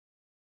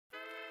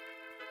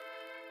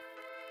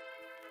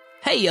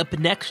Hey, Up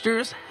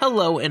Nexters.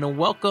 Hello and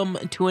welcome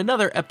to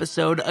another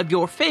episode of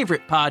your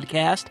favorite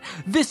podcast,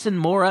 This and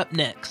More Up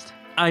Next.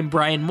 I'm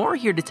Brian Moore,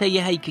 here to tell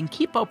you how you can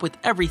keep up with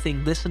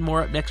everything This and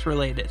More Up Next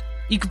related.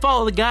 You can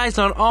follow the guys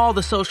on all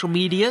the social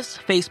medias,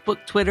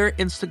 Facebook, Twitter,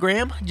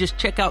 Instagram. Just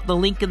check out the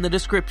link in the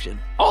description.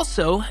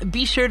 Also,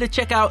 be sure to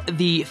check out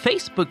the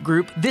Facebook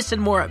group, This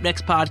and More Up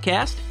Next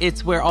Podcast.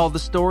 It's where all the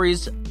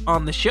stories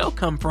on the show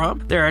come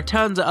from. There are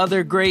tons of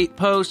other great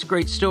posts,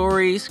 great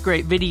stories,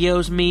 great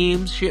videos,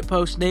 memes, shit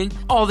posting,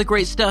 all the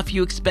great stuff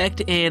you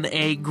expect in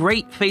a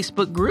great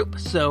Facebook group.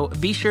 So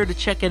be sure to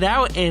check it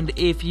out. And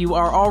if you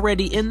are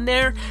already in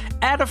there,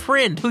 add a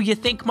friend who you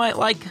think might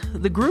like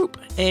the group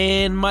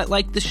and might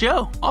like the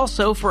show.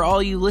 Also, for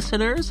all you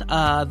listeners,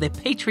 the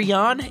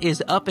Patreon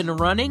is up and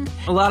running.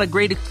 A lot of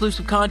great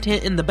exclusive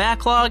content in the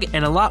backlog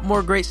and a lot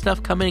more great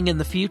stuff coming in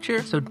the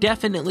future. So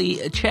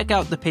definitely check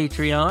out the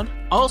Patreon.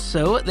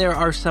 Also, there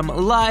are some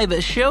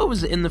live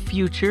shows in the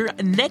future.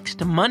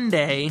 Next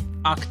Monday,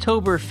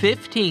 October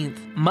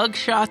 15th,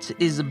 Mugshots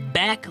is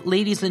back,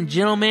 ladies and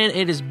gentlemen.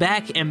 It is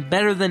back and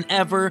better than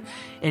ever,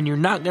 and you're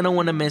not going to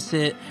want to miss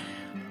it.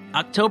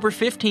 October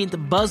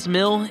 15th,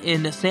 Buzzmill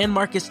in San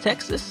Marcos,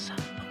 Texas.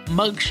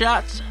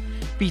 Mugshots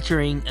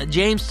featuring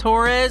James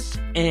Torres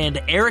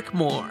and Eric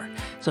Moore.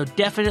 So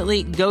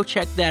definitely go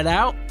check that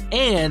out.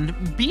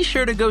 And be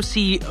sure to go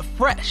see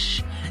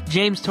Fresh,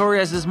 James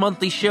Torres'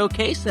 monthly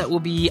showcase. That will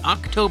be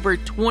October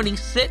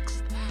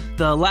 26th,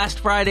 the last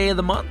Friday of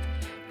the month.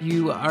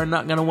 You are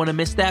not going to want to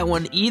miss that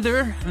one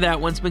either.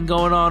 That one's been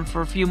going on for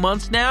a few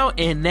months now,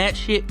 and that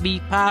shit be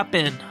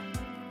poppin'.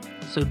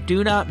 So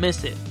do not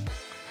miss it.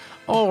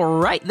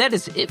 Alright, that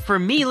is it for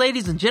me,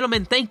 ladies and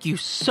gentlemen. Thank you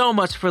so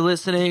much for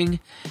listening.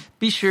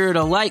 Be sure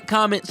to like,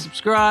 comment,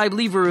 subscribe,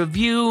 leave a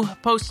review,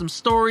 post some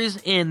stories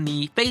in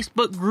the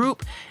Facebook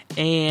group,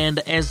 and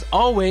as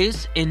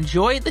always,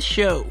 enjoy the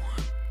show.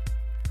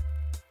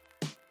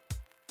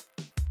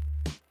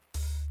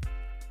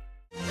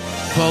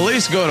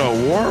 Police go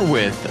to war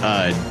with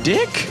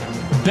Dick?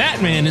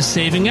 Batman is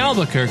saving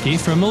Albuquerque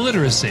from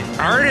illiteracy.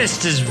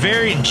 Artist is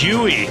very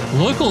Jewy.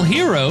 Local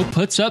hero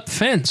puts up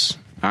fence.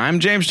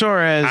 I'm James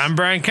Torres. I'm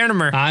Brian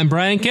Kennemer. I'm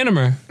Brian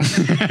Kinnemer.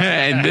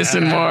 And this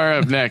and more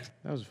up next.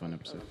 That was a fun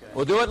episode.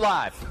 We'll do it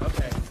live.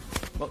 Okay.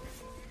 We'll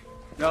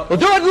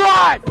do it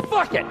live!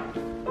 Fuck it!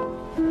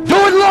 Do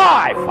it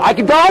live!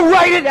 I'll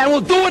write it and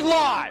we'll do it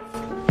live!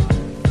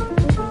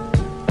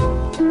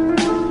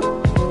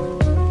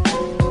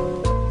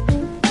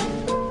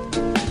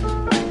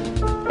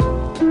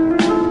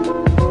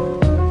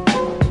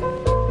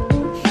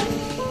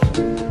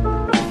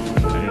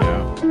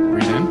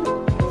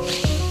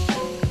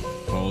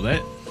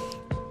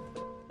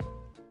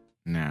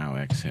 Now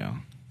exhale.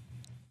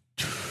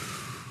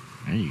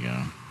 There you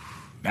go.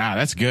 Ah,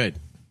 that's good.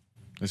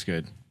 That's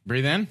good.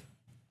 Breathe in.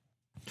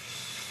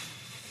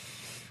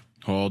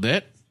 Hold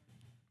it.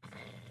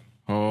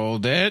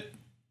 Hold it.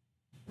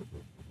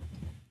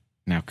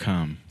 Now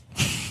come.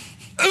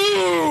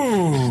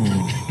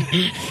 Ooh!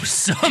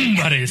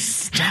 Somebody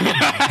stop.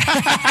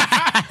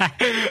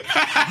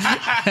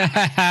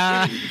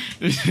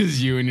 This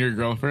is you and your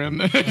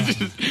girlfriend.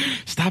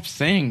 Stop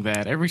saying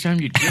that every time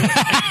you do it.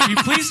 Can you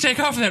please take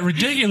off that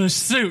ridiculous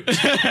suit?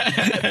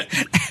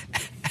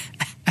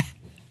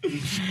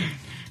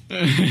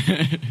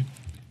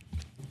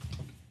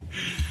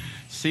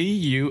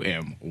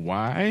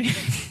 C-U-M-Y.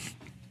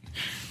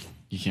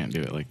 You can't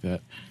do it like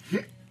that.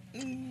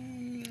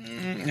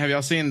 Have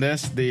y'all seen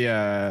this?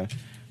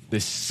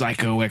 This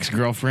psycho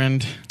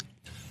ex-girlfriend?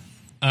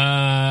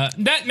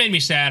 That made me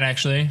sad,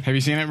 actually. Have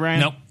you seen it, Brian?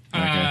 Nope.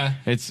 Okay.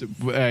 It's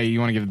you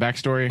want to give the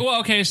backstory?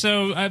 Well, okay,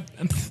 so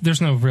there's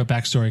no real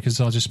backstory because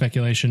it's all just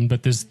speculation,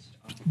 but this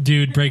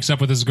dude breaks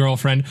up with his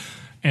girlfriend,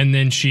 and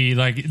then she,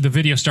 the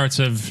video starts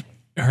of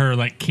her,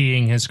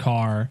 keying his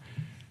car,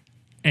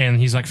 and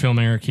he's,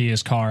 filming her key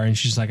his car, and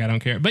she's like, I don't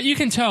care. But you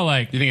can tell,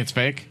 You think it's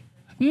fake?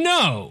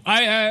 No.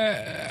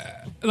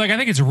 I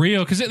think it's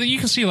real, because you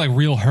can see,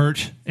 real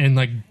hurt and,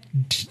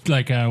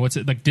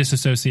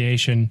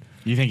 disassociation.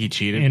 You think he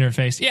cheated?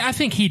 Interface. Yeah, I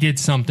think he did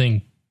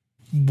something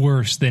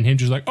worse than him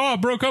just I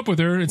broke up with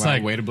her. It's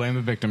way to blame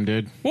the victim,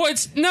 dude. Well,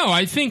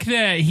 I think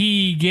that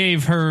he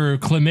gave her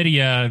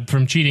chlamydia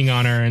from cheating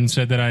on her and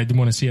said that I didn't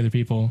want to see other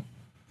people.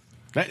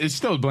 That is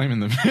still blaming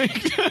the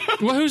victim.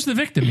 Well, who's the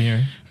victim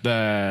here?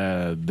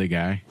 The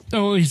guy.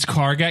 Oh, his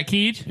car got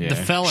keyed? Yeah. The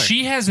fella.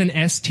 She has an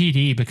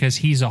STD because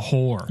he's a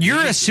whore.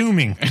 You're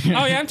assuming.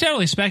 Oh, yeah, I'm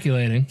totally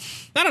speculating.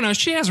 I don't know.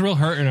 She has real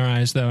hurt in her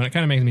eyes, though, and it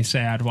kind of makes me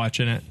sad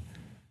watching it.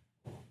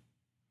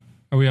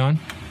 Are we on?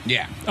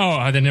 Yeah.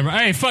 Oh, then never.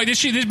 Hey, fuck,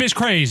 this bitch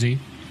crazy.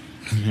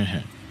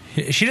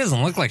 She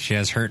doesn't look like she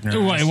has hurt in her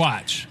Wait, eyes.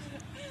 watch.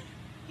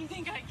 You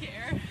think I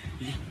care?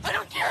 I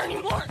don't care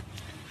anymore.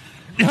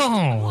 No.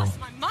 I lost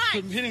my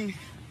mind. Hitting me.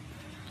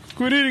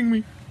 Quit hitting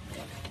me.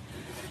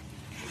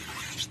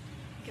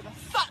 Give a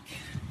fuck.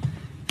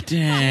 You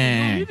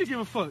Dang. need to give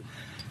a fuck.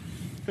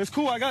 That's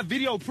cool. I got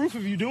video proof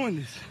of you doing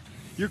this.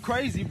 You're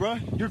crazy,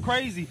 bruh. You're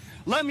crazy.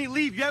 Let me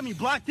leave. You have me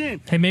blocked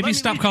in. Hey, maybe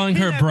stop calling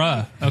her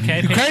bruh,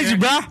 okay? Crazy,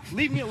 bro.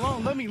 Leave me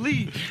alone. Let me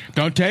leave.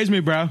 Don't tase me,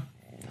 bro.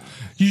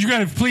 You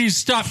gotta please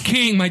stop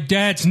keying my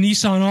dad's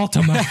Nissan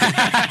Altima.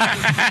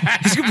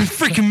 He's gonna be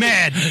freaking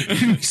mad.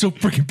 He's so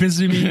freaking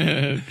pissed at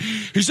me.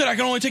 He said I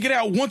can only take it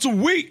out once a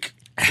week.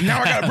 And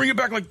now I gotta bring it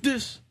back like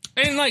this.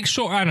 And like,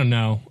 sure, I don't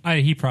know.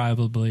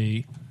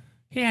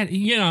 He had,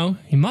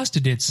 he must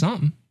have did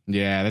something.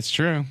 Yeah, that's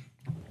true.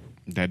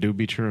 That do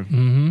be true.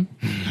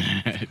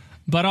 Mm-hmm.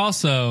 But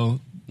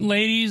also,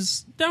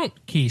 ladies, don't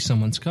key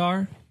someone's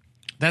car.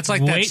 That's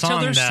like that Wait till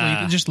song. they're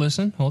sleeping. Just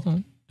listen. Hold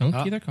on. Don't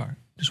key their car.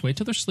 Just wait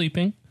till they're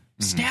sleeping.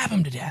 Stab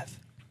them to death.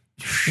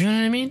 You know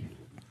what I mean?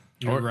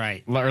 You're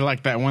right. Or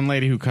like that one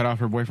lady who cut off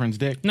her boyfriend's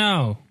dick.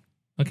 No.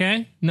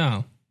 Okay?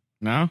 No.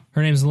 No?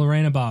 Her name's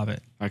Lorena Bobbitt.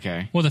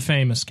 Okay. Well, the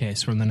famous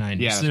case from the 90s.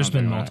 Yeah, that's There's what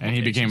I'm been talking about. multiple And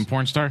he cases. became a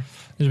porn star?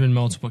 There's been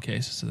multiple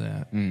cases of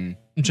that.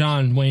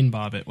 John Wayne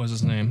Bobbitt was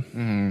his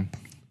name.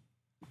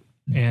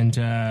 And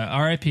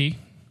R.I.P.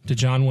 to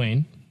John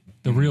Wayne,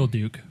 the real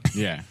Duke,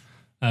 Yeah.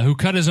 who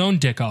cut his own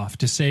dick off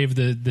to save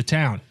the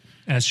town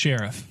as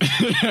sheriff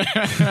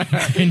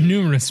in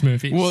numerous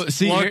movies. Well,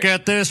 see, Look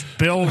at this,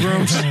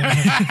 pilgrims.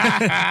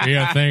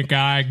 You think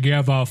I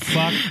give a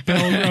fuck,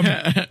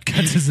 Pilgrim?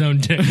 Cuts his own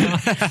dick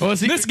off. well,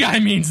 see, This guy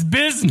means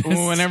business.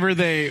 whenever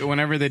they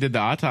did the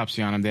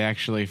autopsy on him, they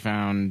actually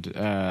found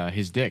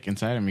his dick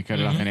inside him. He cut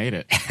it off and ate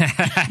it.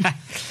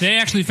 They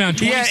actually found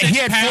 26 he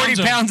had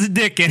 40 pounds of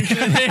dick in it.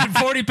 They had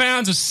 40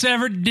 pounds of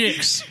severed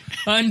dicks.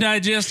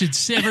 Undigested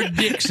severed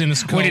dicks in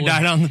his colon. When he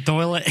died on the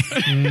toilet.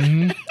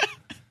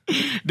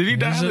 Did he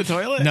die on the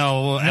toilet?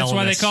 No, That's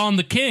why they call him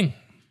the king.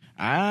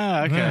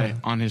 Ah, okay. Yeah.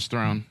 On his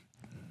throne.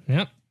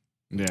 Yep.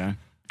 Yeah.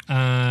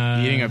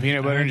 Uh, Eating a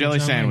peanut butter and jelly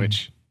John Wayne.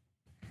 sandwich.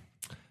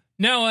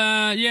 No,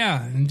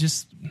 yeah,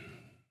 just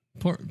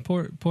poor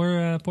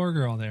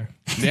girl there.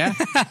 Yeah.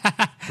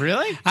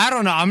 Really? I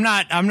don't know.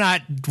 I'm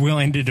not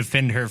willing to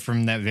defend her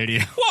from that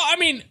video. Well, I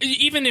mean,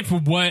 even if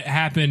what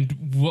happened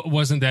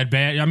wasn't that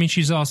bad, I mean,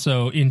 she's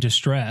also in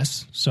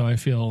distress, so I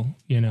feel,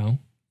 You don't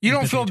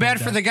empathy feel bad toward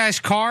for that. the guy's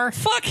car?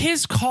 Fuck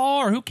his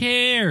car. Who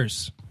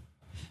cares?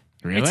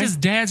 Really? It's his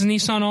dad's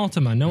Nissan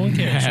Altima. No one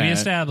cares. We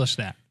established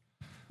that.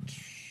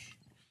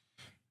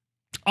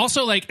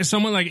 Also, if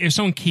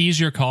someone keys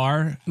your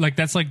car,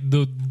 that's like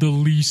the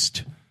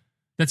least.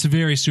 That's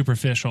very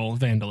superficial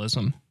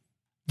vandalism.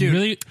 Dude,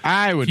 really,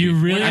 I would. you be.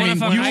 really I wanna mean,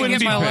 fuck- you I wouldn't get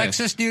be my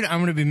pissed. Lexus, dude, I'm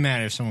gonna be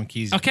mad if someone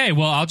keys it. okay.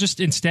 Well, I'll just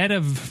instead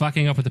of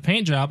fucking up with the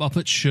paint job, I'll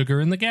put sugar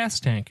in the gas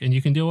tank, and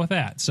you can deal with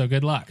that. So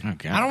good luck.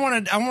 Okay. I don't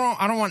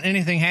want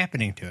anything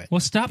happening to it. Well,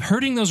 stop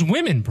hurting those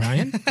women,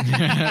 Brian.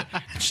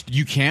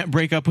 You can't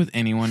break up with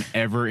anyone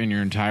ever in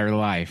your entire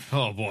life.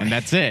 Oh, boy. And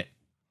that's it.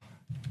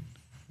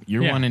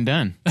 You're Yeah. one and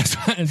done.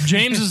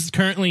 James is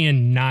currently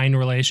in 9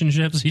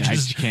 relationships. He I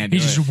just can't do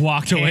he just it.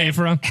 walked away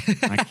from.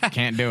 I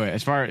can't do it.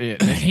 As far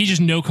He just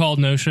no called,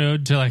 no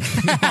showed to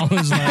all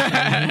his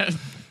life.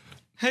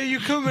 Hey, you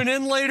coming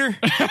in later?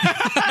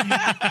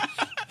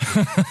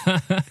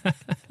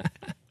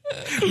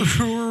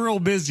 We're real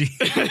busy.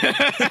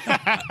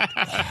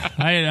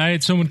 I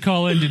had someone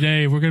call in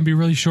today. We're going to be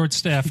really short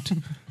staffed.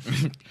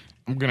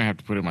 I'm gonna have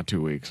to put in my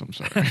 2 weeks. I'm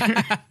sorry.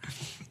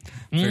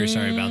 Very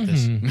sorry about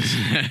this.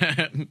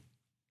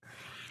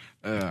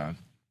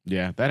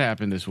 Yeah, that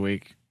happened this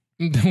week.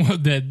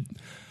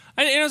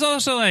 It was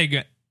also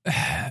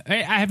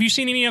have you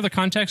seen any other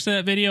context to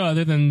that video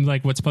other than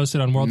what's posted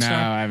on No, WorldStar?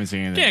 I haven't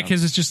seen anything. Yeah,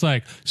 because it's just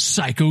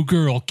psycho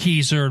girl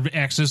keys her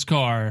ex's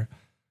car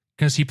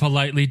because he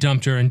politely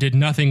dumped her and did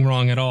nothing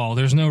wrong at all.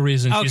 There's no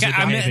reason she's Okay,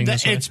 behaving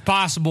this way. it's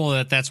possible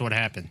that that's what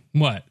happened.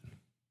 What?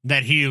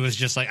 That he was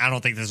just I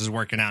don't think this is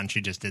working out, and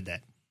she just did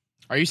that.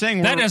 Are you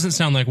saying That doesn't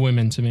sound like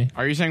women to me.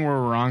 Are you saying we're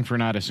wrong for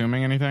not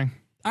assuming anything?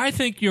 I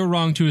think you're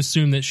wrong to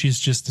assume that she's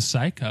just a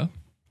psycho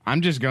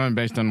I'm just going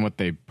based on what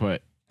they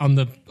put. on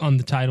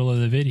the title of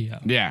the video.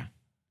 Yeah.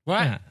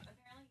 What?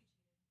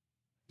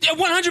 Yeah,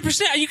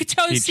 100%. You could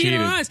tell He see it in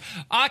her cheated. eyes.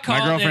 I called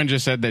My girlfriend it.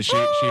 just said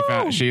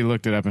that she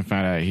looked it up and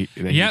found out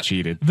that Yep. he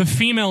cheated. The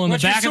female in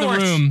What's the your back of the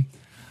source? room.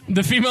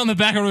 The female in the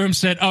back of the room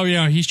said, "Oh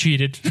yeah, he's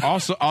cheated."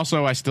 Also,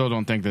 I still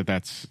don't think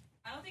that's.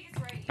 I don't think it's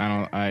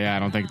right. I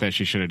don't think that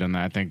she should have done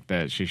that. I think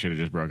that she should have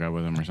just broke up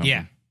with him or something.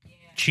 Yeah,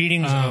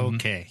 cheating's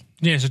okay.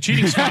 Yeah, so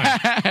cheating's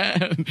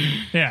fine.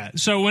 Yeah,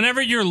 so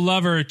whenever your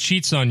lover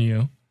cheats on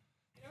you,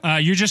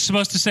 you're just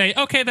supposed to say,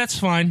 "Okay, that's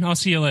fine. I'll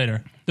see you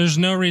later." There's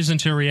no reason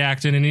to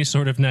react in any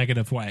sort of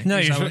negative way. No,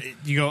 Is that what-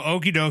 you go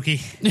okie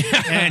dokie.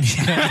 And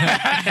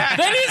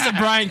that is a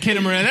Brian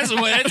Kinnaman. That's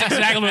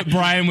exactly what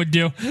Brian would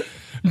do.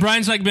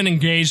 Brian's been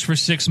engaged for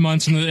 6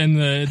 months, and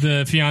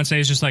the fiance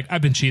is just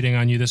I've been cheating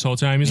on you this whole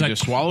time. He's He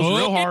just swallows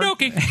real hard.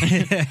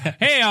 "Okey-dokey."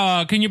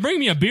 Hey, can you bring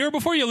me a beer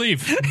before you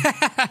leave?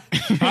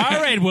 All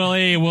right,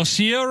 Willie, we'll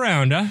see you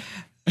around, huh?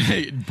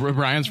 Hey,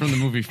 Brian's from the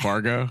movie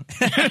Fargo.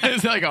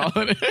 It's all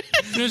it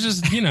is. It was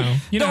just, you no,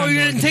 you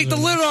didn't take the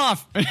lid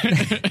off.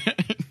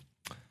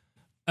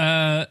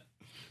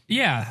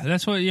 Yeah,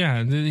 that's what.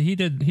 Yeah, he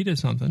did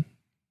something.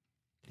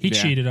 He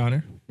Yeah. cheated on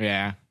her.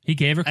 Yeah. He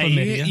gave her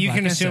chlamydia. You like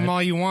can I assume said.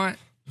 all you want,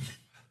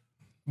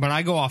 But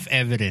I go off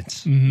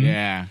evidence.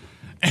 Yeah.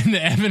 And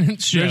the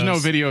evidence shows. There's no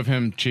video of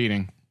him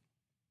cheating.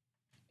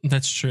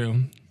 That's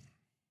true.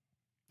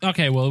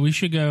 Okay, well, we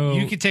should go.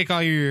 You can take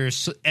all your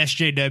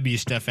SJW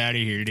stuff out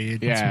of here,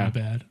 dude. That's Yeah. not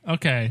bad.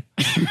 Okay.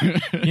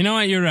 You know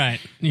what? You're right.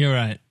 You're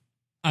right.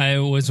 I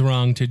was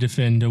wrong to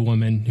defend a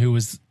woman who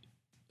was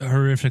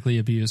horrifically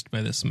abused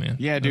by this man.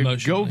 Yeah, dude, go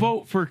emotionally.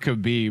 vote for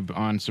Khabib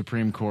on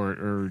Supreme Court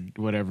or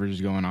whatever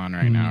is going on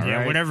right now. Yeah,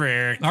 right? whatever,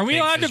 Eric. Are we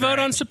thinks allowed to is vote right.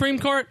 on Supreme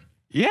Court?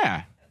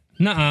 Yeah,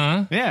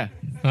 Nuh-uh. yeah.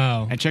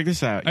 Oh. And check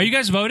this out. Are you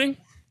guys voting?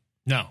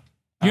 No.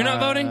 You're not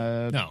voting?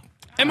 No.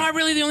 Am I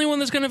really the only one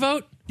that's going to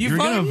vote? You're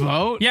gonna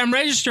vote? Yeah, I'm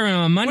registering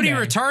on Monday. What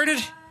are you,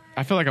 retarded?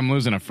 I feel like I'm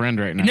losing a friend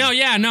right now.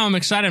 No, I'm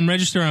excited. I'm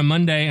registering on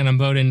Monday, and I'm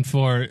voting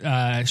for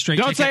straight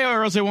Don't ticket. say it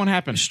or else it won't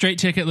happen. Straight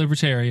ticket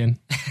libertarian.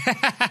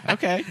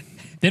 Okay.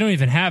 They don't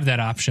even have that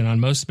option on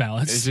most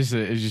ballots. It's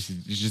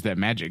just that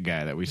magic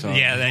guy that we saw.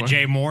 Yeah, that before.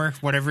 Jay Moore,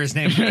 whatever his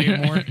name is, Jay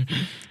Moore.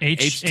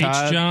 H.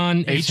 Todd.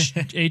 John,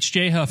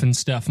 H.J. Huff and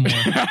stuff more.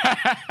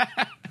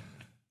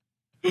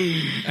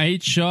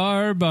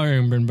 H.R.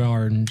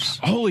 Barnes.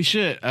 Holy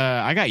shit!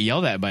 I got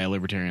yelled at by a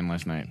libertarian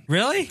last night.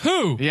 Really?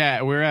 Who?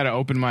 Yeah, we were at an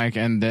open mic,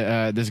 and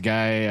this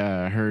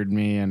guy heard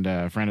me and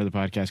a friend of the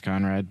podcast,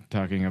 Conrad,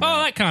 talking about. Oh,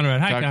 I like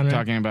Conrad. Hi, Conrad.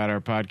 Talking about our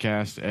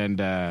podcast,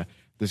 and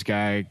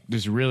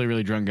this really,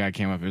 really drunk guy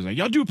came up. He was like,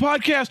 "Y'all do a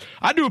podcast?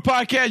 I do a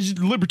podcast,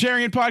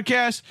 libertarian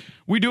podcast.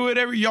 We do it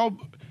every y'all.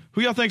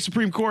 Who y'all think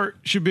Supreme Court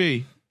should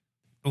be?"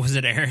 Was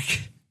it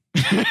Eric?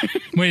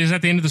 Wait, is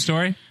that the end of the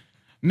story?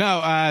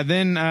 No.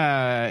 Then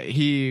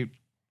he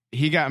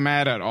got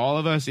mad at all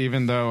of us,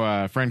 even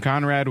though friend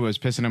Conrad was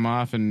pissing him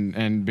off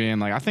and being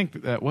like, I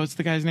think what's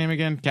the guy's name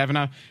again?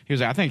 Kavanaugh. He was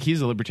like, I think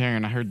he's a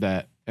libertarian. I heard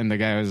that, and the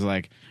guy was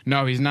like,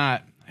 No, he's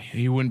not.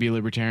 He wouldn't be a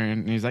libertarian.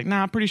 And he's like,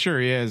 nah, I'm pretty sure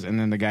he is. And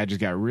then the guy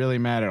just got really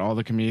mad at all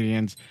the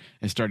comedians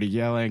and started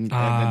yelling.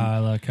 I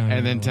love Conrad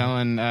and then a lot.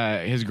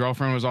 telling his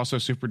girlfriend was also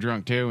super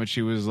drunk too. And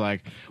she was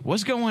like,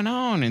 what's going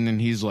on? And then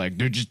he's like,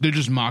 they're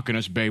just mocking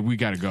us, babe. We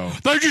got to go.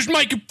 They're just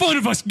making fun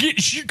of us.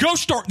 Go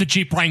start the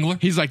Jeep Wrangler.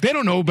 He's like, they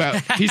don't know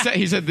about, he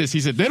said this. He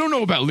said, they don't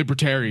know about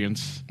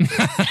libertarians.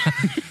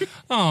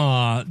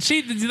 Aw,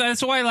 see,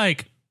 that's why,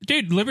 like,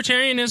 dude,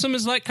 libertarianism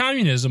is like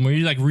communism, where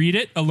you like read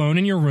it alone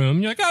in your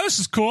room. You're like, oh, this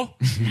is cool.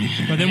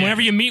 But then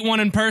whenever you meet one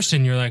in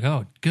person, you're like,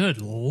 oh,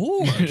 good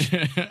Lord.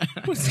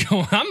 What's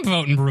going on? I'm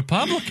voting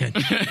Republican.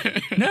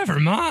 Never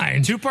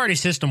mind. Two-party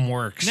system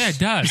works. Yeah, it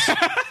does.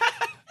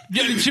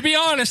 Yeah, to be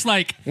honest,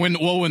 like,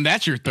 When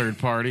that's your third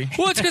party.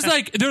 well, it's because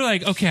like they're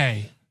like,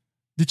 okay,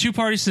 the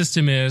two-party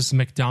system is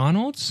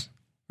McDonald's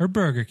or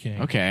Burger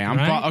King. Okay,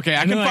 right? okay,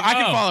 I And can they're like, I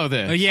can oh. follow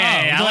this. Oh,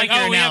 yeah, I like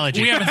your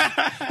analogy. We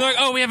have they're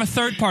like, we have a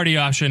third-party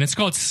option. It's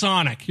called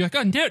Sonic. You're like,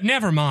 oh,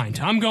 never mind.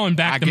 I'm going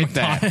back I to get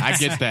McDonald's.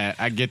 that.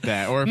 I get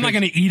that. Or if I'm not it's-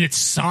 going to eat at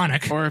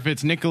Sonic. or if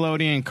it's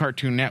Nickelodeon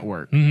Cartoon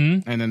Network,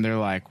 and then they're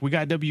like, we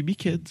got WB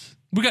Kids.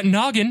 We got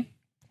Noggin.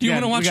 Do you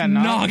want to watch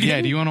Noggin?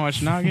 Yeah, do you want to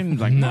watch Noggin?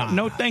 Like,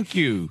 no, thank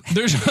you.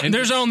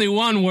 There's only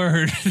one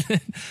word.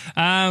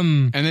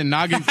 And then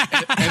Noggin,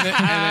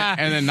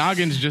 and then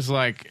Noggin's just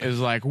like is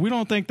like, we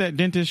don't think that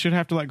dentists should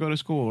have to like go to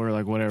school or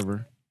like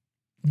whatever.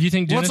 Do you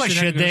think Well, it's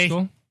dentists like, have to go to should they?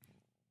 school?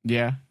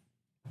 Yeah.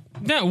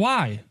 No,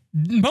 why?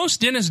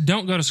 Most dentists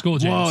don't go to school,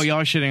 James. Whoa, y'all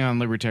are shitting on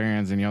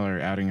libertarians and y'all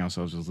are outing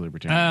yourselves as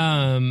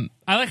libertarians.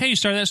 I like how you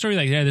started that story.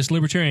 Like, yeah, this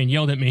libertarian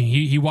yelled at me.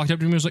 He walked up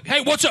to me and was like,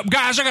 "Hey, what's up,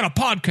 guys? I got a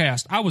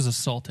podcast." I was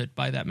assaulted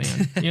by that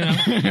man. You know,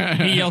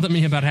 he yelled at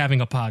me about having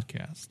a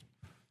podcast.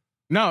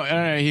 No,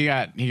 he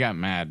got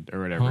mad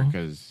or whatever. Huh?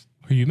 Because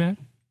Are you mad?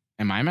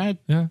 am I mad?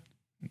 Yeah.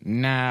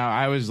 No,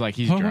 I was like,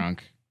 he's Huh?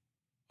 drunk.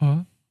 Huh?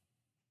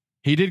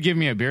 He did give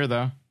me a beer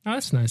though. Oh,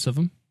 that's nice of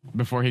him.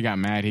 Before he got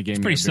mad, he gave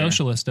me Pretty a beer.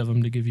 socialist of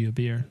him to give you a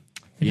beer.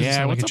 He doesn't Yeah,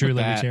 sound like what's a up true with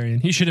that? libertarian.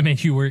 He should have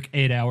made you work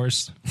 8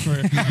 hours for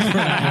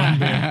that one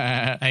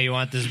beer. Hey, you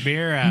want this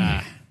beer?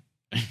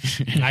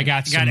 I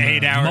got some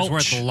 8 hours mulch.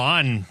 worth of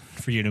lawn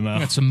for you to mow.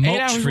 Got some mulch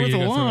 8 hours for you worth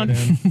to of go throw lawn.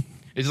 down.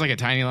 It's like a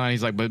tiny lawn.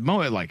 He's like, but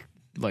mow it like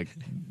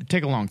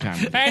take a long time.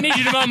 Hey, I need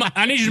you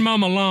to mow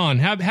my lawn.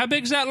 How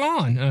big's that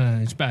lawn?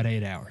 It's about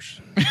 8 hours.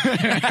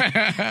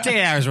 It's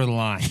 8 hours worth of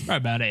lawn. Probably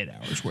about 8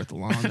 hours worth of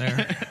lawn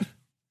there.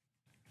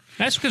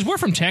 That's because we're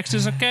from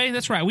Texas, okay?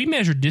 That's right. We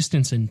measure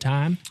distance and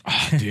time.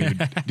 Dude,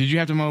 did you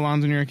have to mow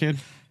lawns when you were a kid?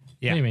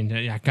 Yeah. I mean,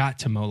 I got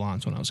to mow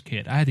lawns when I was a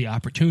kid. I had the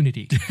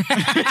opportunity to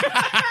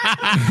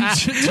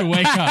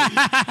wake up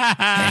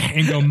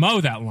and go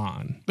mow that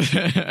lawn.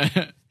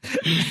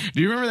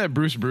 Do you remember that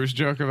Bruce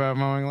joke about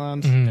mowing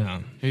lawns?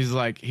 No. He's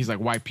like,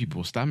 white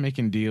people, stop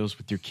making deals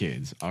with your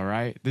kids, all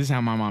right? This is how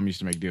my mom used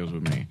to make deals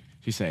with me.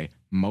 She'd say,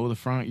 mow the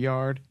front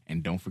yard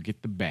and don't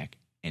forget the back.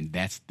 And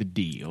that's the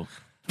deal.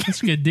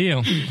 That's a good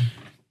deal.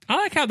 I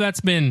like how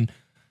that's been,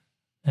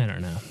 I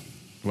don't know.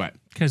 What?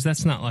 Because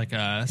that's not like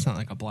a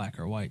black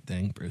or white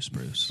thing, Bruce.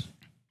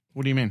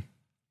 What do you mean?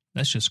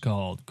 That's just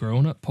called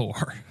growing up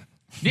poor.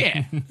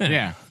 Yeah.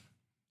 Yeah.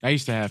 I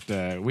used to have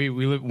to,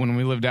 when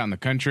we lived out in the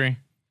country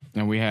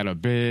and we had a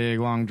big,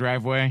 long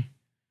driveway,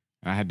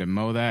 I had to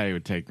mow that. It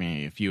would take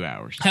me a few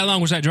hours. How long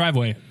was that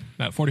driveway?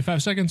 About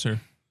 45 seconds or?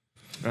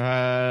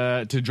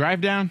 To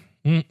drive down?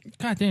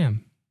 God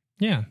damn.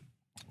 Yeah.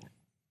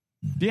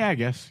 Yeah, I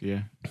guess.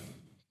 Yeah.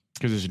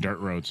 Because it's a dirt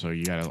road, so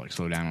you gotta like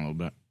slow down a little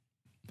bit.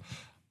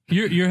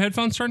 Your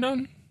headphones turned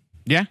on?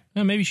 Yeah.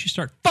 Oh, maybe you should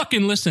start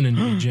fucking listening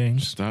to me,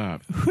 James.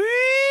 Stop. Woo!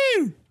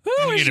 Ooh,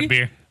 Get a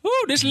beer.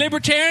 Ooh, this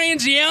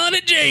libertarian's yelling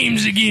at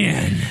James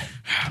again.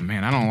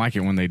 Man, I don't like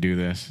it when they do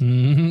this.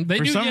 They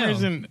For do some yell.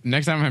 reason,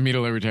 next time I meet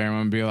a libertarian, I'm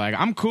gonna be like,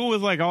 I'm cool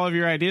with like all of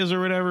your ideas or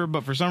whatever,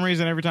 but for some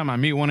reason, every time I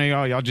meet one of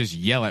y'all just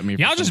yell at me.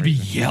 Y'all just be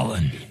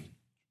yelling.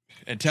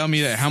 and tell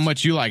me that how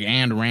much you like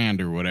Ayn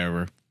Rand or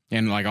whatever,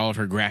 and like all of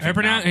her graphic.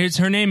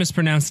 Her name is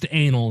pronounced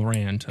Anal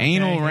Rand. Okay?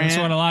 Anal Rand.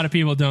 That's what a lot of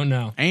people don't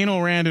know.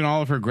 Anal Rand and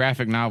all of her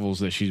graphic novels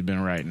that she's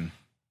been writing.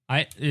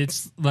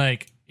 It's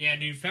like Yeah,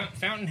 dude.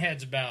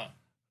 Fountainhead's about.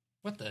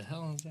 What the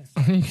hell is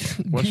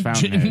that? What's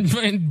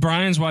Fountainhead?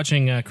 Brian's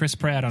watching Chris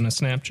Pratt on a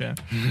Snapchat.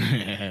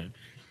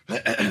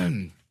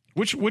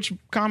 Which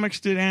comics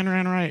did Ayn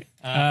Rand write?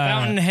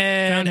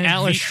 Fountainhead,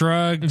 Atlas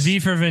Shrugged, V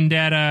for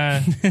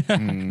Vendetta.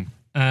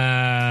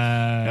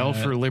 L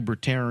for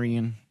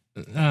Libertarian.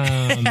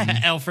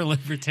 L for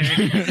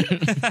Libertarian.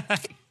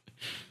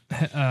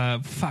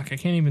 Fuck, I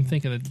can't even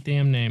think of the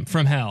damn name.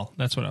 From Hell.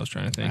 That's what I was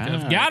trying to think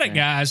of. Got it,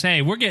 guys.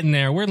 Hey, we're getting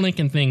there. We're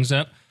linking things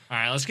up. All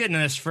right, let's get into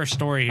this first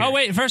story here. Oh,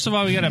 wait. First of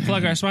all, we got to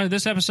plug our sponsor.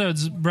 This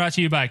episode's brought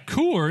to you by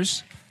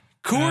Coors.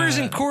 Coors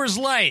and Coors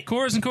Light.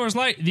 Coors and Coors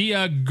Light.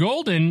 The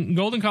Golden,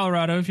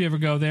 Colorado, if you ever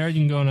go there, you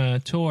can go on a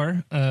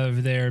tour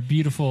of their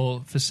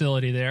beautiful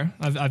facility there.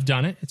 I've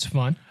done it. It's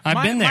fun.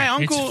 I've been there.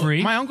 It's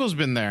free. My uncle's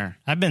been there.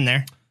 I've been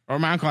there. Or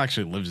my uncle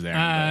actually lives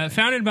there.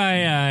 Founded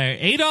by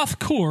Adolf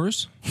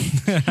Coors.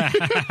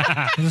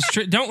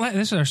 Don't laugh.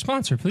 This is our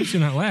sponsor. Please do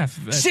not laugh.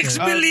 6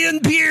 billion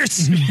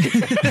beers.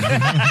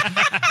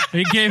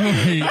 It gave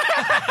away.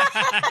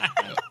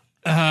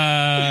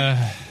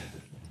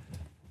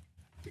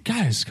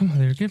 Guys, come on,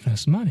 they're giving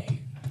us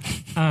money.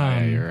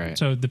 Yeah, you're right.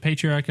 So the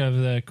patriarch of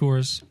the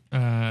Coors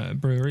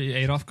brewery,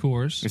 Adolf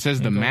Coors. It says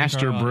the in Golden,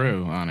 master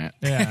Colorado. brew on it.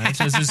 Yeah, it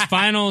says his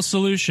final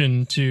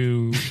solution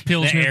to The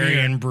Pilsner beer.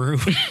 Aryan brew.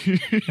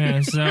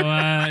 Yeah,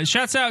 so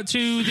shouts out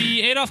to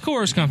the Adolf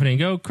Coors Company.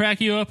 Go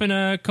crack you up in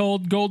a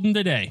cold Golden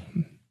today.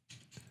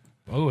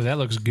 Oh, that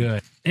looks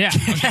good. Yeah.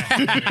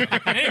 Okay.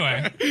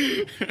 Anyway,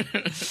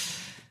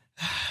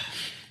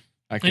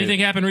 anything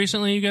happened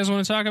recently you guys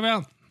want to talk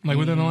about? Like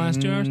within the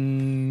last 2 hours?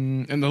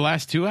 In the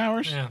last 2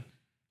 hours? Yeah.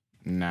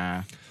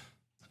 Nah.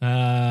 All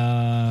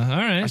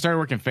right. I started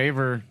working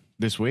Favor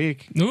this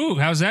week. Ooh,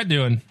 how's that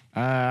doing?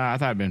 I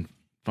thought it'd been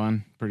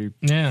fun. Pretty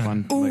Yeah.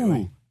 fun. Ooh,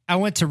 lately. I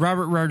went to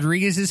Robert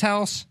Rodriguez's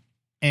house,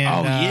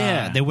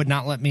 and they would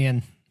not let me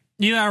in.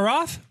 Eli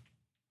Roth?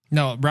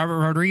 No, Robert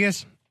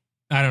Rodriguez.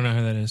 I don't know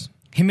who that is.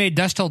 He made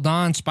Dust Till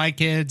Dawn, Spy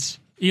Kids,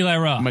 Eli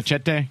Roth.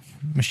 Machete.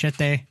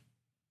 Machete.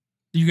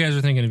 You guys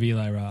are thinking of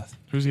Eli Roth.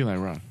 Who's Eli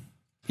Roth?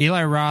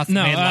 Eli Roth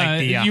No, made like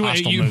the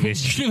Hostel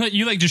movies.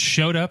 You like just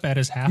showed up at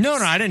his house? No,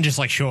 I didn't just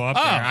like show up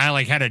there. I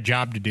like had a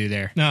job to do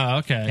there, No,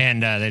 okay.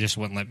 and they just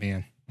wouldn't let me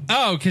in.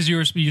 Oh, because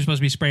you're supposed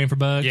to be spraying for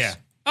bugs? Yeah.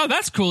 Oh,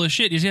 that's cool as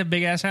shit. Does he have a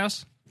big ass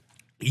house?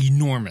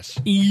 Enormous.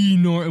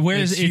 Where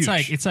is It's it?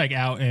 huge. It's like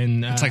out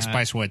in It's like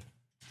Spicewood.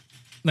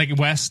 like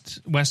west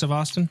of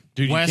Austin.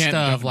 Dude, you West can't-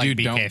 of, don't- like, dude,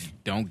 Bee don't, Cave.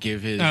 don't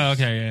give his. Oh,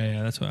 okay,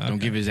 yeah, that's what. Don't okay.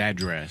 give his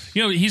address.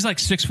 You know, he's like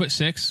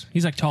 6'6".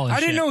 He's like tall as I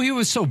shit. didn't know he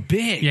was so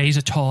big. Yeah, he's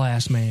a tall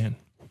ass man.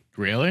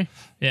 Really?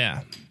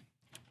 Yeah.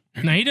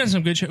 Now he does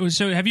some good shit.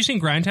 So, have you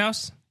seen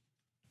Grindhouse?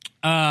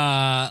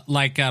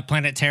 Like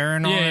Planet Terror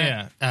and all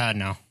Yeah, that.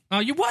 No, Oh,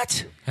 you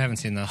what? I haven't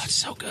seen those.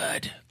 So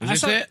good.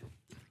 Is this it?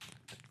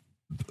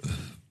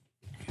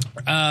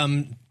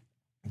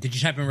 Did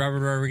you type in Robert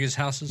Rodriguez's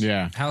houses?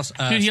 Yeah. House.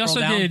 Dude, he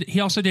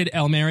also did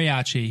El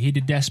Mariachi. He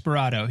did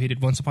Desperado. He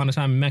did Once Upon a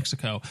Time in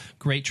Mexico.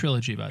 Great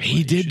trilogy, by the way. He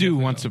You did should do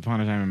definitely Once go.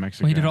 Upon a Time in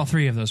Mexico. Well, he did all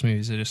three of those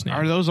movies I just named.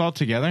 Are those all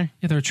together?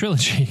 Yeah, they're a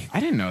trilogy. I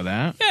didn't know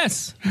that.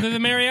 Yes, they're the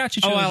Mariachi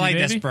Oh, trilogy. I like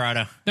baby.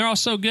 Desperado. They're all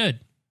so good.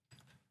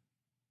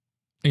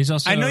 He's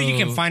also. I know you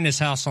can find his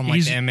house on like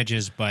He's- the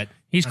images, but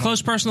He's I don't-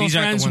 close personal these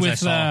aren't the friends ones I with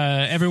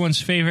saw.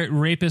 everyone's favorite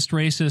rapist,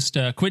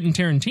 racist Quentin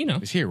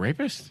Tarantino. Is he a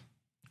rapist?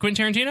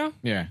 Quentin Tarantino?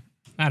 Yeah.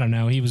 I don't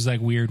know. He was like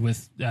weird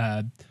with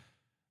Uma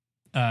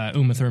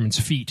Thurman's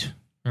feet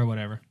or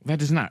whatever. That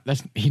does not.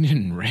 He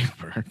didn't rape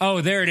her. Oh,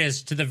 there it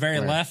is to the very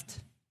Where? left.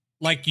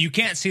 Like you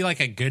can't see like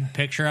a good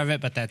picture of it,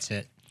 but that's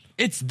it.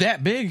 It's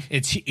that big.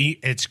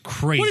 It's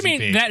crazy. What do you mean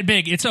big. that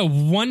big? It's a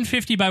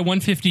 150 by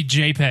 150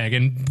 JPEG,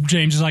 and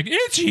James is like,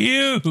 "It's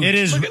huge." It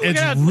is. Look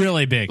It's at-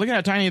 really big. Look at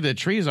how tiny the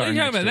trees are. What are you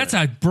talking about? next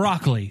That's to a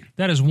broccoli.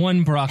 That is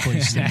one broccoli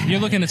stem. You're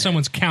looking at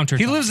someone's counter.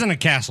 He lives in a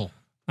castle.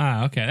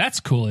 Ah, okay, that's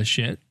cool as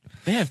shit. it.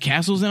 They have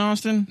castles in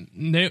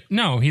Austin.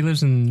 No, he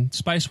lives in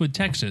Spicewood,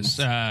 Texas.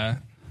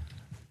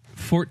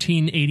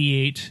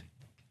 1488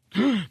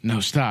 No,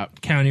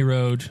 stop. County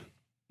Road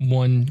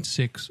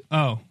 160.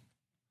 You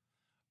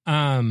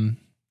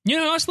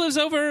know who else lives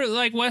over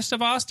like west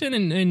of Austin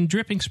in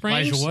Dripping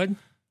Springs? Elijah Wood.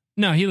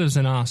 No, he lives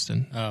in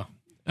Austin. Oh,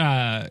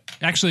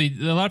 Actually,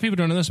 a lot of people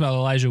don't know this about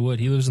Elijah Wood.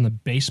 He lives in the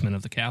basement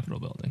of the Capitol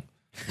building.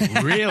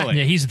 Really?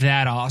 Yeah, he's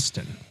that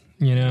Austin.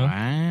 You know?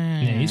 Wow.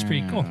 Yeah, he's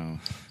pretty cool.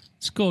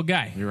 He's a cool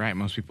guy. You're right.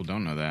 Most people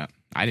don't know that.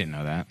 I didn't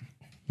know that.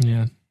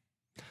 Yeah.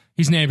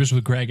 He's neighbors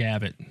with Greg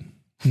Abbott.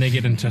 And they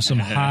get into some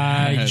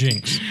high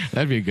jinks.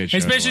 That'd be a good show.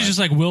 It's basically just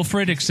like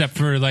Wilfred, except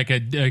for like a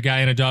guy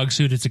in a dog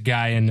suit. It's a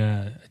guy in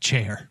a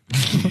chair.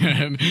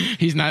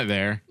 He's not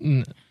there.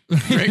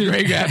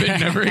 Greg Abbott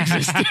never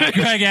existed.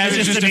 Greg Abbott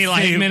is just a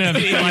figment of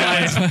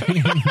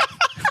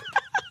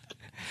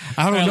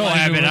I don't know, Elijah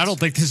Abbott. Woods. I don't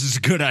think this is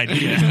a good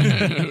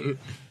idea.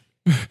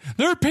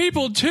 There are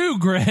people too,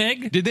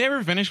 Greg. Did they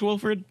ever finish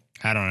Wilfred?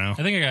 I don't know. I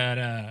think I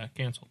got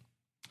canceled.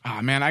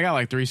 Oh man, I got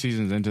like 3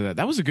 seasons into that.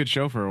 That was a good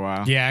show for a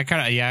while. Yeah,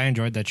 I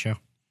enjoyed that show.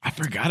 I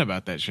forgot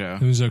about that show.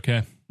 It was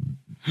okay.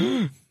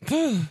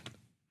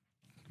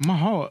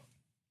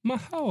 My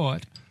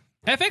heart.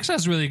 FX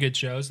has really good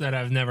shows that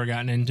I've never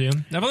gotten into.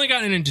 I've only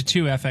gotten into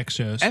 2 FX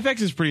shows.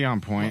 FX is pretty on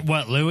point.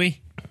 What,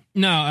 Louie?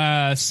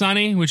 No,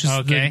 Sunny, which is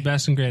Okay. the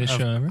best and greatest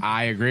show ever.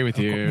 I agree with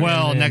you.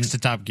 Well, then- next to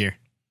Top Gear.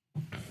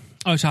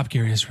 Oh, Top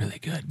Gear is really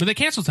good. But they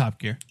canceled Top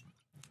Gear.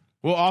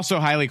 Well, also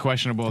highly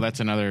questionable. That's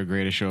another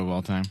greatest show of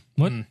all time.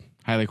 What?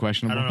 Highly I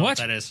questionable. don't know What?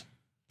 what that is.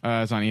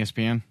 It's on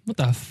ESPN. What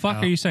the fuck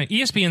are you saying?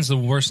 ESPN's the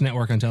worst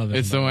network on television.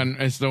 It's the one.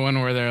 It's the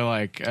one where they're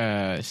like,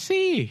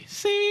 see.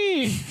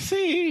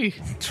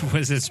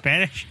 Was it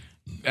Spanish?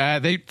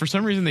 They for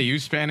some reason they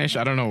use Spanish.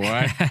 I don't know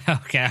why.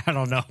 Okay, I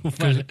don't know.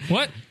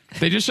 What?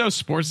 They just show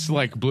sports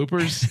like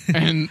bloopers,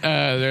 and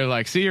they're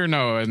like, see or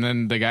no, and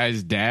then the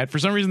guy's dad. For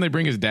some reason, they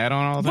bring his dad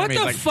on all the time. What He's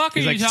the like, fuck are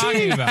he's you like, talking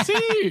see, about?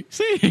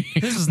 See.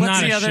 This is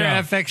What's not the a other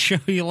show. FX show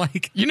you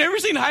like? You never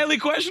seen Highly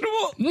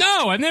Questionable?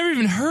 No, I've never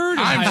even heard of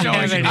I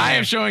it.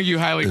 am showing you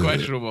Highly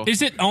Questionable.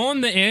 Is it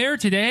on the air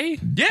today?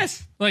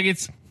 Yes. Like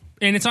it's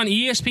on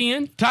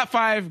ESPN? Top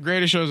 5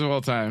 greatest shows of all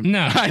time.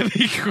 No.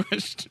 Highly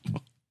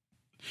Questionable.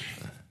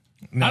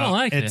 No, I don't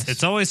like it's, this.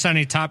 It's Always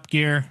Sunny, Top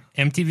Gear,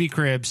 MTV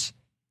Cribs,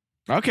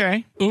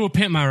 Okay. Ooh,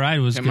 Pimp My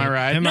Ride was Am good. I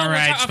right? Am No, I we're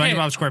Right, okay.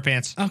 SpongeBob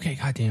SquarePants. Okay,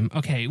 goddamn.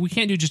 Okay, we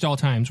can't do just all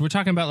times. We're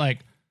talking about like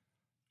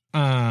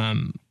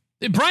Brian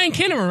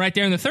Kinnemer right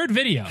there in the third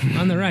video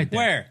on the right there.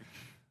 Where?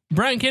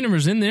 Brian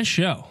Kinnemer's in this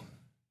show.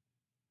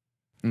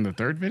 In the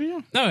third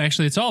video? No,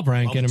 actually, it's all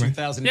Brian Well, the Kinnemer.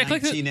 2019 Yeah,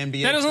 click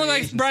NBA that doesn't look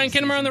free like Brian agency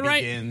Kinnemer on the season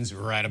right. begins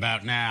right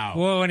about now.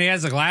 Well, when he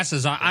has the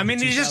glasses on. I mean,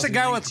 he's just a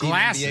guy with 2019 NBA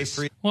glasses.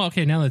 free- Well,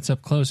 okay, now that it's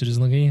up close, it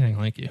doesn't look anything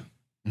like you.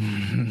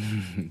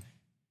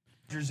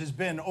 Has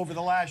been over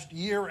the last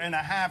year and a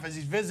half as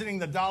he's visiting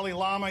the Dalai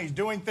Lama. He's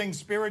doing things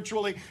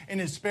spiritually in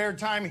his spare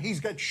time. He's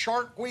got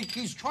Shark Week.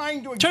 He's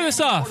trying to Turn this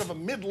examine off. sort of a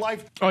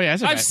midlife. Oh yeah,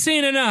 that's a I've bad.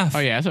 seen enough. Oh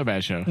yeah, that's a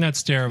bad show.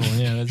 That's terrible.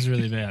 Yeah, that's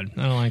really bad.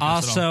 I don't like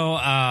this at all.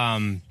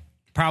 Also,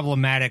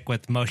 problematic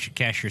with Moshe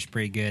Kasher's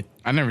pretty good.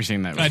 I've never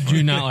seen that. I Before.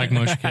 do not like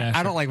Moshe Kasher.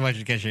 I don't like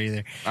Moshe Kasher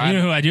either. You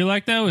know who I do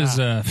like, though, is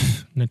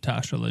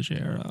Natasha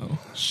Leggero.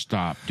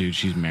 Stop, dude.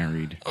 She's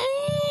married.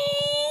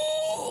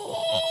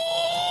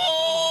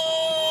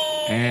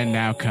 And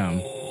now come.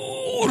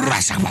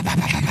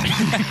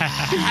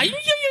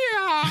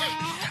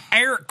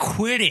 Eric,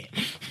 quit it.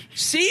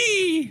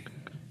 See?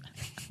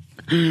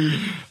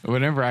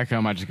 Whenever I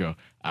come, I just go,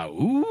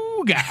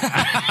 "Ooh,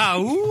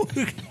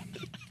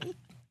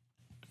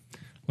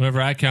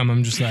 Whenever I come,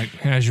 I'm just like,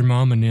 how's your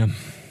mom and them?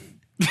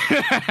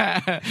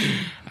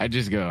 I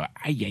just go,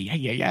 ay, ay,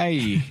 ay,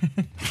 ay,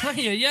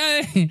 ay.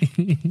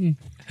 Yay!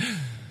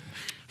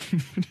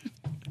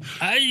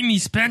 Ay,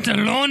 mis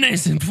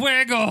pantalones en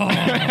fuego.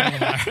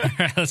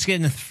 Let's get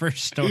into the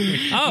first story.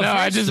 Oh, No,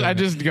 I first just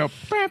story. go.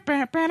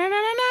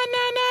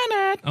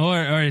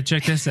 Or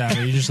check this out.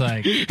 You're just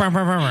like, no.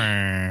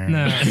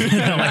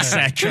 What's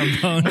that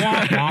trombone?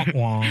 Wah, wah,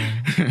 wah.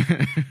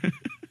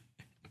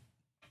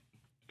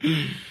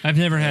 I've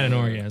never had an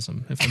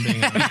orgasm, if I'm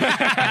being honest.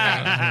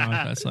 I don't know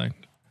what that's like.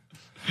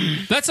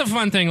 That's a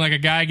fun thing, like a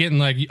guy getting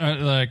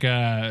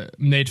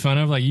made fun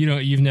of, like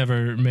you've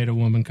never made a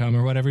woman come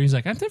or whatever. He's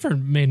like, I've never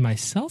made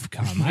myself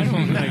come. I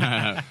don't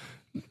like.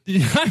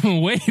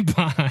 I'm way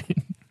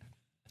behind.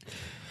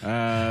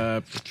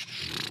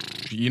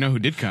 You know who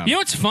did come? You know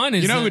what's fun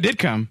is You know who did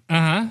come?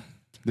 Uh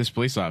This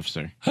police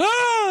officer.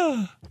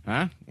 huh.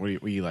 Huh? What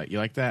do you like? You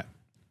like that?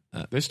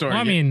 This story.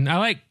 Well, I mean, I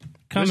like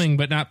coming,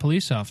 but not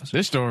police officers.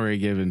 this story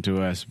given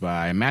to us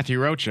by Matthew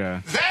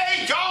Rocha.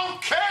 They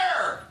don't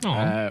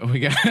care. We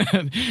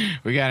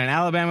got an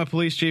Alabama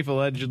police chief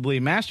allegedly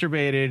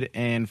masturbated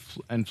in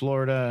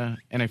Florida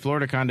in a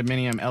Florida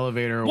condominium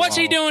elevator. What's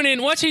he while-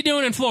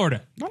 doing in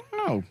Florida? I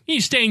don't know.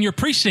 You stay in your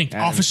precinct,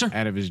 officer.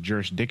 Out of his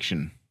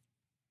jurisdiction.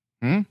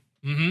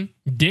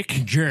 Dick.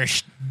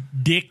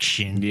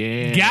 Jurisdiction.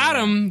 Yeah. Got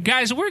him.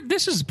 Guys,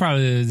 this is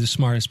probably the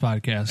smartest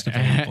podcast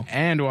available.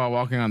 And while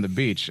walking on the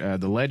beach,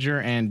 the Ledger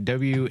and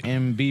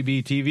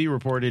WMBB TV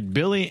reported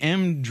Billy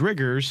M.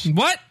 Driggers.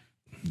 What?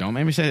 Don't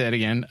make me say that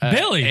again.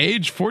 Billy.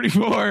 Age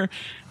 44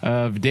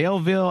 of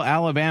Daleville,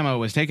 Alabama,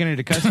 was taken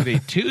into custody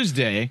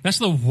Tuesday. That's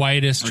the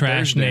whitest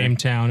trash Thursday. name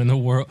town in the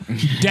world.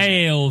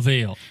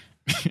 Daleville.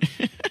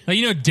 Like,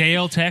 you know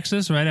Dale,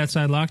 Texas, right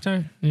outside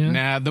Loctite? Yeah.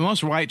 Now, the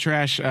most white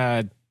trash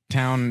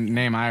town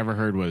name I ever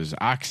heard was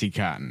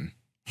Oxycontin.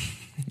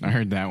 I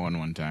heard that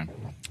one time.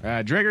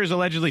 Driggers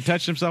allegedly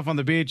touched himself on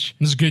the beach.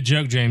 This is a good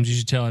joke, James. You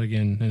should tell it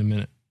again in a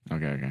minute.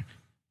 Okay.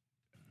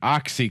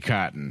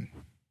 Oxycontin.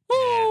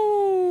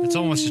 Woo! It's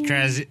almost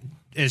as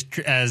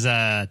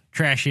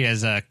trashy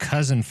as a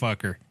cousin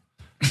fucker.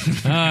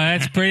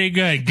 That's pretty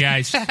good,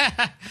 guys. All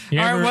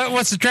right,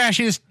 what's the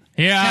trashiest?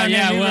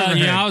 Yeah. Well,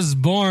 heard? I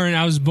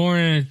was born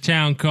in a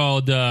town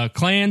called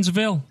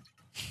Clansville.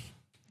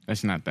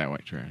 That's not that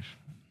white trash.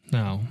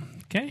 No.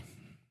 Okay.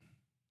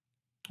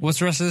 What's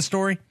the rest of the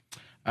story?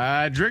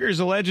 Driggers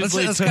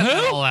allegedly Let's cut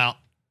that all out.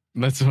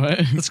 Let's what?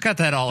 Let's cut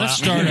that all Let's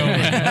out. start over.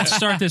 Let's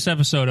start this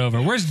episode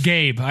over. Where's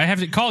Gabe? I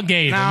have to call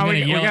Gabe. I'm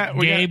going to yell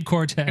Gabe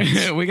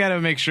Cortez. We got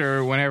to make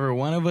sure whenever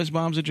one of us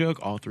bombs a joke,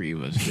 all three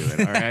of us do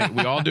it. All right,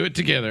 we all do it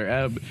together.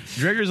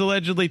 Driggers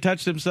allegedly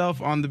touched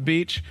himself on the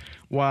beach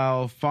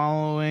while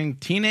following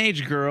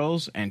teenage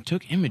girls and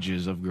took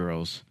images of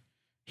girls.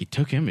 He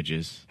took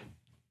images.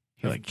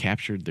 He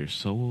captured their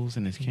souls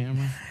in his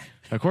camera.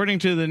 According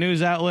to the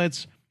news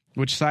outlets,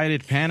 which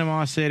cited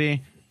Panama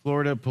City,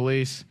 Florida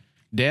police,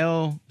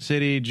 Dale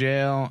City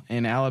Jail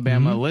in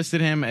Alabama listed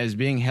him as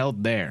being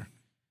held there.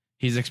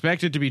 He's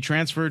expected to be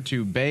transferred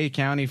to Bay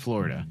County,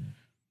 Florida.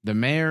 The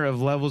mayor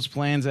of Levels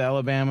Plains,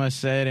 Alabama,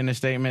 said in a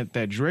statement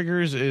that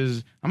Driggers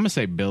is, I'm going to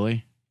say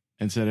Billy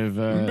instead of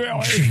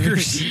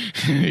Driggers.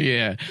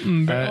 Yeah.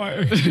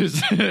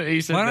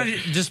 He said Why don't you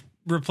just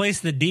replace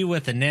the D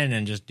with an N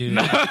and just do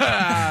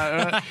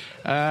that?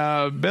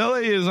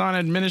 Billy is on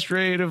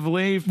administrative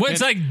leave. Well,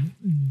 it's like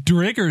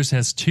Driggers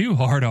has 2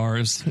 hard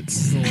R's.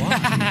 It's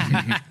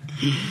a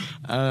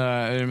lot.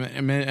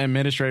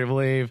 Administrative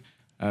leave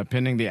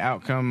pending the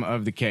outcome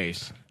of the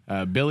case.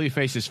 Billy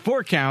faces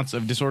 4 counts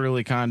of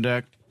disorderly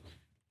conduct.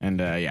 And,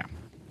 yeah.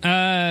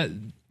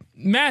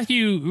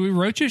 Matthew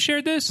Rocha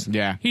shared this?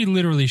 Yeah. He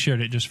literally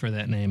shared it just for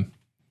that name.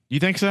 You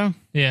think so?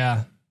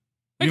 Yeah.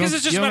 Because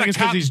it's just you don't about a think it's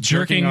 'cause cop he's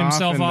jerking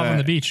himself off on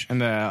the beach. In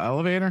the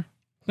elevator?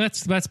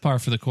 That's par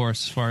for the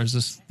course as far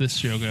as this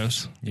show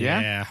goes.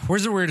 Yeah?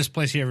 Where's the weirdest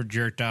place you ever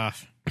jerked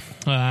off?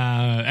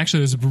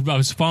 Actually, I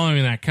was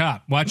following that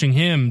cop. Watching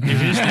him do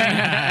his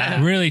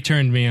thing really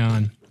turned me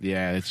on.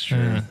 Yeah, it's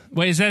true.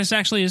 Wait, is that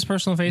actually his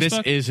personal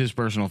Facebook? This is his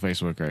personal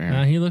Facebook right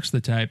here. He looks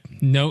the type.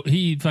 No,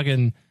 he looks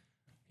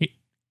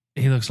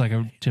like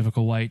a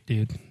typical white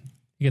dude.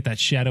 You get that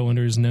shadow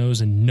under his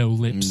nose and no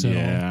lips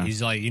at all.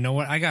 He's like, you know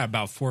what? I got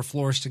about 4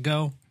 floors to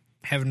go.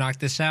 Haven't knocked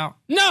this out.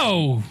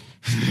 No!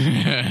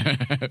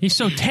 He's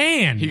so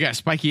tan. He got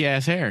spiky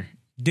ass hair.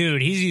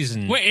 Dude, he's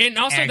using Wait, and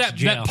also Axe that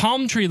gel.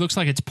 palm tree looks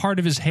like it's part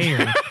of his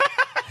hair.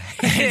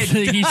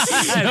 He's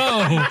so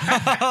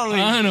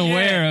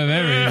unaware of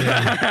everything.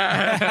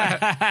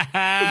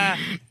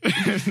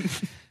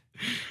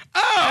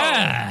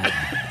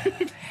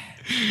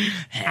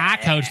 I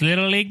coach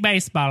Little League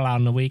Baseball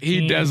on the weekend.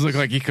 He does look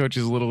like he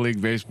coaches Little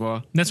League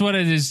Baseball. That's what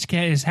it is.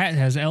 His hat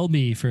has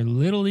LB for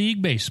Little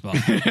League Baseball.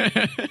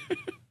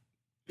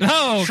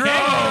 Oh, okay.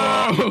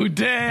 Oh,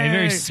 dang. A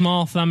very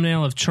small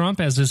thumbnail of Trump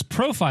as his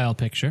profile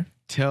picture.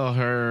 Tell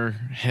her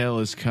hell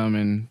is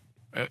coming.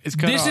 It's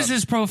cut This off. is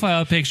his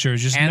profile picture.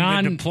 Just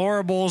and the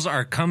deplorables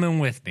are coming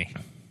with me.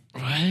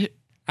 What?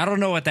 I don't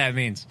know what that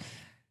means.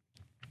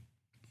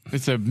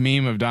 It's a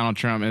meme of Donald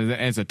Trump.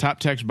 It's a top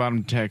text,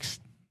 bottom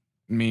text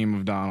meme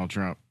of Donald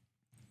Trump.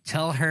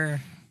 Tell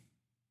her.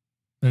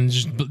 And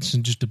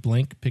just a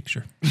blank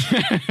picture.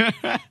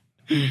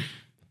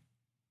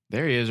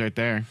 There he is right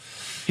there.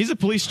 He's a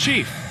police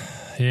chief.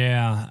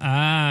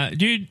 Yeah.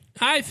 Dude,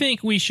 I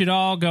think we should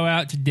all go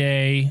out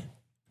today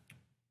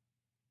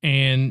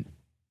and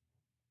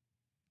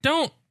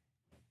don't,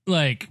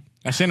 I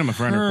sent him a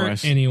friend hurt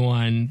request.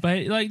 anyone,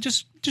 but,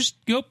 just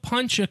go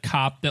punch a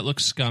cop that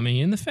looks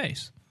scummy in the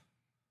face.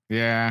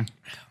 Yeah.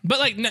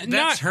 But,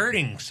 That's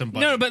hurting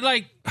somebody. No, but,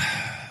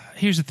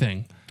 here's the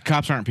thing.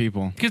 Cops aren't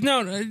people. Because,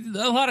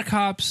 a lot of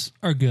cops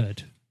are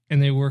good,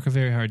 and they work a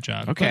very hard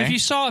job. Okay. But if you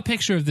saw a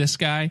picture of this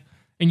guy,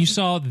 and you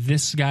saw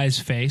this guy's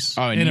face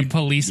and in a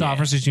police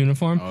officer's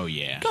uniform, Oh,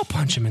 yeah. go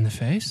punch him in the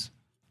face.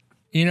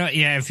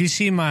 If you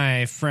see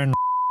my friend,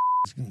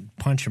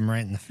 punch him right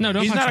in the face. No,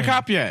 don't He's punch not a him.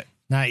 cop yet.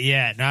 Not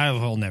yet. No,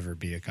 he'll never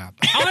be a cop.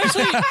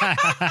 Honestly,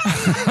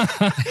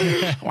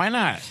 Why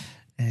not?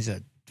 He's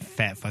a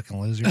fat fucking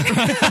loser. I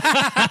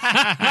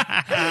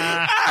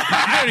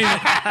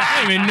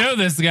don't even know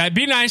this guy.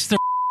 Be nice to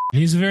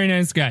He's a very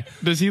nice guy.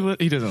 Does he?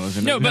 He doesn't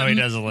listen. No, but he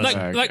doesn't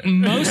listen. Like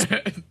most,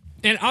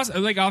 and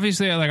also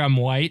obviously I'm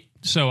white,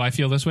 so I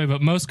feel this way.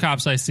 But most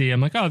cops I see,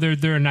 I'm like, oh,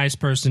 they're a nice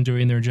person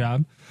doing their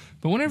job.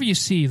 But whenever you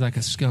see a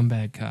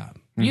scumbag cop,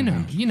 you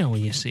know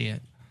when you see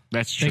it.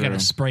 That's true. They got a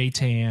spray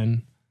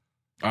tan.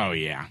 Oh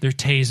yeah. They're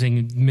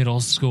tasing middle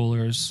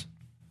schoolers.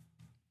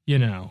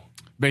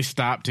 They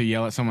stop to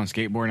yell at someone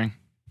skateboarding.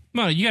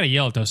 Well, you got to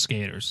yell at those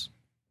skaters.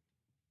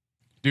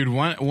 Dude,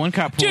 one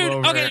cop pulled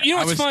over. Okay, you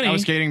know what's funny? I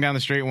was skating down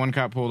the street. One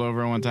cop pulled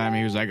over one time.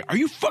 He was like, "Are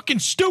you fucking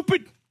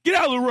stupid? Get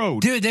out of the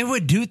road." Dude, they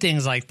would do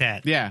things like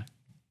that. Yeah.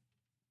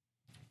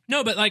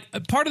 No, but like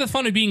part of the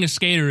fun of being a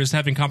skater is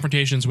having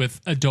confrontations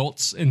with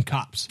adults and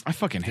cops. I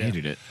fucking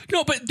hated it.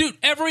 No, but dude,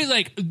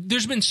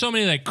 there's been so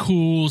many like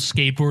cool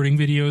skateboarding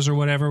videos or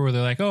whatever where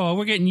they're like, oh,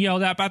 we're getting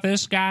yelled at by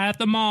this guy at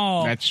the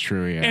mall. That's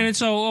true, yeah. And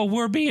it's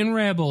we're being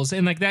rebels,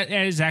 and like that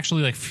is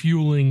actually like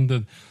fueling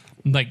the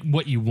like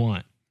what you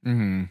want.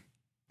 Mm-hmm.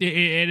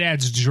 It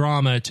adds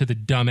drama to the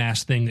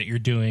dumbass thing that you're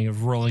doing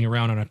of rolling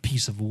around on a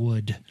piece of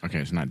wood. Okay,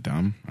 it's not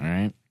dumb. All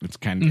right, it's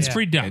kind of it's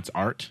pretty dumb. It's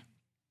art.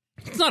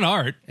 It's not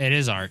art. It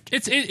is art.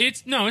 It's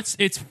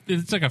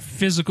like a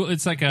physical.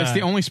 It's like It's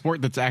the only sport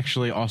that's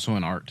actually also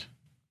an art.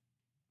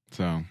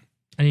 So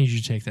I need you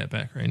to take that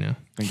back right now.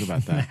 Think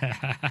about that.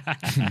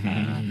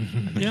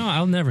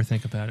 I'll never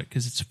think about it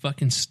because it's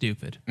fucking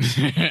stupid.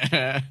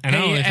 And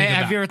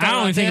have you ever thought I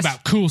only about think this?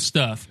 about cool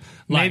stuff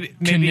like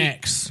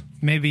connects.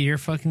 Maybe you're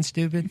fucking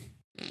stupid.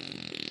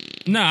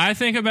 No, I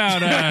think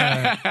about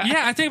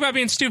I think about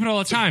being stupid all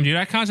the time, dude.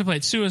 I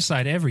contemplate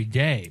suicide every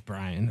day,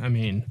 Brian. I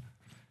mean,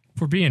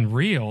 if we're being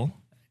real,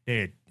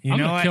 dude, I'm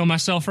gonna kill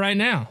myself right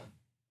now.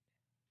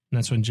 And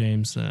that's when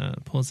James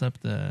pulls up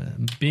the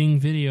Bing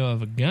video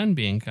of a gun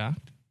being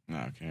cocked.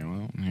 Okay,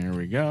 well, here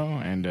we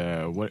go. And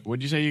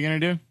what'd you say you're gonna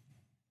do?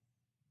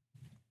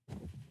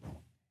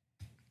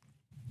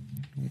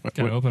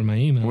 Gotta open my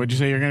email. What'd you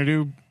say you're gonna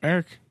do,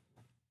 Eric?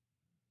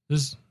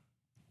 This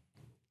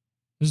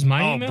is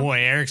my email? Oh boy,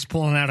 Eric's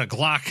pulling out a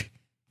Glock.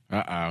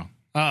 Uh-oh.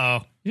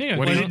 Uh-oh.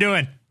 What is he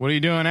doing? What are you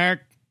doing,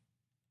 Eric?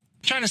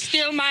 Trying to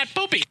steal my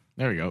poopy.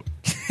 There we go.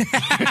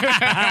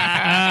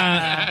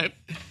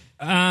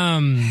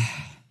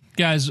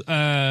 Guys,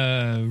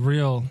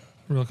 real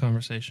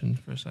conversation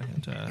for a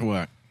second.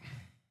 What?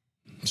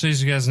 So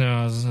as you guys know,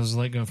 I was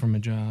let go from a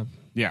job.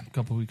 Yeah. A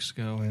couple weeks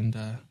ago, and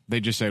they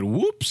just said,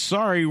 "Whoops,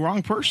 sorry,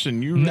 wrong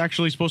person. You're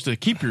actually supposed to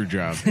keep your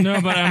job."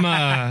 No, but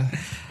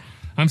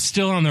I'm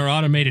still on their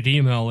automated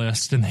email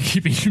list, and they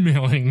keep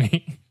emailing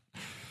me.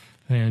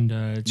 And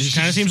it just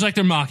kind of seems like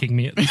they're mocking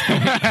me at this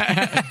point.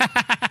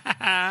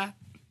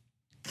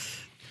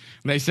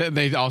 They said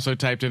they also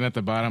typed in at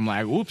the bottom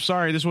like, "Oops,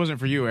 sorry, this wasn't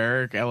for you,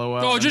 Eric.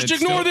 LOL." Oh, just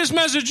ignore this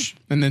message.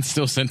 And then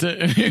still sent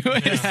it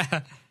anyways.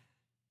 Yeah.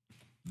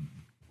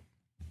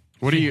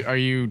 What are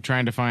you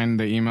trying to find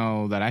the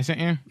email that I sent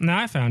you? No,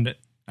 I found it.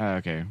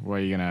 Okay. Well,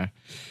 are you gonna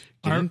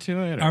get into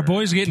it? Our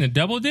boy's getting a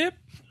double dip?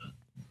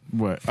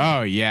 What?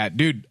 Oh yeah,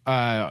 dude.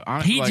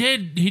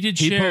 He did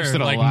share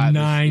posted like a lot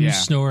 9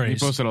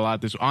 stories. He posted a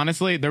lot this.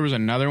 Honestly, there was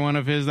another one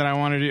of his that I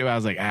wanted to do. I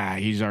was like,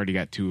 he's already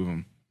got 2 of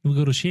them. We'll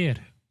go to share.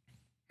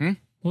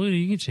 Well,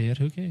 you can share.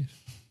 Who cares?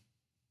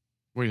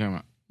 What are you talking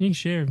about? You can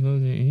share.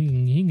 He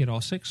can get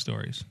all 6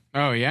 stories.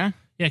 Oh yeah.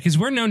 Yeah, because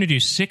we're known to do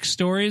 6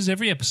 stories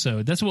every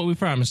episode. That's what we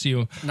promised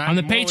you. On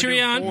the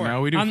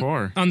Patreon, we do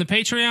 4. On the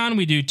Patreon,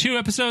 we do 2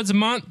 episodes a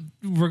month,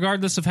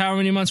 regardless of how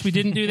many months we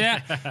didn't do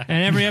that.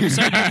 And every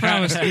episode,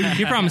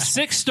 you promise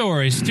 6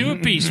 stories, 2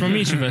 apiece from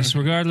each of us,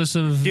 regardless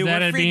of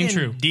that being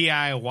true.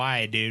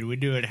 DIY, dude. We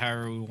do it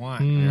however we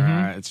want. Mm-hmm.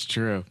 Yeah, it's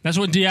true. That's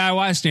what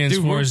DIY stands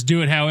for. Is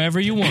do it however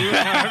you want. Do it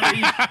however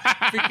you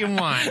freaking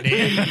want,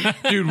 dude.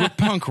 Dude, we're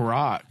punk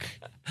rock.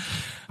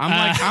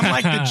 I'm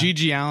like the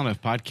Gigi Allen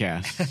of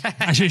podcasts.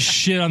 I just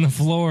shit on the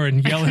floor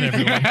and yell at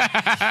everyone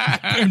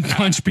and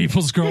punch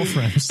people's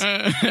girlfriends.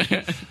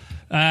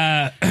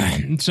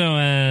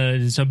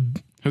 So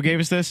who gave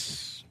us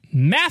this?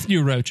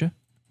 Matthew Rocha.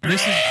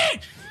 This is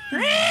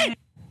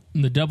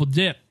the double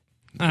dip.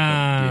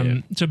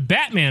 So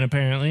Batman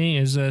apparently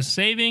is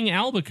saving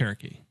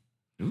Albuquerque.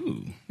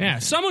 Ooh. Yeah,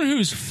 someone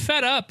who's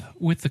fed up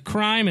with the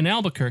crime in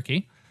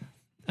Albuquerque.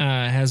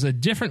 Has a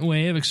different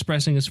way of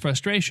expressing his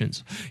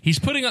frustrations. He's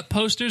putting up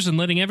posters and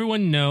letting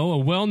everyone know a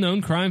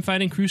well-known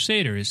crime-fighting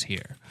crusader is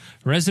here.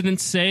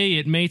 Residents say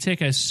it may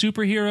take a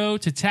superhero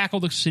to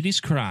tackle the city's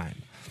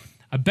crime.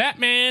 A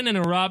Batman and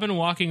a Robin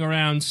walking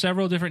around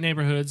several different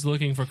neighborhoods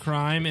looking for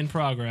crime in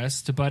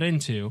progress to butt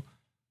into.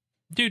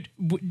 Dude,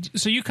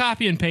 so you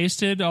copy and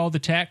pasted all the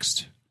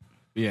text?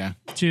 Yeah.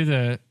 To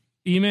the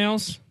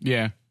emails?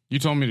 Yeah. You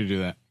told me to do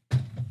that.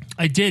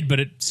 I did, but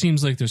it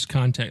seems like there's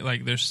context,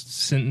 like there's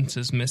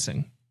sentences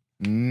missing.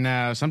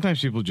 No,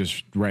 sometimes people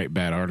just write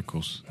bad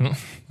articles. Oh,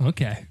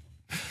 okay.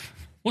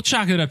 We'll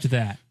chalk it up to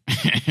that.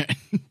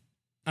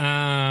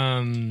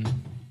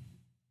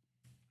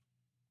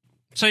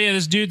 So yeah,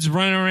 this dude's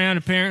running around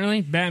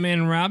apparently,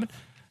 Batman and Robin.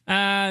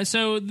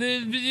 So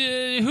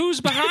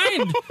who's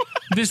behind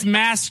this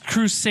mass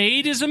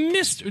crusade is a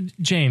mystery.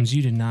 James,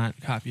 you did not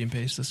copy and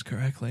paste this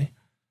correctly.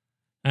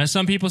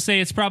 Some people say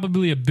it's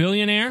probably a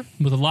billionaire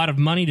with a lot of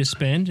money to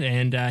spend,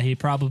 and he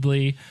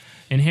probably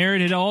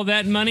inherited all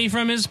that money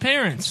from his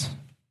parents.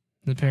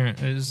 The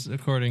parent is,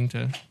 according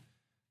to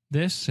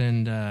this,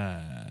 and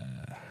well,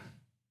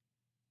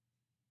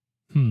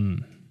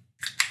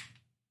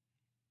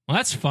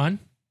 that's fun.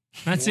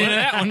 That's the end of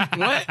that one.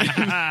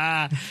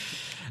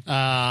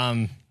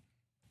 What?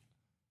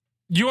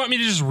 Do you want me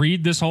to just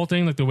read this whole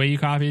thing like the way you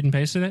copied and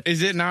pasted it?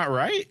 Is it not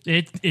right?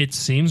 It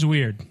seems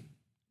weird.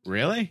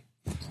 Really?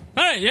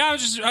 All right, yeah,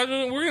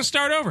 we're going to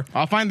start over.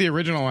 I'll find the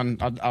original one.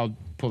 I'll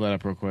pull that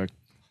up real quick.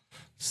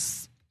 Do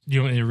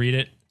you want me to read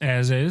it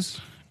as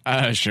is?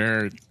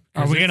 Sure.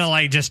 Are we gonna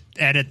like just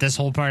edit this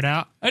whole part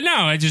out? No,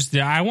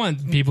 I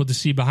want people to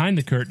see behind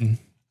the curtain.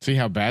 See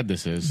how bad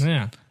this is.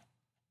 Yeah.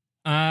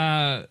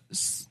 Where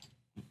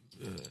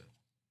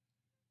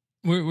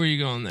are you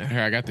going there?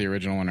 Here, I got the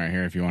original one right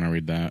here if you want to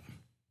read that.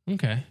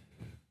 Okay.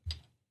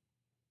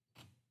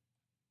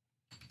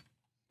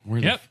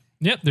 Yep,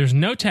 there's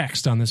no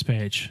text on this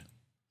page.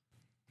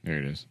 There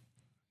it is.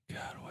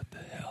 God, what the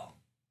hell?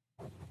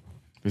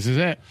 This is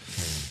it.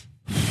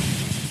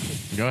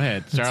 Go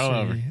ahead. Start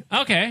all over.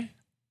 Okay.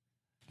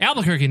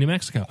 Albuquerque, New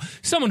Mexico.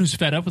 Someone who's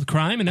fed up with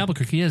crime in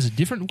Albuquerque has a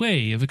different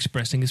way of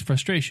expressing his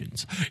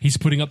frustrations. He's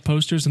putting up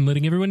posters and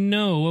letting everyone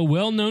know a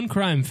well-known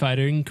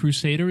crime-fighting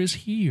crusader is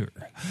here.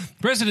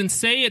 Residents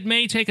say it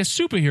may take a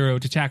superhero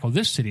to tackle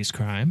this city's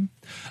crime.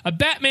 A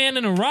Batman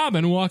and a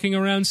Robin walking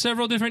around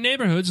several different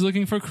neighborhoods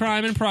looking for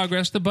crime in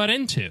progress to butt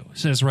into,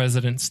 says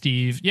resident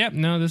Steve. Yep,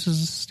 no, this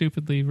is a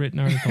stupidly written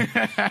article.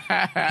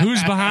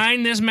 Who's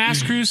behind this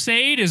mass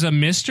crusade is a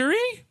mystery?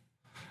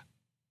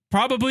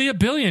 Probably a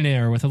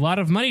billionaire with a lot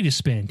of money to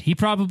spend. He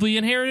probably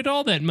inherited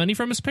all that money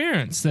from his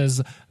parents,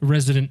 says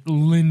resident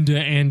Linda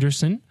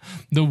Anderson.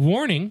 The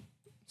warning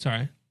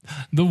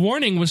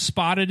was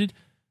spotted.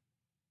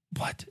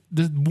 What?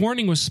 The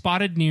warning was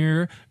spotted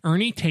near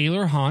Ernie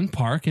Taylor Hahn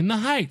Park in the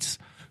Heights.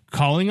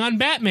 Calling on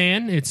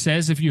Batman, it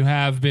says if you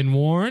have been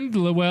warned,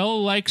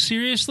 well, like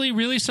seriously,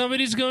 really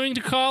somebody's going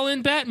to call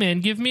in Batman.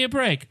 Give me a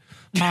break,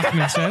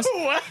 Hoffman says.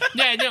 What?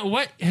 Yeah, no,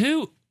 what?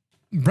 Who?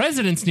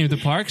 Residents near the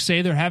park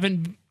say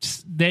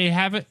they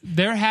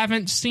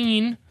haven't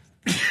seen.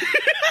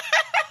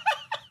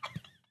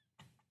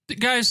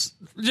 Guys,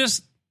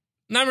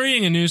 I'm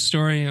reading a news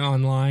story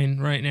online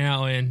right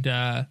now, and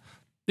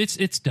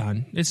it's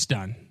done. It's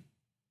done.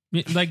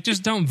 Like,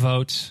 just don't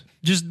vote.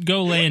 Just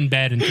go lay in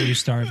bed until you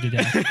starve to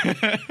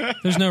death.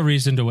 There's no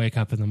reason to wake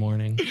up in the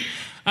morning.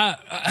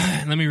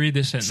 Let me read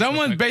this sentence.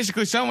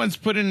 Someone's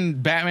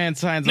putting Batman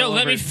signs. No, all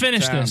let over me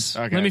finish town. this.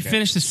 Okay, let me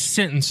finish this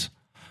sentence.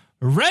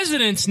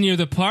 Residents near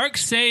the park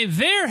say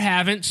they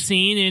haven't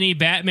seen any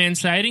Batman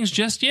sightings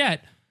just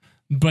yet,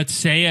 but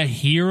say a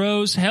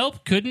hero's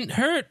help couldn't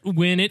hurt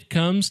when it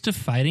comes to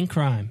fighting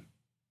crime.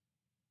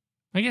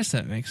 I guess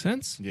that makes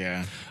sense.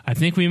 Yeah. I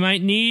think we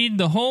might need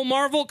the whole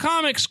Marvel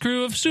Comics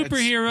crew of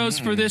superheroes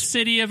for this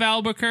city of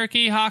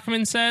Albuquerque,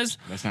 Hockman says.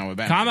 That's not what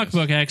Batman Comic is.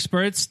 book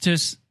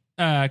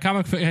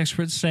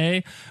experts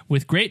say,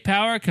 with great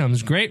power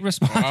comes great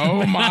responsibility.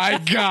 Oh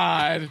my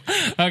God.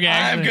 Okay,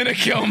 I'm going to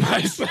kill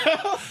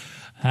myself.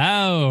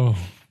 How?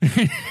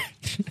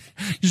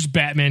 Just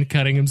Batman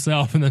cutting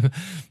himself and then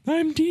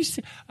I'm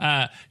decent.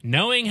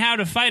 Knowing how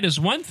to fight is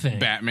one thing.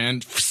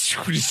 Batman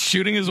just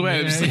shooting his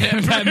webs.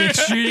 Batman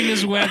shooting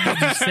his webs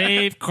to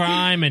save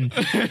crime and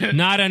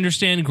not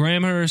understand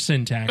grammar or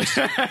syntax.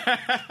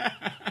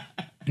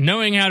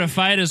 Knowing how to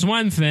fight is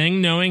one thing.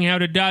 Knowing how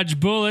to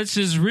dodge bullets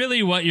is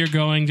really what you're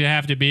going to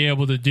have to be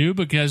able to do,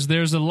 because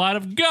there's a lot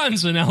of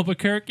guns in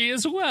Albuquerque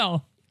as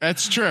well.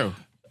 That's true.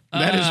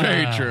 That is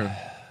very true.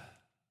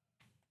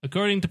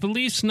 According to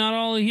police, not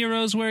all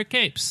heroes wear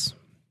capes.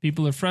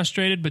 People are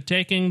frustrated, but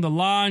taking the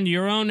law into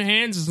your own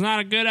hands is not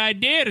a good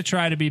idea to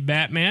try to be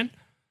Batman.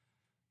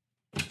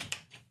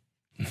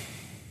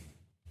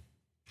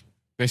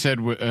 They said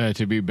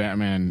to be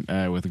Batman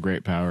with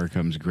great power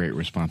comes great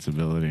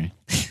responsibility.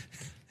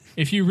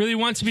 If you really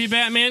want to be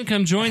Batman,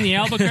 come join the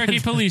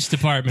Albuquerque Police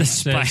Department,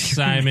 says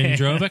Simon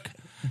Drobick.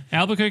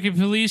 Albuquerque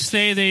police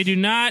say they do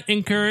not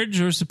encourage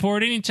or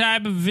support any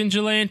type of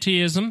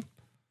vigilantism.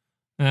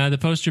 The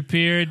poster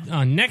appeared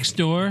on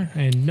Nextdoor,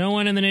 and no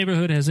one in the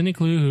neighborhood has any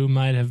clue who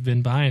might have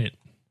been behind it.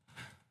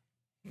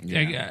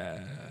 Yeah.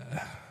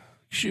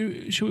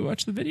 Should we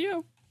watch the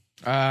video?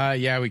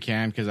 Yeah, we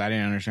can, because I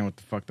didn't understand what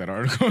the fuck that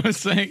article was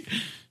saying.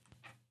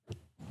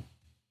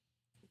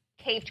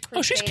 Caped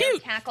crusader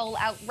tackle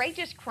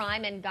outrageous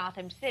crime in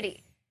Gotham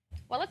City.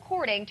 Well,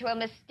 according to a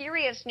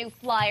mysterious new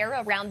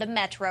flyer around the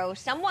metro,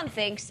 someone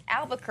thinks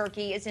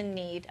Albuquerque is in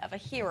need of a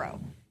hero.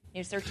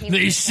 News 13.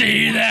 They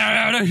say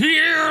they're a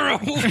hero.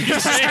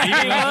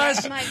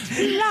 Superheroes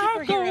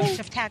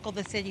have tackled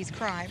the city's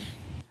crime.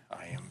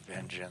 I am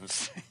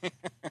vengeance. A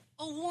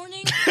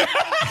warning?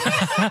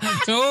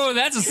 Oh,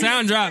 that's a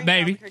sound drop,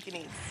 baby.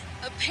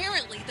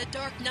 Apparently, the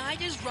Dark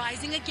Knight is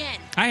rising again.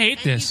 I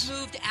hate this. He's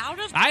moved out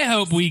of I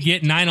hope we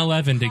get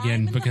 9/11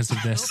 again because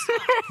of this.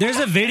 There's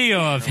a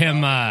video of him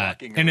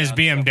in his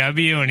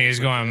BMW, and he's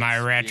going, "My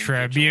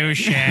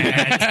retribution."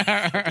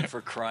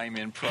 For crime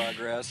in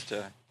progress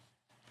to...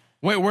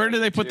 Wait, where do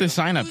they put this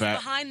sign up Who's at?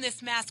 behind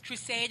this mass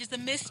crusade is a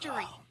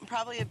mystery.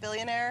 Probably a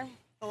billionaire,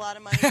 a lot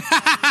of money.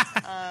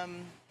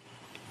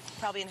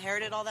 Probably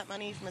inherited all that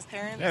money from his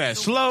parents. Yeah,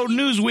 slow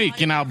news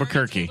week in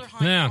Albuquerque.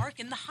 Yeah.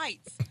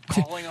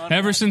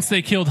 Ever since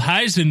they killed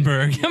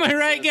Heisenberg. Am I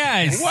right,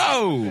 guys?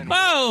 Whoa.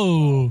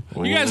 Whoa.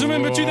 You guys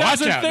remember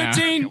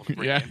 2013?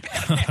 Yeah.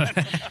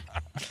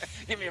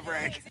 Give me a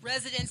break.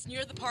 Residents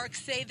near the park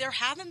say there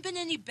haven't been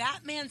any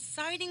Batman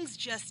sightings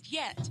just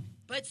yet,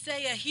 but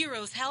say a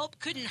hero's help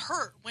couldn't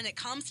hurt when it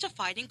comes to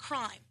fighting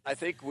crime. I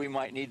think we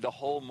might need the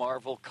whole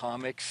Marvel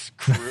Comics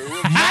crew.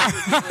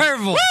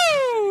 Marvel!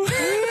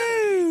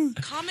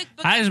 Comic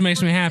book That just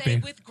makes me experts say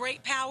happy. with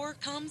great power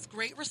comes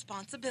great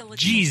responsibility.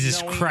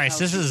 Jesus Knowing Christ,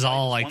 how this to is fight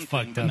all like one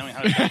thing, fucked but up. knowing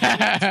how to control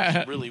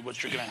it is really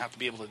what you're going to have to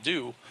be able to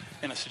do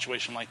in a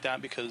situation like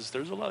that, because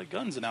there's a lot of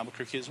guns in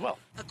Albuquerque as well.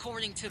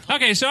 According to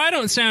Okay, so I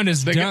don't sound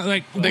as dumb.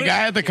 Like The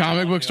guy at the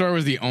comic book store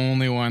was the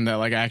only one that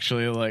like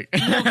actually like.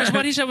 because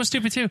what he said was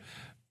stupid too.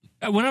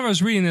 Whenever I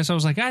was reading this, I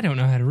was like, I don't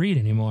know how to read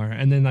anymore.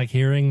 And then like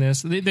hearing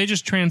this, they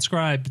just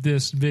transcribed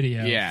this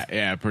video.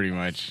 Yeah, pretty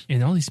much.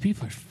 And all these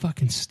people are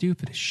fucking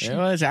stupid as shit. Yeah,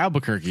 well, it's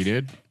Albuquerque,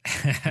 dude.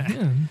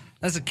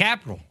 That's the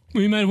capital.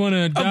 We might want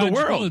to dodge the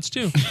world. bullets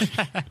too.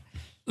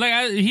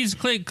 Like he's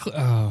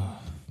oh,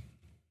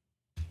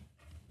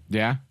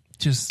 Yeah.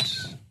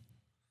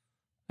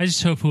 I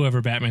just hope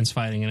whoever Batman's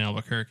fighting in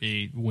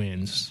Albuquerque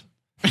wins.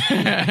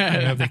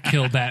 I hope they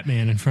kill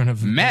Batman in front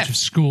of a bunch of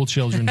school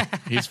children.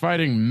 He's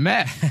fighting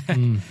meth.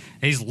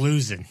 He's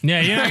losing.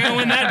 Yeah, you're not gonna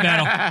win that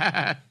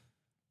battle.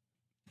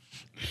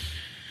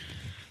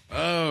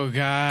 Oh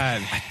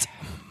God.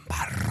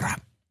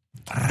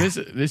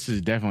 This is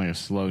definitely a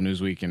slow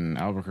news week in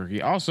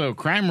Albuquerque. Also,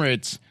 crime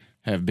rates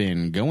have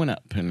been going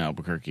up in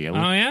Albuquerque.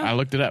 I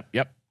looked it up.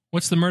 Yep.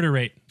 What's the murder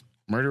rate?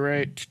 Murder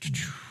rate.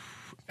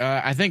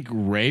 I think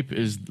rape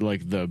is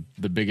like the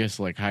biggest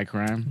like high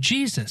crime.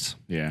 Jesus.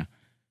 Yeah.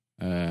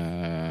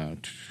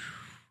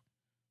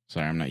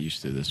 Sorry, I'm not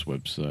used to this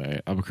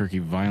website. Albuquerque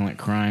violent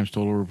crimes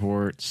total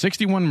report: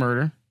 61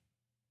 murder.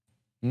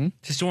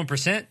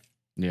 61%.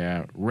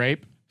 Yeah,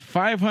 rape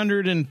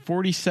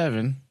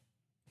 547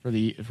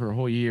 for a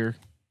whole year.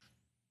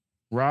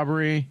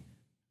 Robbery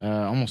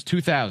almost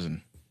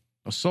 2,000.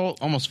 Assault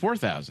almost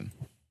 4,000.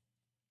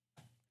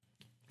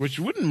 Which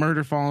wouldn't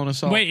murder fall in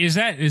assault? Wait, is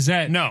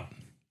that No.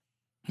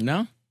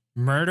 No?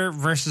 Murder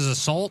versus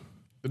assault?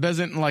 It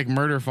doesn't like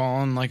murder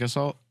fall in like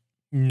assault?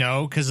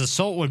 No, because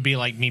assault would be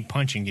like me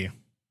punching you.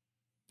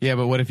 Yeah,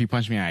 but what if you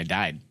punched me and I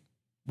died?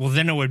 Well,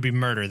 then it would be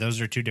murder.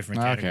 Those are two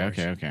different categories.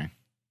 Okay.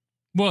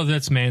 Well,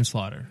 that's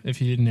manslaughter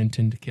if you didn't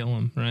intend to kill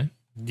him, right?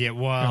 Yeah,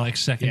 well, Or like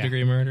second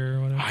degree murder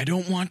or whatever. I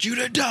don't want you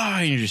to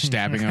die. And you're just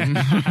stabbing him.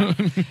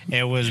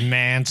 It was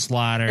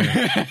manslaughter.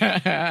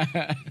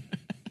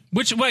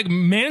 Which, like,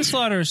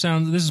 manslaughter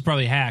sounds, this is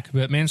probably hack,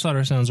 but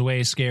manslaughter sounds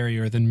way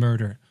scarier than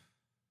murder.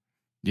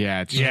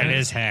 Yeah, it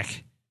is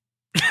hack.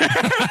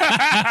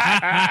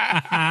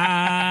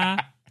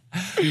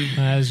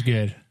 That's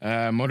good.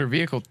 Motor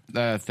vehicle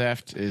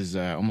theft is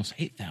almost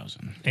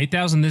 8,000.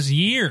 8,000 this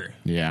year.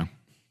 Yeah.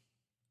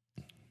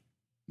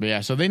 But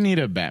yeah, so they need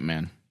a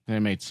Batman. That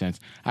made sense.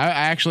 I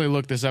actually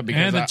looked this up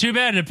because Yeah, but too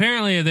bad.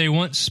 Apparently, they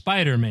want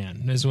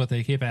Spider-Man, is what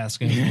they keep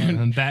asking for.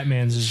 And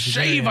Batman's is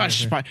save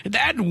us,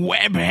 that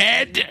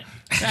webhead.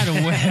 That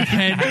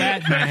webhead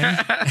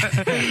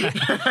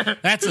Batman.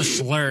 That's a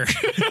slur.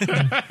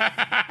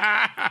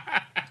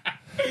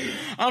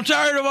 I'm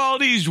tired of all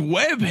these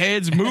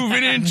webheads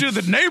moving into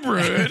the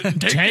neighborhood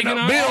and taking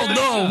on build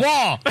the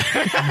wall.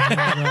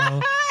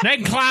 They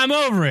can climb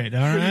over it,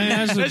 all right?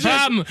 That's the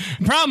problem.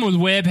 Problem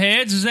with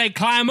webheads is they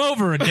climb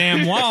over a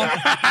damn wall.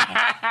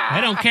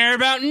 They don't care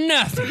about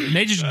nothing.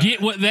 They just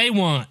get what they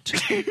want.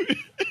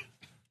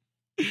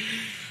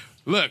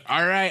 Look,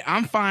 all right,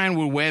 I'm fine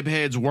with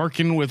webheads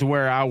working with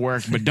where I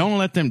work, but don't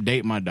let them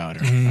date my daughter,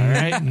 all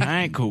right?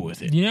 I ain't cool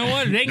with it. You know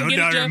what? They can No get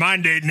daughter a of job.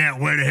 mine dating that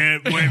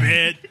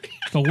webhead.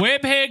 The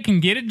webhead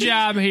can get a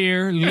job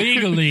here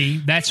legally.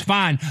 That's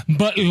fine,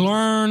 but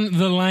learn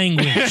the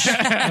language,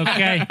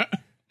 okay?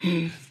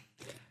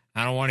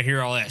 I don't want to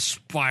hear all that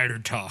spider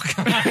talk.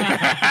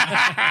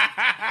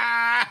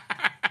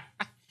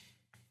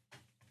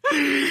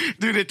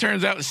 Dude, it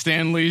turns out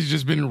Stan Lee's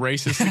just been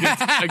racist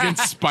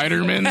against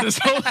Spider-Man this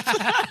whole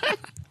time.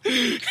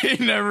 He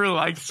never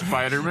liked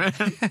Spider-Man.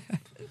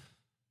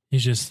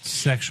 He's just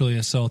sexually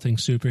assaulting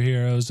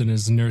superheroes in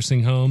his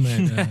nursing home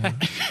at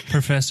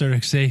Professor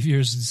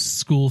Xavier's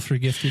School for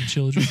Gifted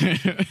Children.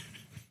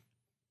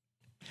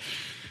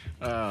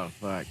 Oh,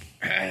 fuck.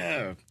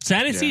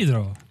 San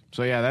Isidro.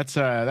 So, yeah, that's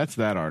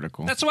that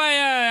article. That's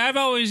why I've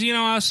always,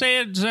 I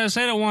said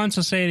it once,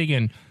 I'll say it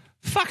again.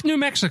 Fuck New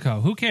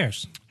Mexico. Who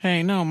cares?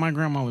 Hey, no, my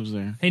grandma lives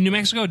there. Hey, New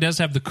Mexico does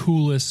have the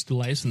coolest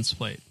license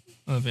plate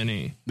of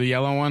any. The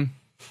yellow one?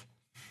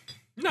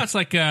 No, it's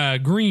like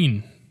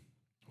green.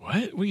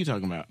 What? What are you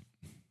talking about?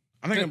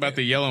 I'm thinking about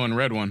the yellow and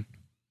red one.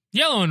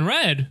 Yellow and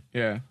red?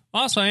 Yeah.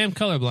 Also, I am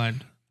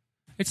colorblind.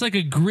 It's like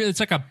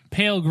a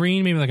pale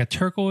green, maybe like a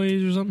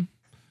turquoise or something.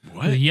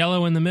 What? The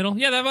yellow in the middle.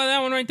 Yeah,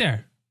 that one right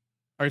there.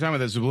 Are you talking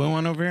about this blue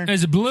one over here?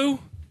 Is it blue?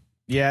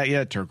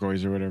 Yeah,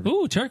 turquoise or whatever.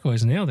 Ooh,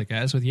 turquoise. Nailed it,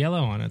 guys, with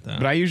yellow on it, though.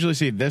 But I usually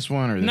see this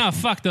one or this No, one.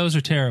 fuck, those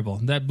are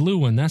terrible. That blue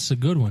one, that's a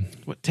good one.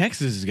 What,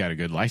 Texas has got a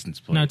good license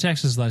plate. No,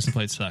 Texas license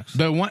plate sucks.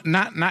 The one,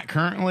 not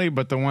currently,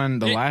 but the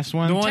last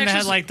one. The one that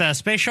Texas- had like the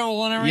space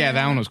shuttle and everything? Yeah,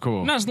 that one was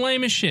cool. No, it's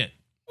lame as shit.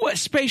 What,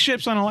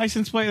 spaceships on a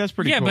license plate? That's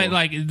pretty cool. Yeah, but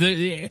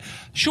like,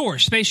 sure,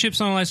 spaceships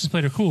on a license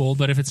plate are cool,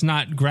 but if it's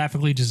not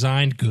graphically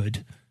designed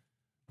good,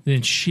 then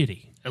it's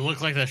shitty. It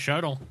looked like the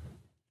shuttle.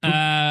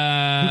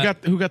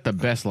 Who got the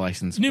best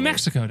license? New plate?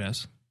 Mexico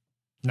does.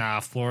 Nah,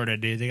 Florida,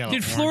 dude. They got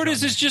Dude, orange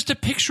Florida's on is just a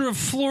picture of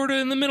Florida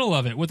in the middle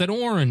of it with an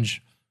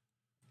orange.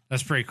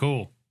 That's pretty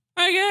cool.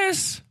 I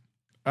guess.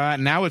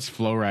 Now it's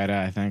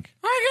Florida, I think.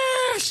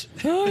 I guess.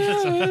 Oh,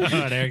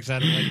 Eric's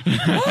out of it.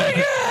 I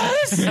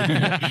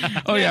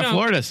guess. Oh yeah, no.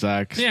 Florida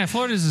sucks. Yeah,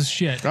 Florida's is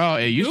shit. Oh,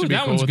 it used Ooh, to be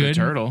that cool one's with good. the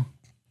turtle.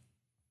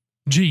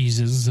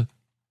 Jesus.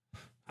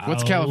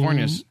 What's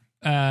California's?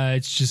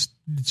 It's just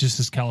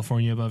says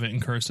California above it in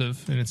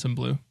cursive, and it's in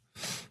blue.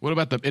 What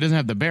about it doesn't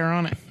have the bear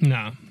on it?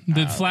 No,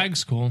 the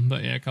flag's cool,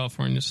 but yeah,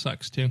 California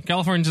sucks too.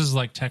 California's is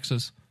like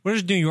Texas. What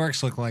does New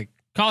York's look like?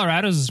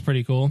 Colorado's is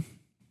pretty cool.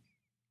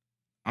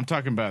 I'm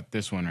talking about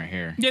this one right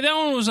here. Yeah, that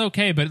one was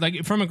okay, but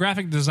like from a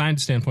graphic design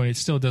standpoint, it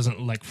still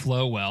doesn't like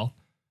flow well.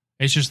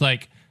 It's just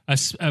like a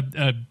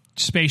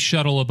space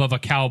shuttle above a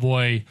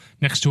cowboy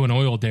next to an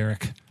oil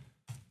derrick.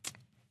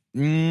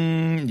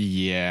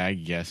 Yeah, I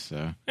guess so.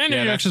 And yeah,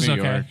 New York's that's is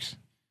New okay. York's.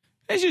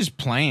 It's just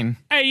plain.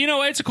 Hey, you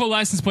know, it's a cool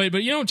license plate,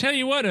 but you know, tell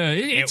you what,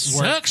 it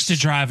sucks to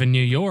drive in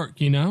New York,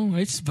 you know?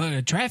 It's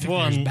traffic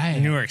Well, is in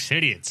bad. New York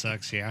City, it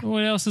sucks, yeah.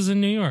 What else is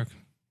in New York?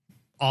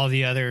 All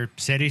the other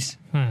cities.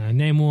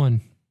 Name one.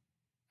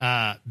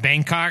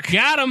 Bangkok.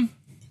 Got him.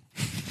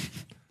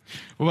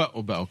 What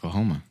about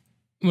Oklahoma?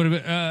 What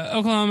about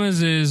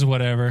Oklahoma's is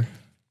whatever.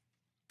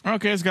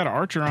 Okay, it's got an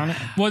archer on it.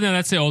 Well, no,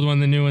 that's the old one.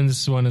 The new one,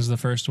 this one is the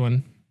first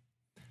one.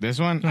 This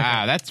one? Okay.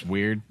 That's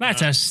weird.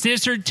 That's a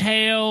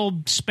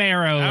scissor-tailed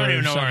sparrow. I don't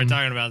even know why we're something.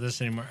 talking about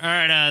this anymore. All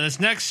right, this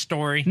next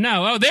story.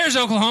 No, there's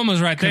Oklahoma's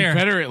right there.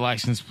 Confederate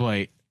license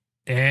plate.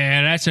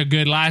 Yeah, that's a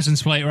good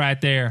license plate right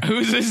there.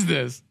 Whose is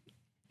this?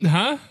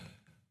 Huh?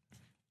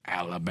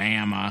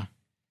 Alabama's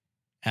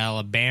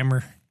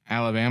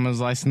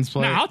license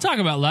plate. Now, I'll talk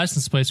about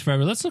license plates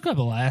forever. Let's look up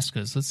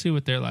Alaska's. Let's see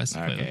what their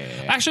license plate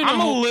is. Actually, no,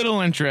 I'm a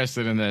little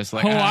interested in this.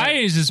 Like,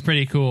 Hawaii's is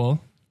pretty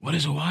cool. What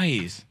is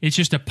Hawaii's? It's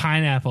just a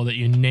pineapple that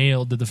you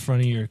nailed to the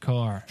front of your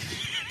car.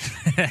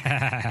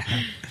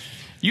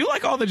 You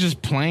like all the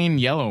just plain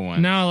yellow ones.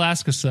 No,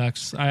 Alaska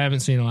sucks. I haven't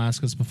seen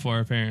Alaska's before,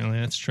 apparently.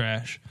 That's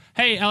trash.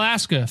 Hey,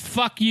 Alaska,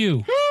 fuck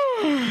you.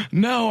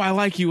 No, I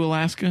like you,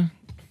 Alaska.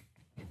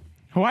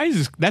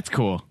 Hawaii's that's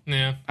cool.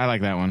 Yeah. I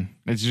like that one.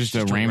 It's just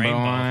a rainbow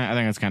on it. I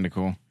think that's kind of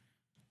cool.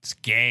 It's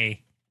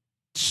gay.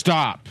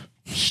 Stop.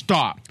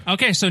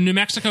 Okay, so New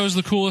Mexico is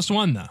the coolest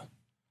one, though.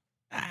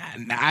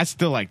 I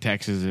still like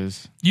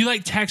Texas's. You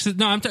like Texas?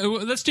 No,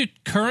 let's do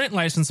current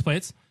license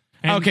plates.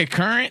 Okay,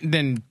 current,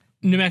 then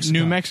New Mexico.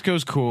 New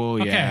Mexico's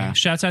cool, yeah. Okay,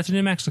 shouts out to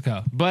New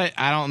Mexico. But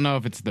I don't know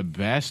if it's the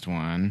best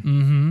one.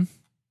 Mm-hmm.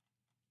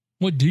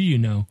 What do you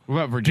know? What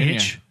about Virginia?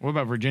 Bitch. What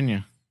about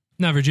Virginia?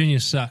 No, Virginia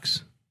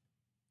sucks.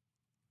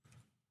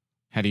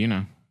 How do you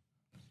know?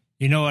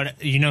 You know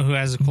what? You know who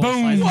has a cool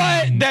Boom. license?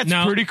 What? That's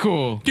No. pretty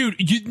cool.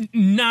 Dude,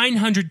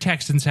 900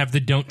 Texans have the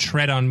 "Don't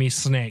Tread on Me"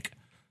 snake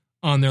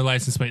on their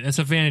license plate. That's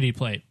a vanity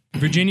plate.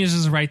 Virginia's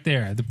is right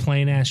there, the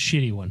plain ass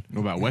shitty one.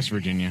 What about West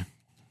Virginia?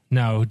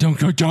 No, don't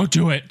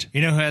do it.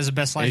 You know who has the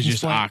best license It's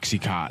just plate?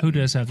 Oxycontin. Who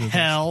does have the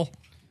Hell.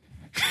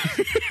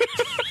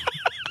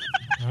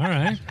 All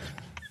right.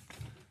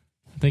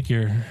 I think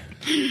your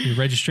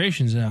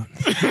registration's out.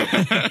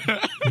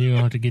 You're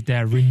going to get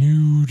that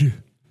renewed.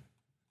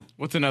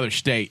 What's another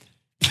state?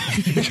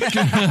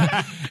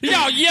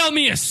 Yo, yell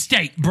me a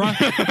state, bro.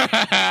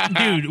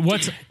 Dude,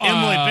 what's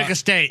Emily, pick a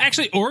state.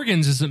 Actually,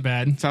 Oregon's isn't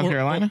bad. South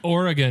Carolina?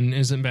 Oregon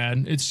isn't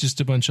bad. It's just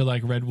a bunch of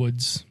like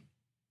redwoods.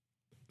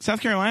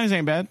 South Carolina's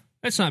ain't bad.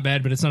 It's not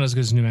bad, but it's not as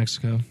good as New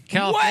Mexico.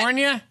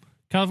 California?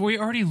 California.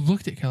 We already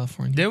looked at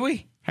California. Did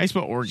we? How you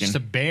spell Oregon? Just a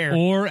bear.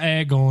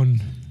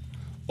 Oregon.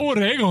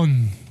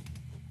 Oregon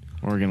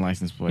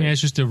license plate. Yeah,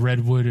 it's just a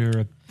redwood or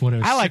a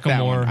whatever. I like that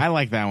sycamore. one. I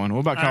like that one. What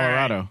about All right.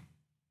 Colorado?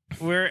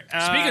 We're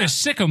Speaking of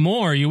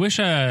sycamore, you wish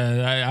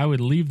I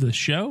would leave the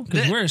show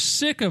because we're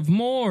sick of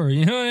more.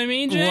 You know what I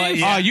mean, James? Well,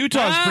 yeah. Oh,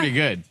 Utah's pretty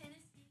good.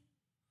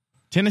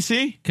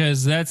 Tennessee?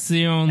 Because that's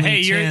the only.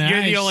 Hey, you're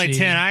 10 the I only see.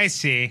 10 I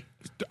see.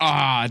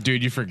 Ah,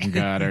 dude, you freaking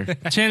got her.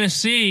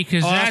 Tennessee,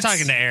 because Oh, I was that's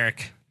talking to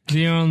Eric.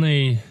 the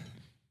only.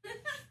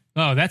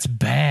 Oh, that's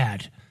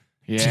bad.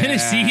 Yeah,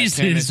 Tennessee's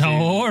is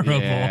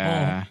horrible.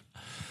 Yeah.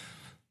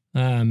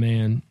 Ah,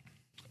 man.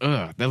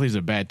 Ugh, that leaves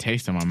a bad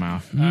taste in my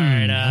mouth. All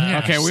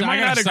right. Okay, we so I might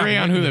gotta not stop agree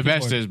on who looking the at the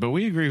best keyboard. is, but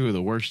we agree who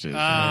the worst is.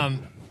 right?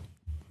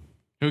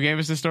 Who gave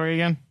us the story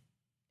again?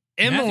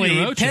 Emily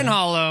Matthew Rocha.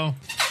 Penhollow.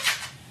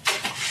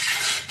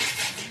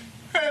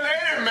 Hey,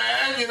 later,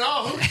 man. You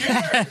know, who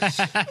cares?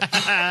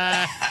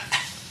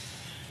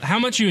 How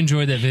much you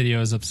enjoyed that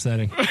video is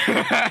upsetting.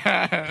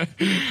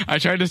 I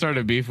tried to start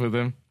a beef with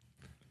him.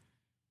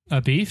 A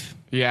beef?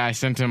 Yeah, I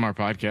sent him our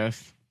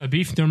podcast A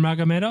beef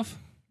Nurmagomedov?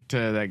 to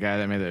that guy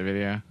that made that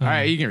video. All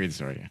right, you can read the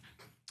story.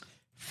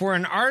 For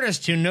an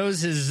artist who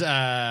knows his,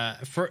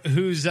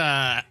 who's,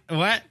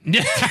 what?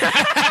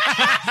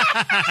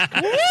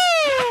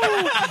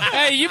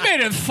 Hey, you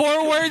made it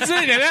 4 words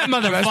into that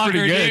motherfucker, That's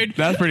pretty good. dude.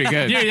 That's pretty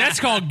good. Dude,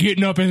 that's called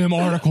getting up in them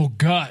article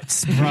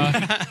guts, bro.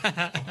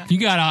 You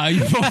got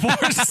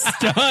before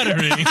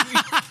stuttering.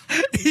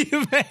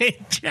 You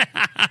made.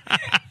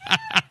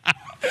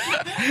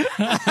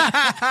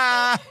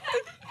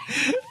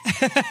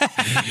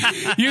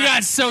 You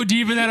got so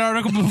deep in that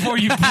article before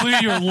you blew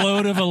your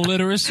load of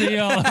illiteracy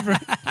all over. What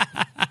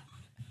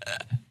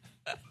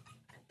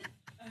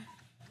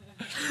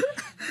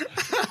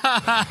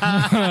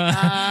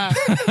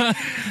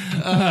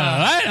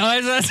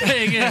was I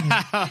saying again?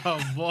 Oh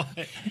boy.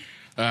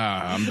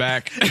 I'm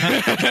back.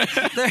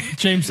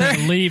 James had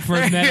to leave for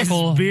a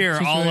medical beer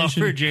situation. all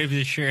over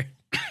James's shirt.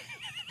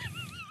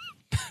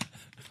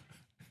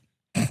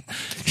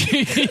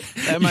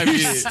 That might be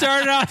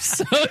started off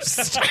so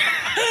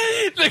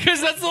because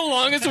that's the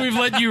longest we've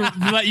let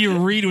you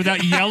read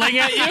without yelling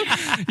at you.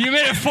 You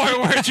made it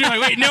 4 words. You're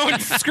like, wait, no one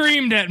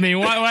screamed at me.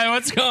 Why?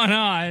 What's going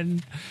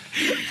on?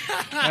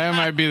 That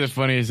might be the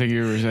funniest thing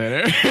you ever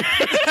said.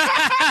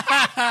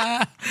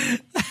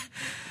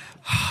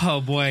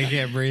 Oh boy, I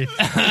can't breathe.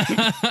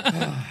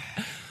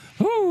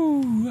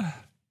 Ooh.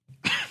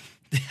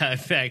 I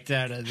backed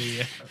out of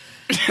the.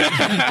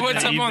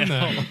 What's up on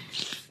the?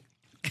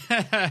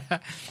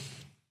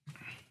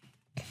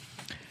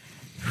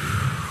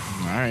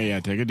 All right, yeah,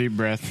 take a deep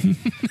breath. You're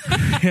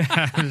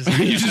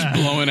just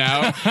blowing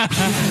out.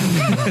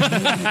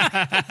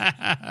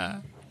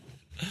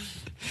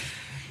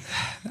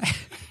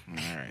 All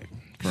right,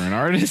 for an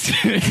artist,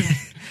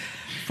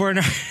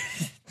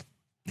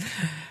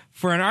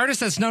 For an artist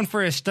that's known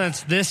for his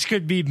stunts, this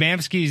could be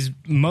Bamski's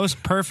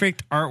most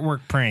perfect artwork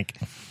prank.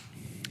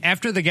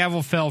 After the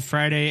gavel fell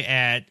Friday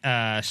at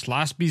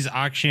Slosby's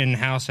auction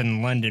house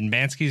in London,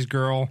 Bamski's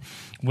girl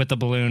with the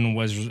balloon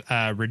was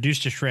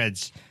reduced to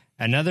shreds.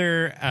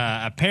 Another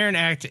apparent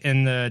act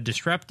in the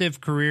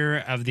disruptive career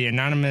of the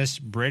anonymous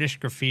British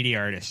graffiti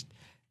artist.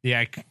 The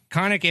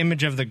iconic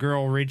image of the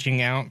girl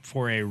reaching out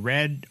for a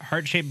red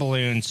heart-shaped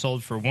balloon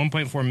sold for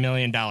 $1.4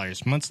 million.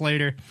 Months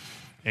later,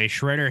 a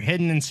shredder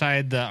hidden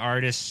inside the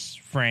artist's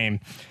frame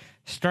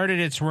started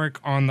its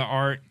work on the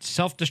art,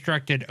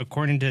 self-destructed,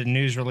 according to the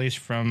news release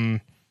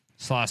from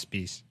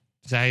Slosby's.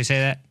 Is that how you say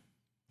that?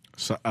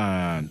 So,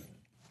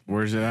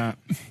 where's it at?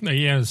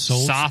 Yeah,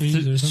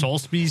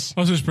 Solsby's.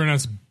 Also, it's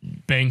pronounced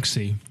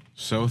Banksy.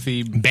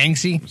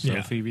 Banksy?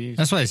 Yeah.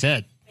 That's what I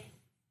said.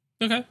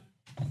 Okay.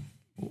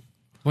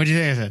 What did you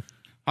say I said?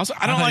 Also,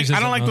 I don't like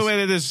the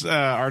way that this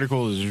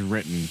article is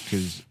written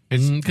because I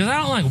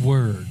don't like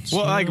words.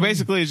 Well, like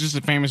basically, it's just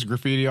a famous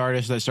graffiti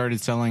artist that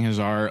started selling his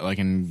art like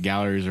in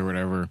galleries or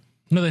whatever.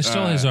 No, they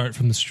stole his art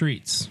from the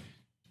streets.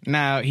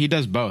 No, he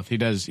does both. He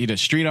does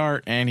street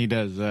art and he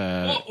does.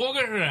 We'll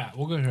get to that.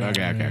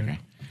 Okay.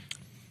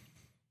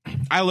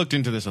 I looked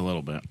into this a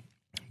little bit.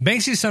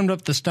 Banksy summed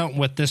up the stunt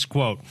with this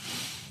quote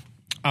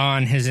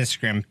on his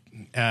Instagram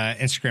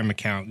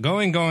account: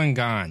 "Going,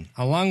 gone,"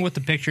 along with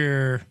the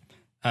picture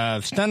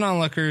of stunned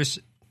onlookers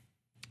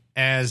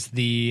as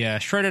the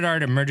shredded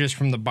art emerges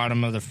from the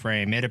bottom of the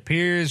frame. It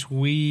appears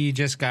we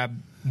just got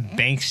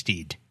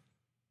Bankstied.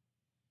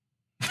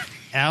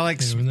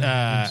 Alex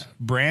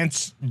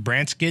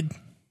Branskid.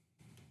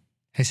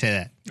 I say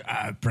that.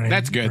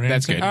 That's good.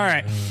 That's good. All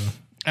right.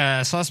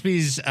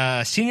 Slosby's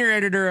senior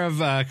editor of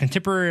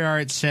Contemporary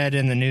Art said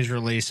in the news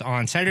release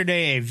on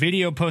Saturday, a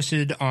video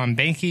posted on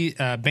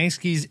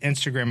Banksky's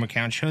Instagram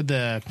account showed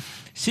the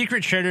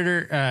secret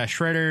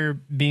shredder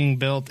being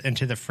built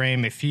into the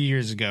frame a few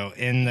years ago.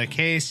 In the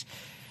case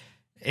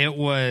it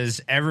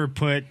was ever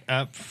put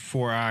up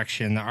for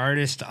auction. The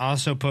artist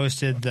also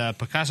posted the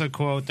Picasso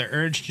quote, "The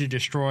urge to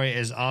destroy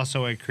is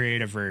also a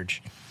creative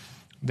urge."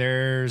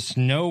 There's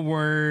no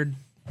word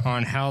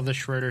on how the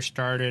shredder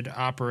started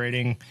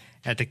operating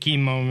at the key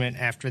moment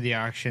after the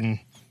auction,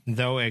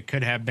 though it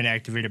could have been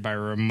activated by a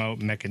remote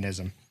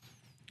mechanism.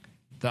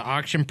 The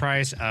auction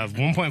price of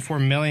 $1.4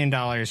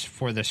 million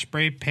for the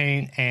spray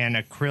paint and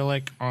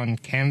acrylic on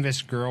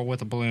canvas girl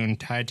with a balloon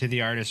tied to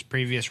the artist's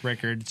previous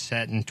record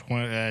set in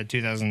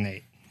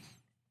 2008.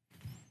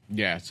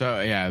 Yeah,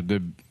 so yeah,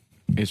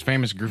 his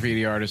famous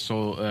graffiti artist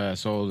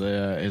sold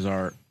his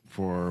art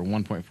for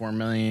 $1.4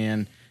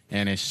 million,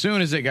 and as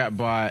soon as it got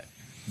bought,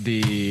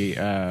 the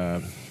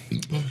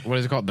what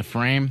is it called? The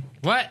frame?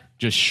 What?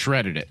 Just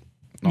shredded it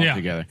all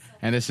together.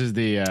 And this is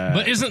the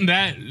but isn't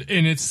that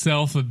in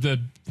itself the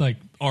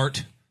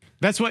art?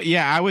 That's what.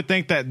 Yeah, I would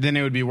think that then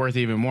it would be worth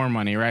even more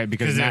money, right?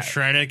 Because it was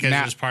shredded because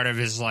it was part of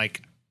his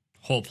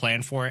whole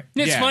plan for it.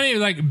 It's funny,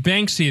 like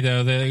Banksy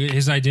though,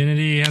 his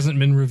identity hasn't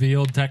been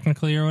revealed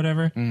technically or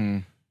whatever. Mm-hmm.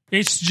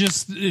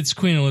 It's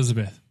Queen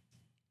Elizabeth.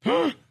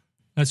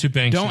 That's who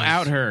Banksy. Don't is.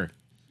 out her.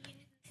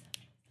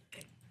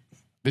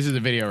 This is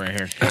the video right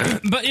here.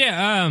 But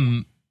yeah,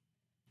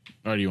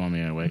 or do you want me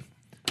to wait?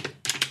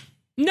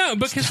 No,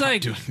 because no,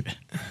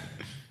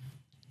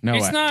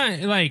 it's not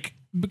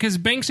because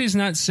Banksy's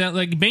not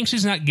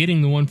Banksy's not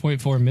getting the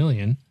 1.4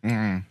 million.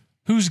 Mm-hmm.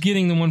 Who's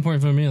getting the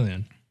 1.4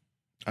 million?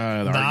 The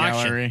art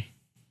gallery.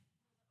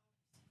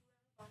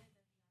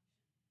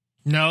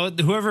 No,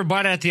 whoever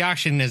bought it at the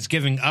auction is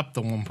giving up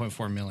the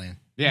 1.4 million.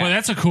 Yeah. Well,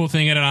 that's a cool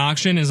thing at an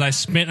auction is I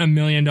spent $1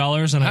 million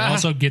and I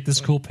also get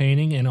this cool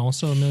painting and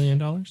also $1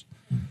 million.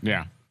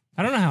 Yeah.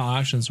 I don't know how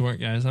auctions work,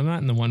 guys. I'm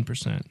not in the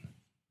 1%.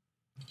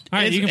 All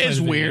right, you can play it's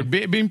the video.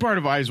 weird. Being part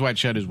of Eyes Wide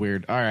Shut is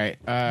weird. All right.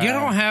 You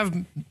don't have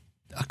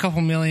a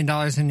couple $1 million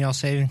in y'all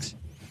savings?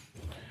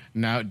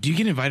 No. Do you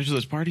get invited to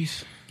those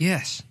parties?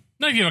 Yes.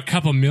 Not if you have a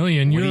couple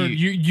million. What do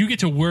You get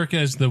to work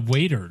as the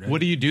waiter.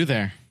 What do you do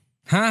there?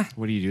 Huh?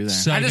 What do you do there?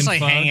 Suck I just and like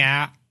fuck. hang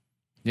out.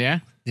 Yeah?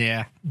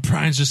 Yeah.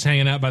 Brian's just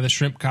hanging out by the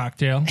shrimp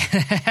cocktail.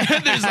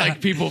 There's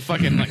like people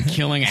fucking like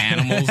killing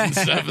animals and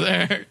stuff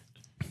there.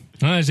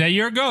 Oh, is that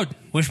your goat?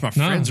 Wish my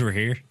friends were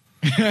here.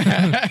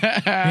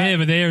 Yeah,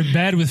 but they are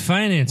bad with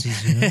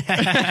finances. You know?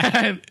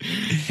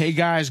 Hey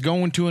guys,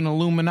 going to an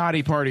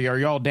Illuminati party. Are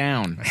y'all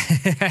down?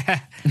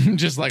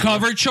 Just like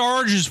Cover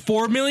charge is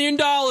 $4 million.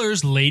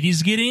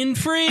 Ladies get in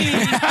free. they're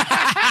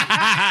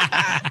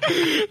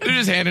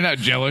just handing out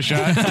Jello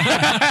shots.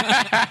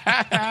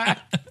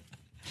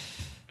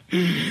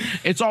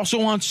 It's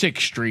also on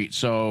 6th Street,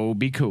 so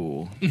be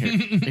cool.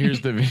 Here's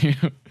the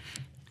video.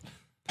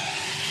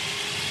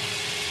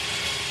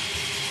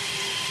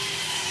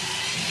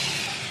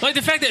 Like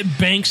the fact that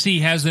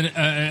Banksy has an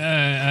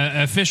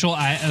official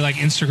like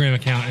Instagram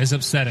account is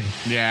upsetting.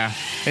 Yeah,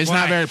 it's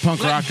not very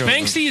punk rock.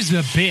 Banksy is the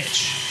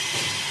bitch.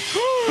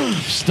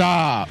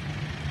 Stop.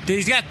 Dude,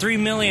 he's got 3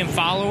 million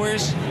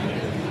followers.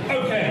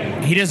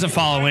 Okay. He doesn't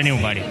follow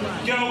anybody.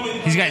 Go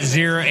with He's got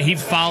 0. He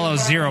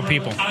follows 0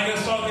 people. I'm going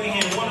to start getting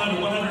in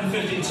 100,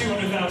 150,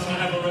 200,000. I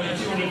have already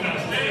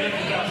 200,000,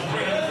 300,000,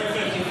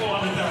 350,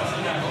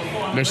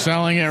 400,000. They're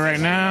selling it right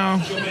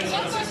now.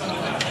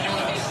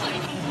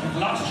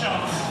 Last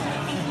chance.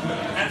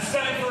 And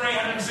selling for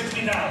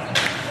 860,000.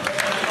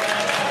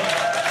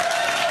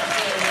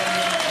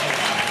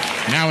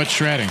 Now it's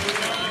shredding.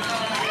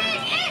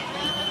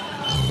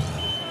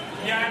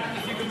 Yeah,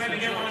 if you could maybe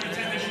get one of the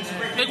technicians to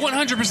bring Like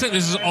 100%,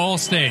 this is all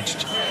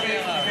staged.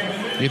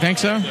 You think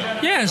so?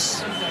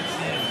 Yes.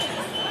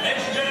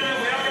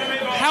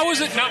 How is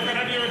it not?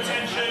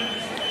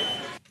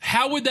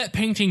 How would that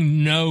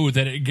painting know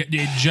that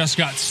it just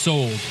got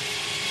sold?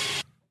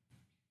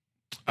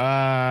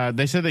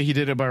 They said that he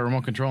did it by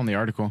remote control in the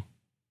article.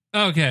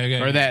 Okay.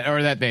 Or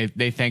that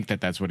they think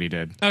that that's what he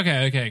did.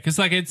 Okay. Because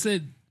like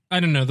I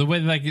don't know, the way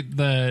like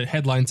the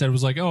headline said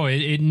was like, oh,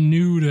 it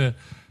knew to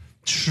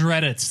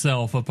shred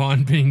itself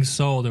upon being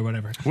sold or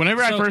whatever.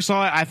 Whenever I first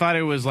saw it, I thought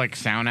it was like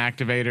sound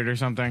activated or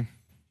something.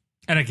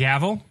 At a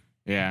gavel?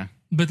 Yeah.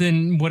 But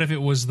then what if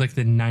it was like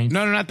the ninth?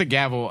 No, not the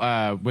gavel.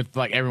 With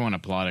like everyone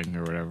applauding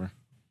or whatever.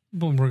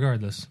 Well,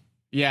 regardless.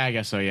 Yeah, I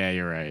guess so. Yeah,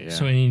 you're right. Yeah.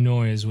 So any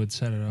noise would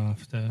set it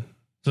off. So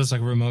it's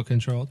like remote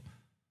controlled.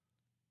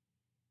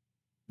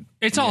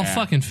 It's all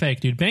fucking fake,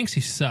 dude.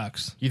 Banksy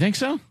sucks. You think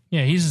so?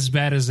 Yeah, he's as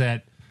bad as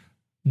that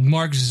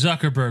Mark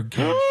Zuckerberg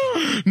kid.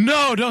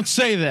 No, don't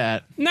say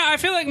that. No, I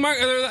feel like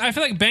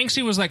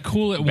Banksy was like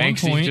cool at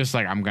Banksy's one point. just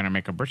like, I'm gonna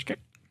make a brisket.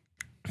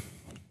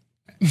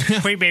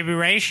 Sweet baby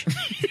Raish.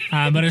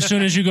 But as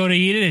soon as you go to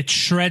eat it, it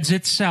shreds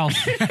itself.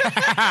 No,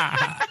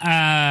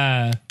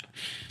 I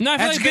feel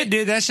That's like good,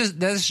 dude. That's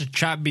just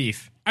chopped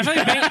beef. I feel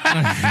like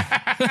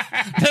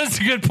that's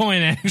a good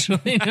point,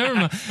 actually.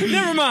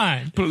 Never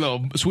mind. Put a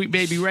little sweet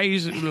baby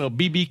Ray's, a little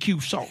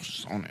BBQ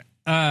sauce on it.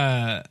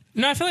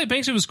 No, I feel like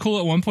Banksy was cool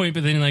at one point,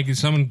 but then like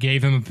someone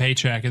gave him a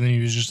paycheck, and then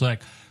he was just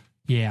like,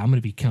 "Yeah, I'm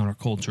gonna be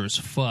counterculture as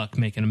fuck,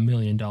 making $1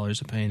 million a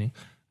painting."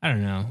 I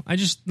don't know. I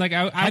just like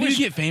How do you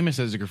get famous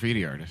as a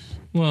graffiti artist?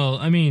 Well,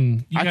 I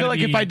mean, I feel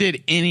like if I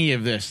did any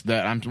of this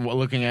that I'm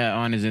looking at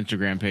on his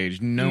Instagram page,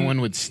 no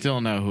one would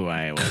still know who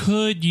I was.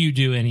 Could you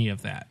do any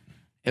of that?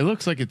 It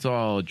looks like it's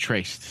all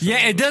traced. So.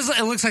 Yeah, it does.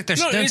 It looks like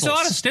there's stencils. It's a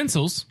lot of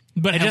stencils,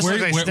 but It does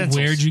look like stencils.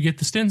 where'd you get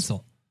the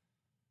stencil?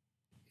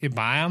 You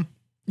buy them?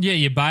 Yeah,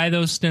 you buy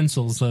those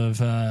stencils of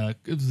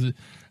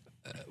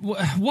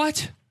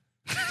what? What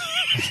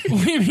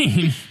do you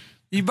mean?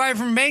 You buy it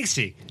from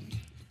Banksy.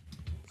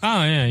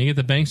 Oh yeah, you get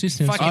the Banksy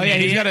stencil. Oh yeah,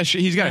 he's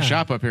got a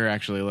shop up here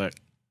actually. Look,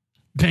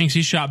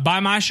 Banksy shop. Buy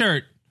my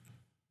shirt.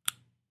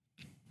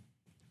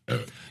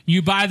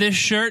 You buy this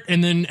shirt,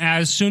 and then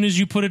as soon as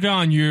you put it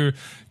on, you're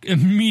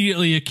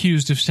immediately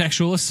accused of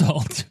sexual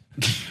assault.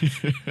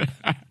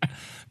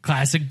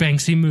 Classic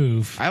Banksy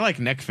move. I like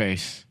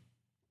Neckface.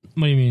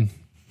 What do you mean?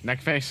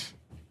 Neckface?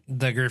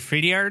 The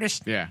graffiti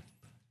artist? Yeah.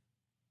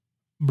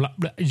 Blah,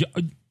 blah.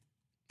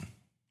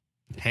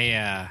 Hey,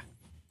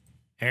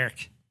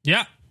 Eric.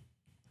 Yeah.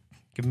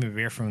 Give me a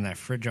beer from that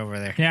fridge over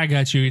there. Yeah, I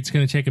got you. It's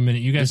going to take a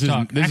minute. You guys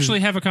talk. Actually,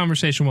 have a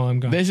conversation while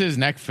I'm gone. This is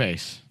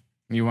Neckface.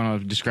 You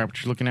want to describe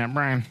what you're looking at,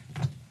 Brian?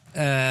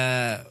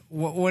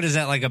 What is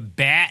that, like a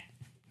bat?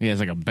 Yeah, it's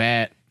like a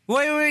bat.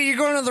 Wait, you're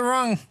going to the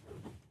wrong.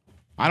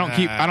 I don't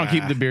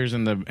keep the beers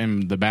in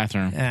the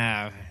bathroom.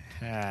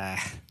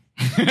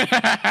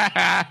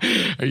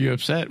 Are you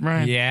upset,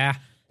 Brian? Yeah.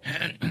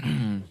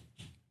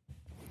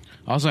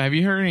 Also, have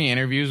you heard any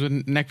interviews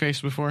with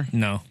Neckface before?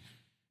 No.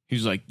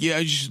 He's like, yeah,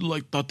 I just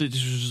thought that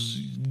this was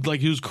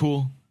he was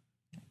cool.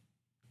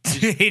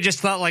 He just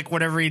thought like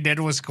whatever he did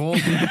was cool.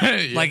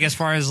 Yeah. Like as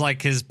far as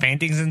like his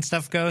paintings and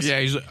stuff goes. Yeah,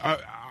 he's like,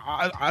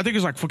 I think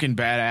it's like fucking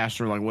badass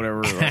or like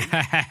whatever.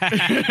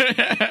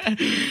 Like.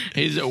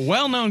 He's a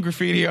well-known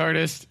graffiti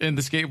artist in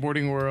the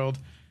skateboarding world.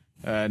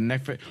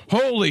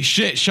 Holy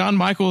shit! Shawn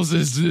Michaels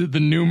is the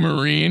new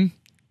Marine.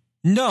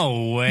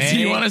 No way. Do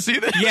you want to see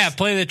this? Yeah,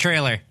 play the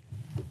trailer.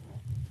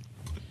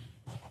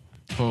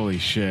 Holy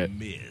shit!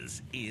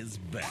 Miz is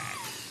back,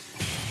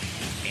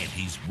 and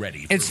he's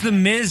ready. It's the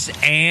Miz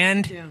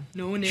and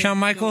Shawn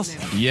Michaels.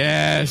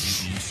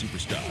 Yes.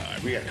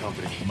 Superstar. We got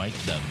company. Mike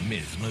the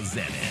Miz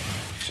Mazzetti.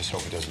 Just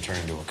hope it doesn't turn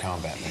into a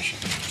combat mission.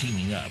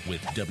 Teaming up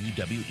with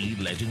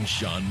WWE legend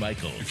Shawn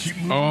Michaels.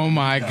 Oh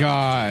my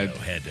God. Go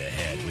head to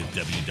head with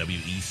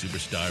WWE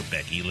superstar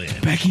Becky Lynch.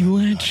 Becky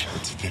Lynch.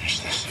 Let's finish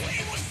this.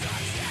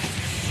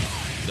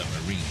 The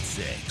Marine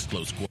 6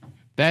 close quarter.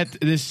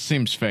 This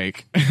seems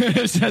fake.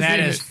 That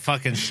is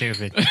fucking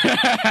stupid.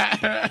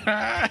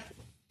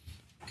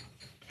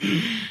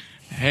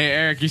 Hey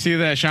Eric, you see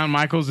that Shawn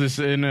Michaels is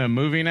in a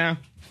movie now?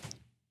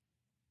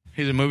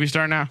 He's a movie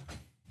star now.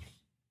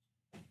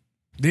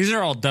 These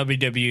are all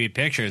WWE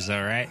pictures,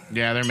 though, right?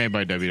 Yeah, they're made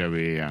by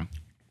WWE, yeah.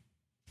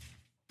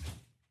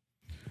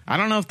 I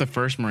don't know if the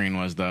first Marine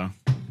was, though.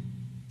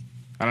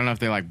 I don't know if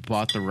they,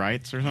 bought the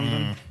rights or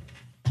something.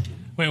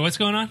 Wait, what's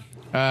going on?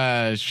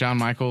 Shawn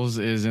Michaels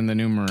is in the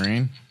new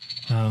Marine.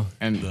 Oh.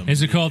 And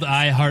is it called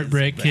I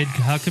Heartbreak Kid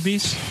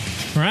Huckabees?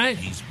 Right?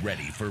 He's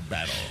ready for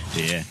battle.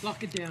 Yeah.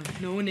 Lock it down.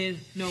 No one is.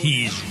 No one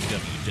He's is.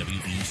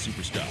 WWE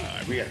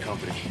superstar. We got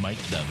company. Mike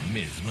the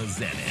Miz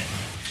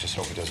Mazzetti. Just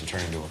hope it doesn't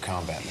turn into a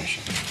combat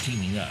mission.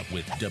 Teaming up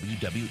with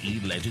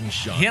WWE legend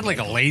Shawn. He had like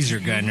a laser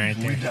gun right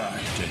there.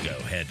 To go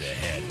head to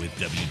head with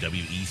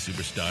WWE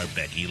superstar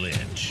Becky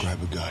Lynch.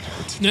 Grab a gun.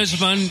 It's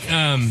fun.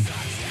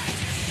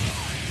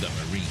 The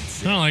Marine.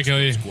 I don't like how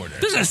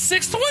there's a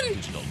sixth one?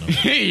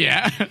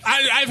 Yeah.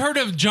 I've heard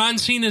of John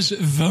Cena's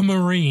The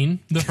Marine,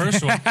 the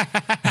first one.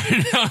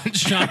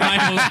 Shawn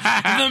Michaels,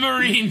 The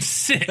Marine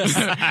 6.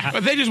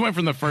 But they just went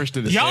from the first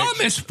to the Y'all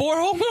sixth. missed 4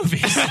 whole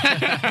movies.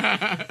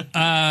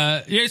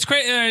 Yeah, it's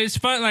great. It's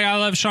fun. I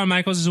love Shawn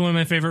Michaels. He's one of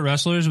my favorite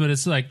wrestlers, but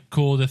it's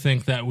cool to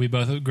think that we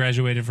both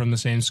graduated from the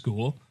same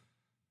school.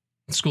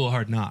 School of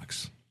Hard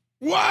Knocks.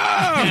 Whoa!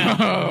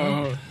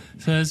 Yeah.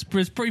 So it's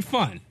pretty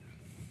fun.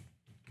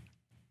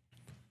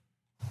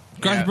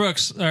 Garth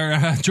Brooks or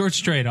George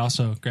Strait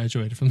also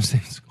graduated from the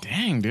same school.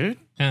 Dang, dude.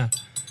 Yeah.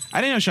 I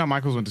didn't know Shawn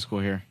Michaels went to school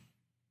here.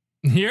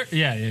 Here?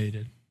 Yeah, he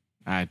did.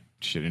 I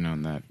should have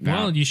known that.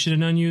 Well, you should have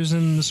known you was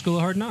in the School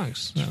of Hard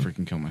Knocks. Just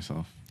freaking kill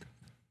myself.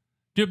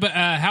 Dude, but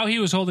how he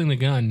was holding the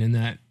gun in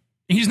that.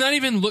 He's not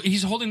even,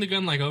 he's holding the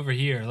gun over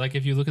here.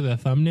 If you look at the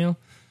thumbnail,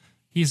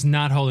 he's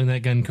not holding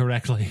that gun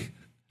correctly.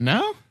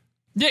 No?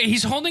 Yeah,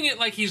 he's holding it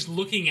like he's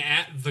looking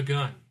at the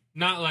gun.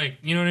 Not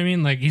you know what I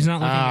mean? He's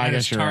not looking at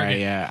his target. Right,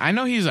 yeah. I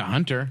know he's a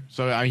hunter,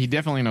 so he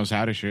definitely knows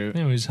how to shoot.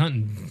 Yeah, he's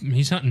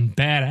hunting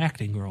bad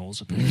acting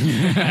roles.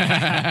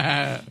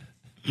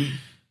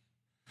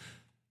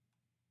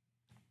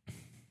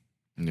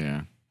 Yeah.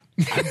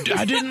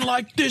 I didn't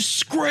like this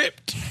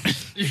script.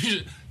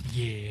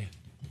 Yeah.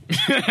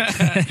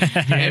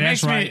 It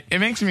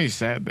makes me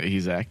sad that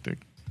he's acting.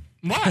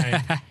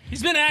 Why?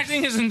 He's been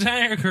acting his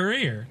entire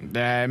career.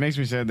 It makes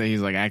me sad that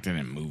he's acting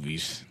in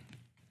movies.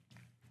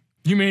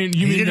 You mean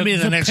gonna be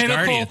the next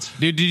Guardians.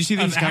 Dude, did you see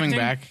that he's coming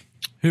back?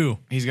 Who?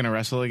 He's gonna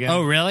wrestle again.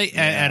 Oh, really?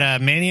 Yeah.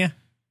 At Mania?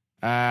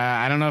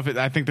 I don't know if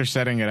I think they're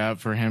setting it up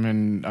for him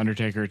and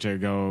Undertaker to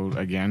go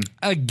again.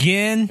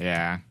 Again?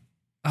 Yeah.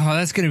 Oh,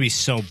 that's gonna be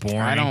so boring.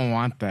 I don't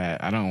want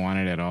that. I don't want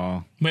it at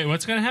all. Wait,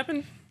 what's gonna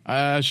happen?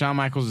 Shawn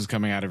Michaels is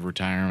coming out of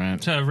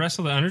retirement to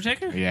wrestle the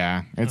Undertaker.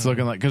 Yeah, it's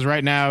looking because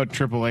right now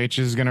Triple H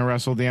is gonna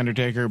wrestle the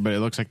Undertaker, but it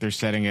looks like they're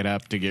setting it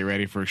up to get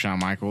ready for Shawn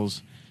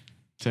Michaels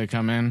to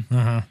come in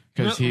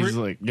because he's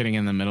getting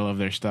in the middle of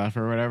their stuff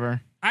or whatever.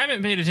 I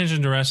haven't paid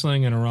attention to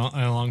wrestling in a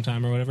long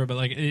time or whatever,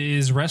 but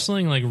is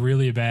wrestling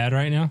really bad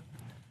right now?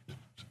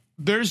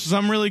 There's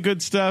some really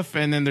good stuff,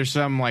 and then there's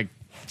some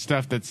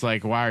stuff that's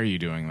why are you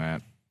doing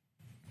that?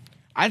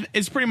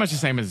 It's pretty much the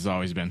same as it's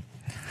always been.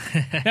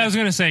 Yeah, I was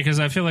gonna say because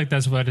I feel like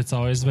that's what it's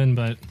always been,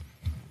 but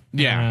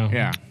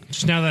yeah.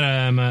 Just now that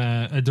I'm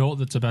an adult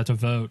that's about to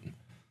vote,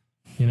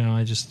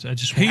 I just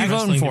who you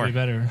voting for? To be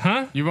better,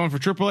 huh? You voting for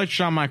Triple H,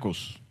 Shawn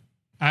Michaels?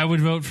 I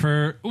would vote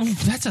for.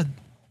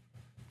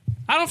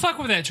 I don't fuck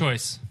with that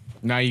choice.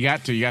 No, you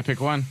got to pick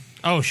one.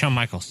 Oh, Shawn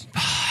Michaels.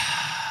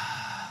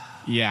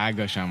 Yeah, I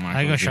go Shawn Michaels.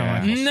 I go Shawn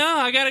Michaels. No,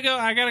 I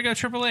gotta go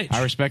Triple H.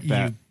 I respect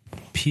that.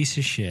 Piece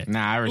of shit.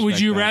 Nah, I respect Would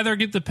you that. rather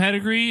get the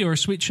pedigree or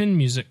Sweet Chin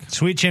Music?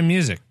 Sweet Chin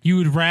Music. You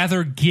would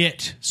rather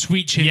get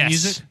Sweet Chin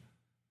Music?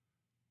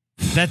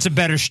 That's a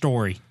better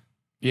story.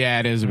 Yeah,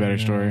 it is a better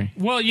story.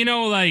 Well,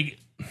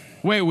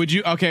 wait, would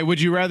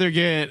you rather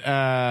get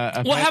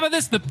how about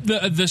this?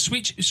 The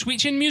Sweet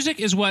Chin Music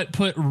is what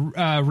put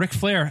Ric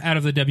Flair out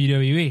of the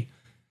WWE.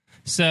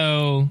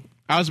 So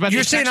I was about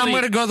You're to saying I'm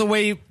going to go the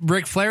way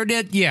Ric Flair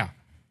did? Yeah.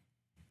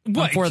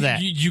 What? For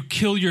that. You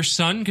kill your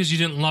son because you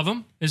didn't love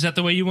him? Is that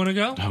the way you want to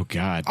go? Oh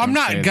God! I'm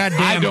not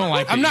goddamn. I don't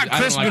like. I'm not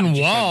Chris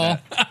Benoit.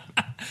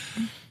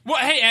 Well,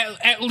 hey,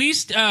 at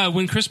least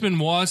when Chris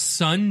Benoit's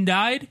son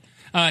died,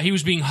 he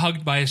was being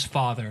hugged by his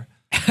father.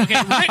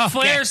 Okay, Ric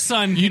Flair's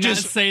son. You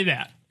just say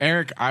that.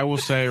 Eric, I will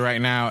say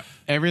right now,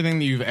 everything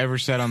that you've ever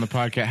said on the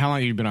podcast, how long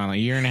have you been on? Like a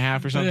year and a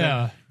half or something?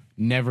 Yeah.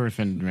 Never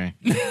offended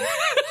me.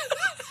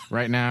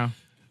 Right now.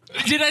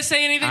 Did I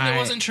say anything that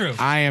wasn't true?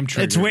 I am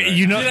true. It's weird.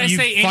 You know, Did I you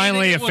say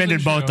finally anything that offended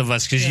wasn't both true? of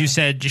us because you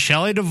said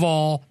Shelley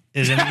Duvall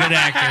isn't a good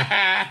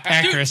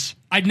actress. Dude,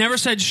 I'd never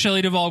said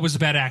Shelley Duvall was a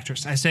bad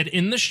actress. I said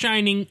in The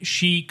Shining,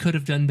 she could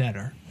have done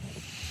better.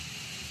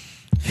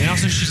 And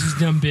also, she's a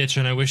dumb bitch,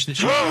 and I wish that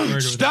she would have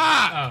murdered.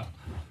 Stop!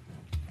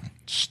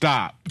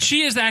 Stop.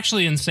 She is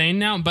actually insane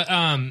now, but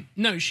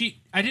no,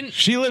 I didn't.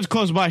 She lives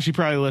close by. She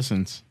probably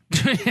listens.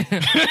 She listens to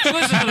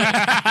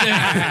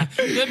that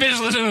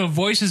bitch listen to the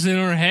voices in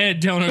her head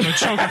telling her to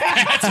choke her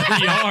cats in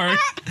the yard.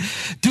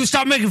 Dude,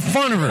 stop making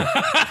fun of her.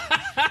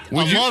 I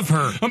love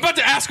her. I'm about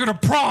to ask her to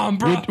prom,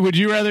 bro. Would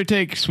you rather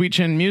take Sweet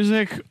Chin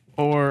Music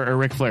or a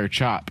Ric Flair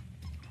chop?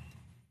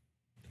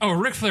 Oh,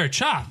 Ric Flair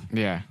chop.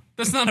 Yeah.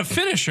 That's not a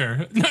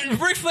finisher. No,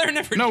 Ric Flair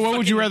never. No, what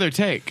would you rather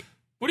take?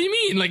 What do you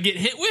mean? Like get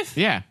hit with?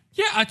 Yeah.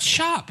 Yeah, a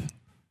chop.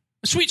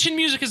 Sweet Chin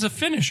Music is a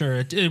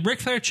finisher. A Ric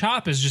Flair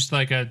chop is just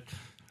like a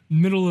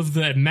middle of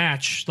the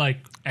match like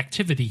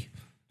activity.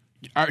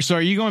 So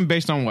are you going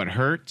based on what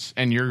hurts,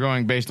 and you're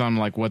going based on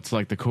like what's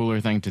like the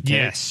cooler thing to take?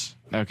 Yes.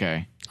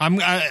 Okay.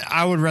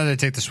 I would rather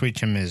take the Sweet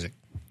Chin Music.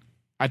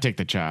 I take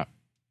the chop.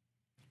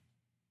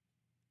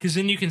 Because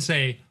then you can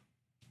say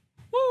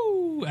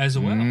 "woo" as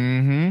well.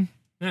 Mm-hmm.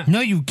 Yeah. No,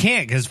 you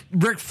can't because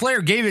Ric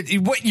Flair gave it.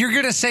 What you're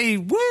gonna say?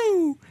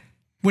 Woo!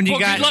 When you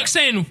got good luck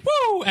saying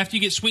 "woo" after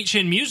you get Sweet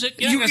Chin Music.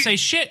 You're not gonna say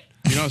shit.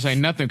 You don't say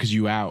nothing because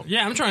you out.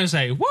 Yeah, I'm trying to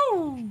say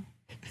 "woo."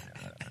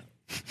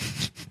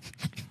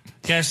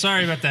 Guys,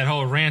 sorry about that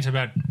whole rant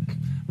about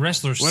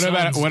wrestlers. What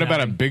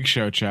about a Big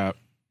Show chop?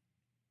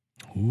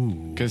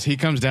 Ooh, because he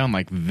comes down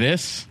like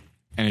this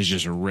and it's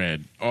just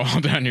red all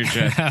down your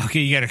chest. Okay,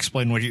 you got to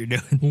explain what you're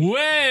doing.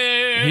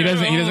 Well, he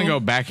doesn't go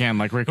backhand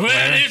like Ric Flair.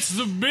 Well, it's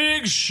the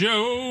Big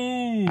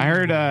Show. I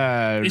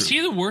heard. Is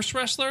he the worst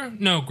wrestler?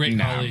 No, Great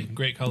Khali.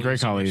 Great Khali. Great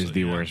Khali is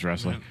the worst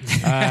wrestler.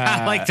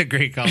 I like the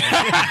Great Khali.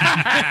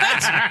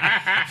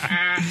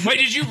 Wait,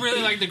 did you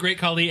really like the Great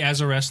Khali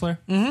as a wrestler?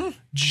 Mm-hmm.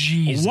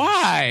 Jesus.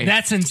 Why?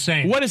 That's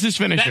insane. What is his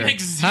finisher? That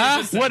makes zero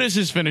sense. What is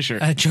his finisher?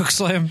 Choke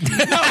slam.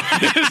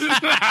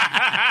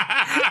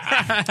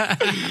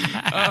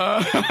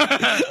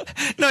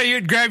 No,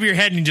 you'd grab your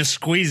head and just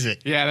squeeze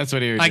it. Yeah, that's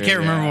what he would do. I can't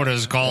remember what it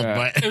was called,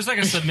 but it was like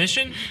a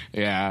submission?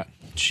 Yeah.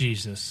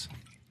 Jesus.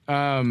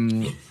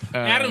 Adam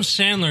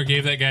Sandler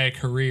gave that guy a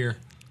career.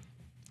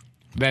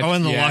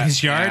 in the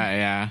longest yard?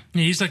 Yeah.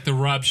 He's like the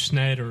Rob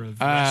Schneider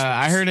of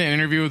I heard an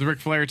interview with Ric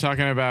Flair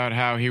talking about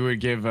how he would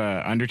give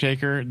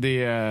Undertaker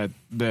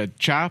the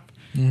chop.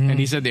 Mm-hmm. And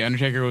he said the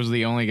Undertaker was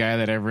the only guy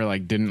that ever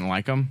like didn't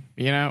like him,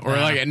 you know, or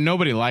like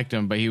nobody liked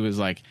him, but he was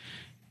like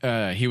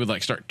he would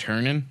like start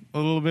turning a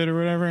little bit or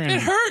whatever. And,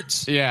 it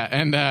hurts. Yeah,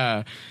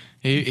 and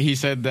he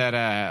said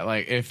that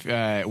like if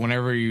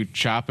whenever you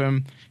chop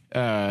him,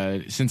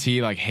 since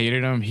he like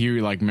hated him, he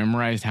like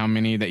memorized how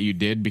many that you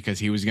did because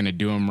he was gonna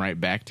do them right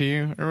back to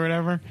you or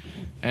whatever.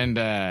 And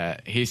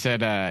he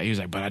said he was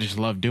like, but I just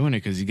love doing it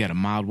because you got a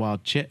mile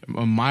wide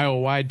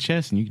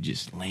chest, and you can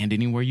just land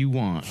anywhere you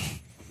want.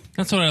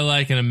 That's what I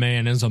like in a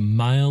man, is a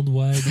mild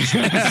wide chest.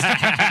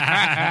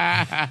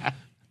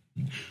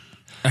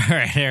 All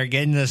right, Eric,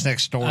 get into this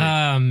next story.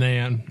 Oh,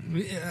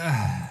 man.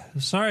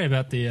 Sorry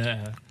about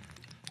the...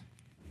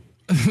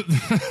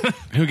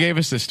 Who gave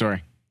us this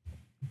story?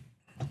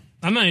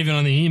 I'm not even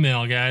on the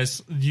email,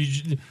 guys.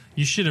 You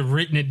should have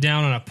written it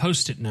down on a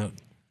Post-it note.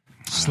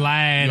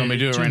 Slide. You want me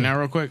to do it right now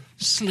real quick?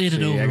 Slid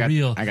it over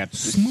real I got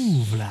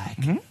smooth like.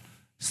 Mm-hmm.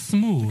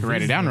 Smooth.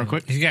 Write it down real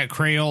quick. He's got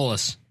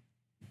Crayolas.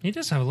 He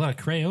does have a lot of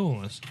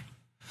Crayolas.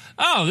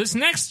 Oh, this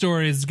next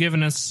story is given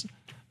to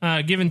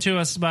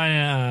us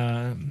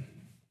by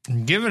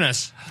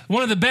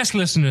one of the best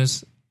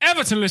listeners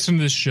ever to listen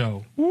to this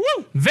show. Woo!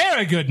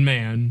 Very good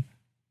man.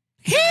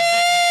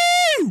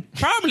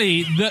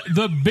 Probably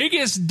the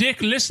biggest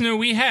dick listener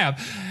we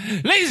have.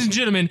 Ladies and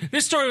gentlemen,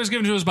 this story was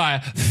given to us by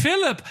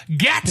Philip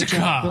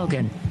Gattaca.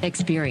 Rogan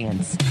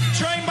Experience.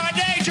 Train by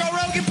day, Joe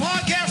Rogan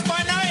podcast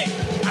by night.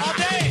 All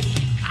day.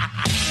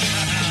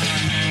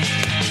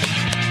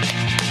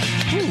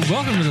 Ooh,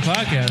 welcome to the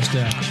podcast.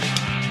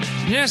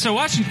 Yeah, so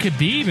watching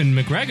Khabib and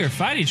McGregor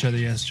fight each other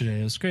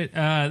yesterday, it was great.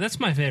 That's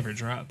my favorite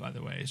drop, by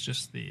the way. It's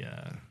just the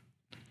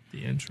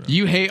intro.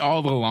 You hate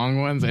all the long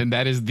ones, and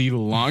that is the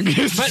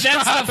longest. But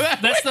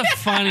that's the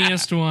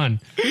funniest one.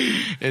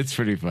 It's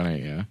pretty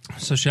funny, yeah.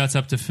 So shouts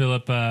up to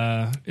Philip.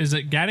 Is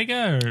it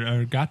Gattaca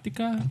or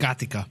Gattaca?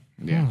 Gattaca.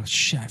 Yeah. Oh,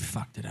 shit, I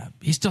fucked it up.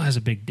 He still has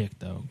a big dick,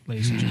 though,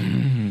 ladies and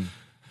gentlemen.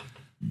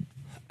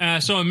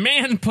 So a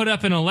man put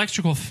up an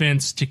electrical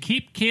fence to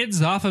keep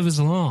kids off of his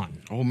lawn.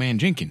 Old man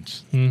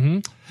Jenkins. Mm-hmm.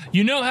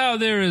 You know how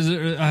there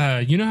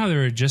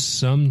are just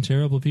some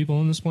terrible people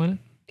on this planet?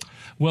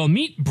 Well,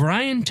 meet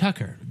Brian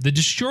Tucker, the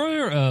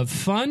destroyer of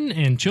fun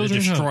and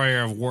children's The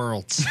destroyer of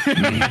worlds.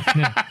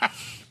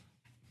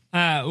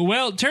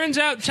 Well, it turns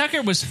out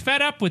Tucker was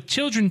fed up with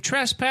children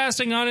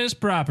trespassing on his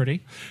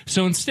property,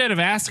 so instead of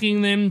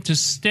asking them to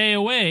stay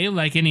away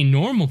like any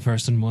normal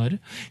person would,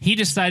 he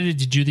decided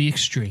to do the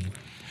extreme.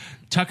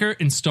 Tucker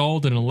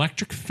installed an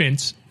electric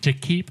fence to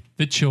keep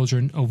the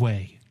children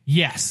away.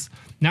 Yes,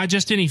 not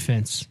just any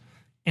fence,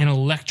 an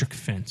electric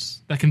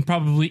fence that can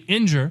probably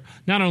injure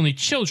not only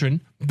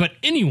children, but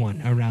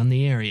anyone around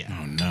the area.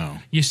 Oh, no.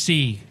 You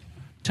see,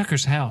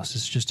 Tucker's house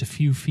is just a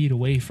few feet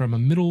away from a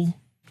middle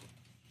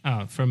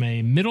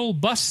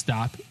bus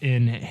stop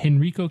in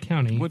Henrico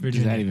County. What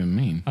Virginia. does that even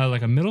mean?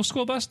 Like a middle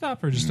school bus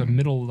stop, or just a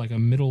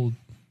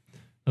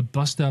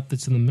bus stop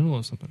that's in the middle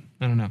of something?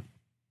 I don't know.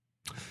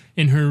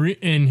 In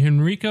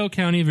Henrico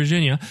County,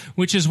 Virginia,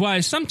 which is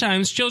why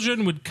sometimes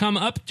children would come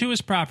up to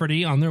his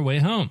property on their way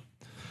home.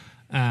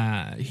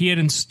 He had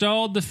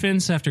installed the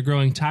fence after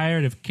growing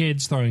tired of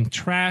kids throwing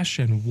trash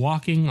and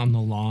walking on the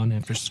lawn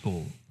after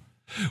school.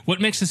 What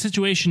makes the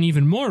situation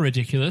even more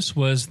ridiculous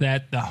was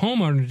that the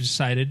homeowner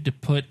decided to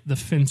put the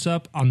fence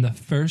up on the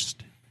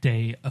first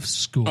day of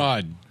school.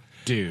 Oh,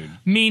 dude.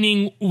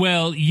 Meaning,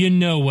 well, you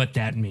know what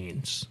that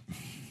means.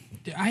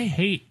 I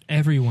hate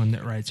everyone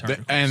that writes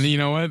articles. And you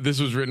know what? This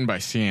was written by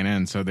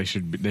CNN, so they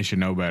should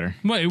know better.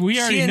 Well, we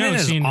already CNN know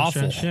is CNN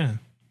awful. Trash, yeah.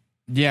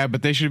 Yeah,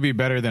 but they should be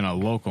better than a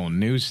local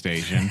news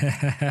station.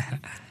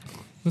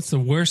 That's the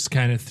worst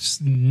kind of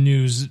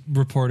news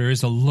reporter,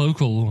 is a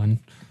local one.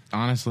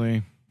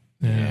 Honestly.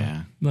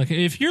 Yeah. Like,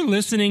 if you're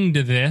listening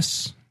to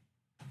this,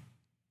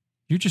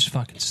 you're just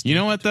fucking stupid. You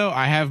know what, though?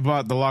 I have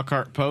bought the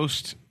Lockhart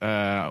Post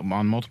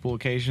on multiple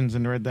occasions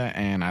and read that,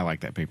 and I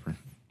like that paper.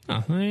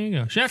 Oh, there you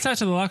go. Shouts out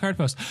to the Lockhart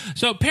Post.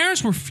 So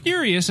parents were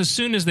furious as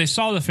soon as they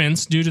saw the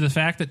fence due to the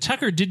fact that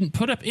Tucker didn't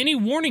put up any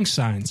warning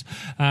signs,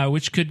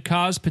 which could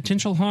cause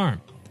potential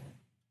harm.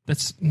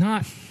 That's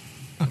not...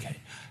 Okay.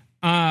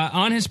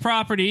 On his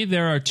property,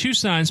 there are 2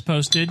 signs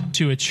posted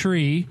to a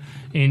tree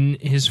in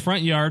his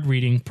front yard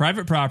reading,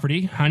 "Private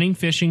property, hunting,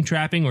 fishing,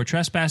 trapping, or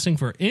trespassing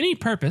for any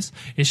purpose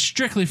is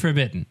strictly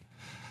forbidden.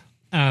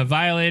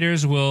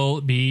 Violators will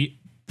be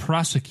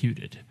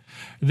prosecuted."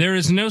 There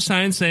is no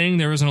sign saying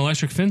there is an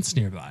electric fence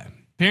nearby.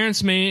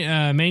 Parents'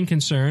 main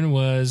concern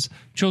was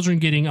children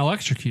getting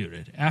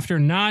electrocuted. After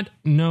not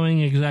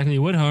knowing exactly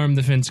what harm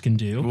the fence can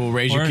do, We'll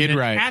raise or your if kid it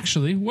right.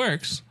 actually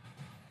works.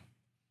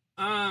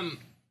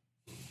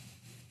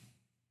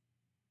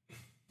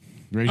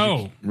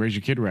 Raise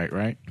your kid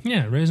right?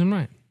 Yeah, raise them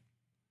right.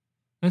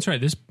 That's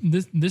right.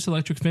 This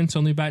electric fence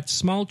only bites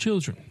small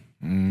children.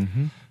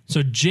 Mm-hmm.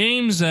 So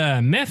James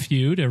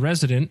Meffeud, a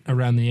resident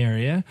around the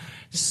area,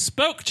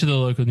 spoke to the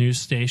local news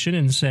station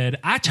and said,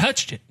 "I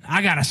touched it.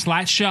 I got a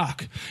slight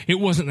shock. It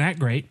wasn't that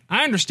great.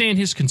 I understand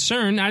his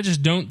concern. I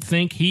just don't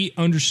think he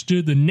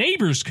understood the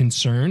neighbor's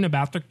concern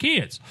about their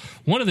kids.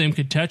 One of them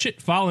could touch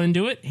it, fall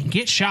into it, and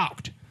get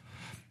shocked."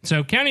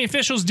 So county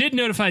officials did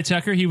notify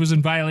Tucker he was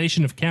in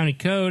violation of county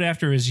code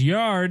after his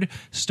yard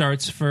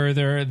starts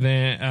further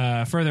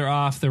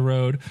off the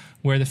road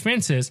where the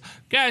fence is.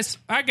 Guys,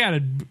 I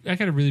gotta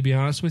really be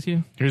honest with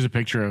you. Here's a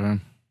picture of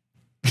him.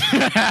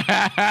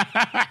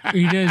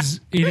 He does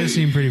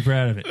seem pretty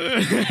proud of it.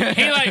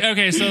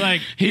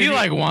 He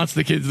wants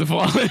the kids to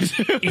fall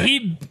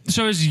into.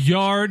 So his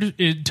yard,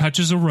 it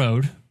touches a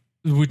road,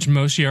 which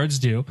most yards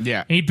do.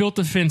 Yeah. And he built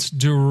the fence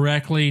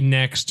directly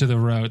next to the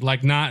road,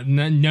 like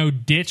no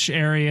ditch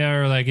area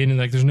or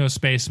there's no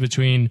space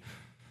between.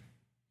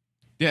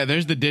 Yeah,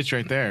 there's the ditch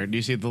right there. Do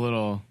you see the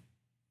little?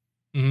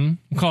 We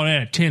call it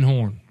a tin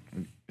horn.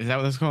 Is that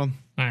what that's called?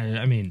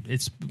 I mean,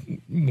 it's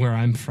where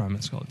I'm from.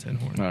 It's called a tin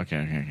horn.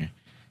 Okay.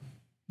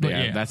 But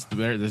yeah, that's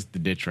the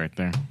ditch right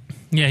there.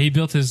 Yeah, he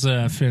built his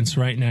fence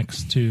right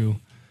next to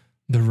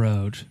the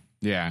road.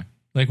 Yeah,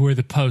 like where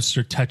the posts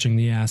are touching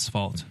the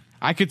asphalt.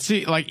 I could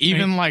see,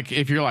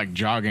 if you're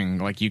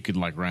jogging, you could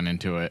run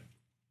into it.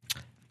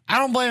 I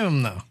don't blame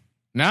him though.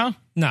 No.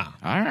 No.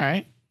 All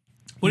right.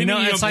 What do you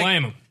mean you don't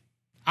blame him?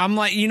 I'm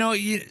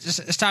you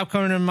just stop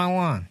coming in my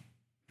lawn.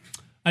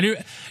 I do.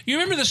 You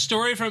remember the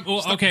story from?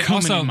 Well, Stop okay.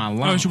 coming Also, in my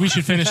lawn. we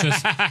should finish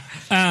this.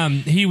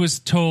 He was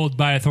told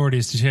by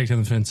authorities to take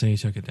down the fence, and he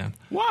took it down.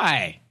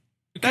 Why?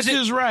 That's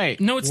his right.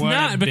 No, it's What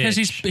not a because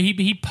bitch.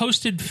 he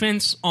posted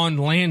fence on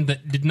land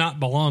that did not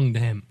belong to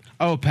him.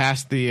 Oh,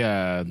 past the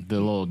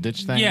little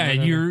ditch thing.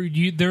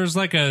 Yeah, there's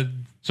like a.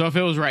 So if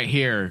it was right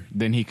here,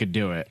 then he could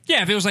do it.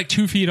 Yeah, if it was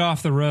 2 feet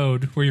off the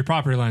road where your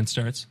property line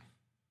starts.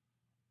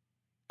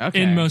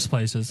 Okay. In most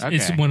places, Okay.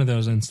 it's one of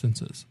those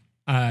instances.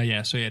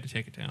 Yeah, so he had to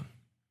take it down.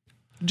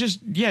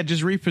 Just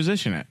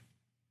reposition it.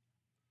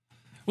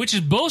 Which is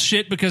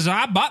bullshit because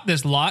I bought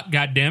this lot.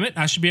 God damn it!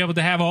 I should be able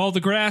to have all the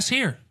grass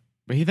here.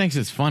 But he thinks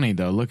it's funny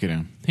though. Look at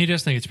him. He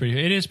does think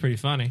it is pretty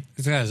funny.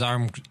 He's got his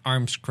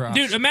arms crossed.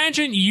 Dude,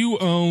 imagine you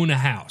own a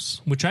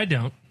house, which I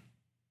don't.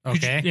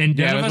 Okay. And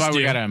Yeah, none of that's us why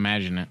we do. gotta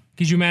imagine it.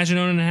 Could you imagine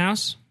owning a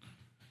house?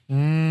 A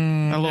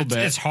little bit.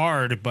 It's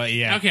hard, but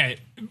yeah. Okay.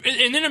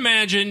 And then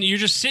imagine you're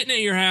just sitting at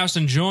your house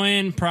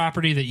enjoying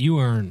property that you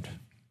earned.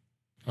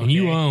 and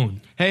you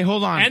own. Hey,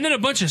 hold on. And then a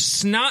bunch of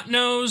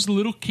snot-nosed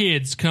little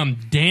kids come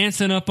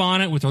dancing up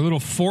on it with their little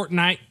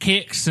Fortnite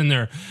kicks, and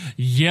they're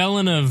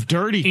yelling of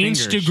dirty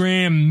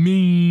Instagram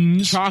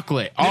memes.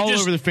 Chocolate all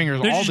over the fingers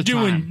all the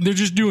time. They're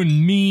just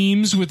doing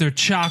memes with their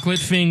chocolate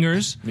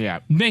fingers. Yeah.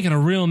 Making a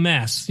real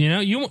mess. You know,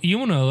 you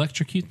want to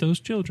electrocute those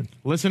children.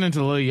 Listening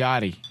to Lil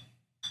Yachty.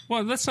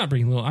 Well, let's not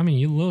bring Lil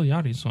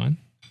Yachty's fine.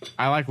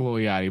 I like Lil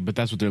Yachty, but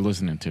that's what they're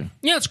listening to.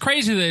 Yeah, it's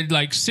crazy that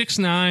like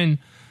 6ix9ine,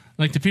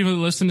 like the people that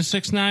listen to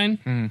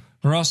 6ix9ine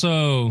are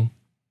also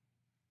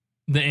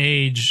the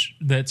age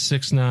that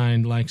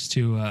 6ix9ine likes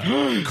to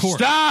court.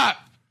 Stop!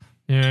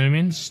 You know what I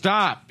mean?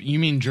 Stop. You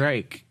mean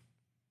Drake?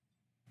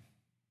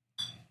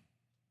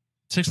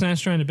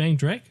 6ix9ine's trying to bang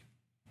Drake?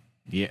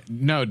 Yeah.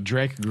 No,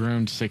 Drake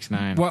groomed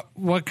 6ix9ine.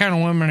 What kind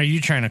of women are you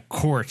trying to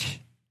court?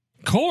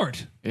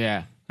 Court?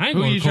 Yeah. I ain't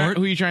going to court.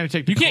 Who are you trying to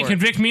take to court? You can't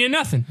convict me of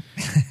nothing.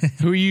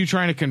 Who are you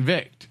trying to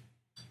convict?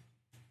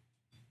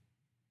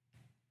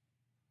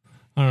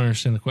 I don't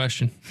understand the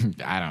question.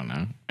 I don't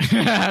know.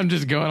 I'm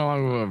just going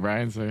along with what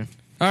Brian said.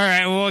 All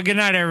right. Well, good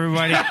night,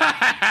 everybody.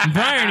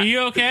 Brian, are you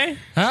okay?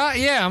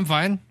 Yeah, I'm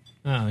fine.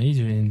 Oh,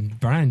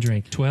 Brian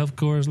drank 12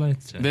 Coors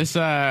Lights. This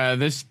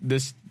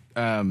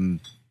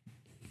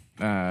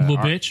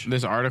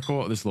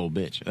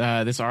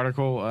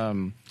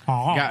article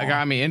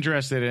got me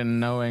interested in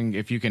knowing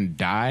if you can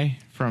die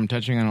from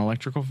touching an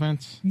electrical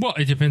fence. Well,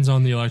 it depends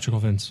on the electrical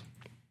fence.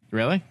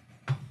 Really?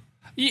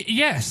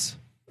 Yes.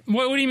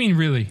 What do you mean,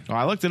 really? Well,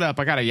 I looked it up.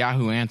 I got a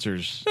Yahoo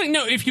Answers.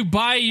 No, if you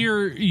buy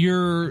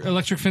your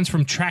electric fence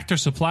from Tractor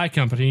Supply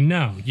Company,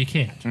 no, you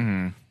can't.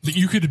 Mm-hmm. But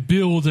you could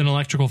build an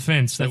electrical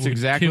fence that That's would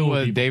exactly kill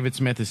what people. David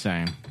Smith is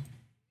saying.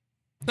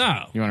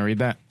 No. You want to read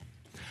that?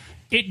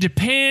 It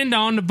depends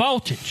on the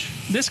voltage.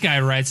 This guy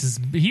writes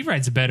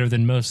better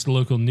than most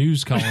local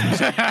news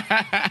columnists.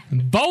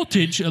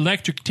 Voltage,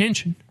 electric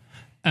tension.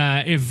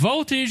 If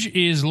voltage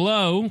is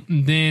low,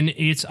 then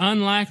it's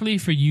unlikely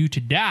for you to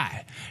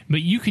die.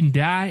 But you can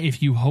die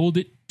if you hold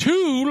it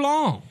too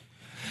long.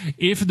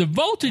 If the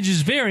voltage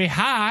is very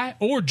high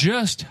or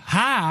just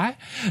high,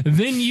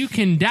 then you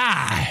can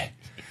die.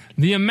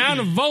 The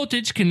amount of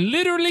voltage can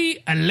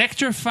literally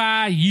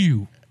electrify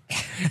you.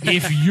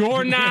 If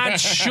you're not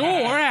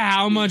sure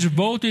how much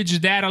voltage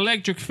that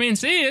electric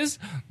fence is,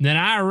 then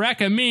I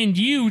recommend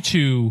you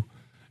to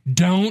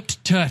don't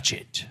touch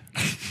it.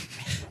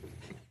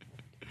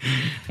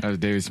 That was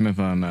David Smith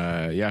on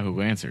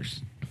Yahoo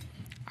Answers.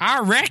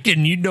 I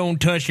reckon you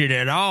don't touch it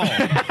at all.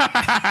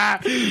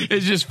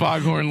 It's just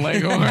Foghorn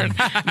Leghorn.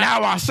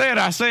 Now I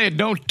said,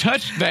 don't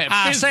touch that.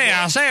 I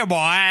say, boy.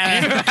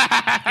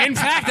 In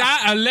fact,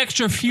 I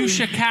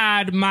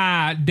electrofusicaed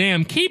my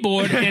damn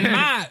keyboard, and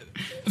my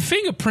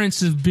fingerprints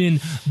have been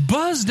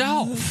buzzed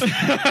off from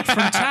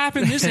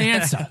typing this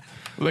answer.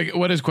 Like,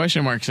 what does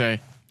question mark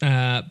say?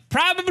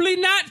 Probably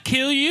not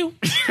kill you.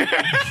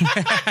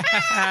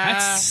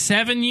 That's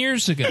 7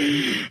 years ago.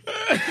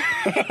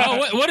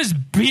 Oh, what does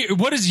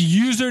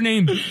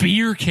username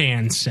beer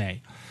can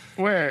say?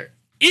 Where?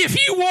 If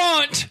you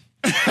want.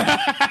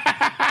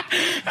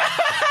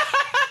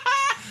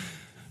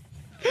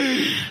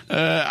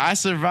 I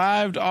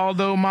survived,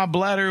 although my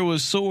bladder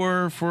was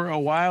sore for a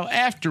while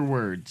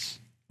afterwards.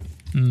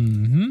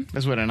 Mm-hmm.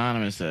 That's what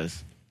Anonymous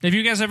says. Have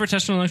you guys ever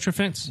touched an electric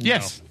fence?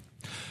 Yes. No.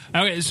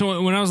 Okay,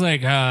 so when I was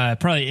like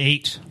probably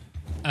 8,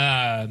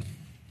 I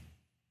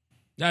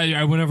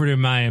went over to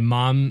my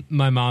mom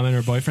and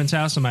her boyfriend's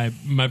house, and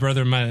my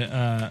brother,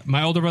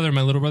 my older brother and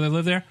my little brother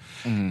lived there,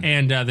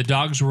 and the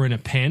dogs were in a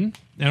pen,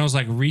 and I was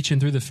like reaching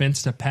through the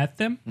fence to pet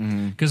them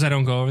because I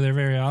don't go over there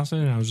very often,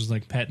 and I was just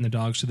like petting the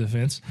dogs to the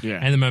fence,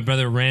 and then my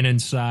brother ran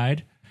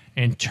inside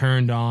and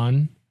turned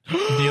on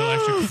the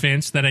electric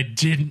fence that I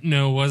didn't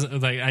know was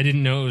like I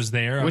didn't know it was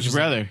there. Which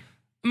brother? Like,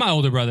 my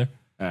older brother.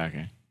 Oh,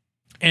 okay.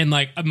 And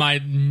like my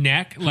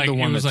neck, like the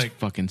one it was that's like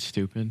fucking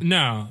stupid.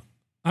 No,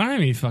 I don't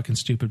have any fucking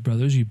stupid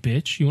brothers. You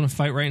bitch. You want to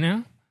fight right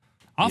now?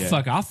 I'll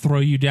Yeah. I'll throw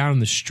you down in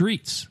the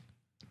streets.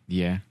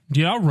 Yeah.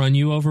 Dude, I'll run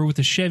you over with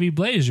a Chevy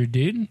Blazer,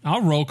 dude.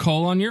 I'll roll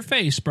coal on your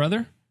face,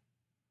 brother.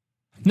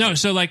 No,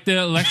 so like the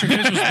electric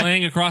fence was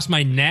laying across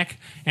my neck,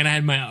 and I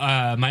had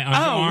my my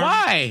underarm. Oh,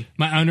 why?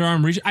 My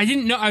underarm reach. I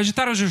didn't know. I just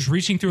thought I was just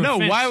reaching through. No, a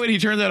fence. why would he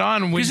turn that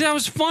on? Because that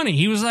was funny.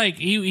 He was like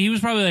he was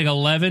probably like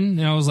 11,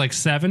 and I was like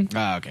 7.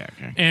 Oh, okay.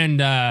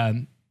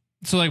 And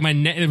so like my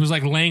neck, it was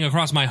like laying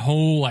across my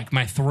whole like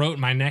my throat,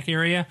 my neck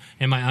area,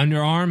 and my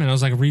underarm, and I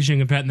was like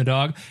reaching and petting the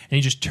dog, and he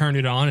just turned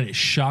it on, and it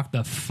shocked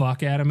the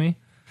fuck out of me.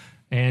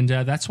 And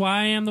that's why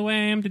I am the way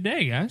I am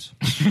today, guys.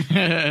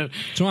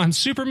 So I'm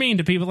super mean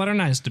to people that are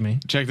nice to me.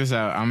 Check this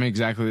out. I'm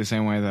exactly the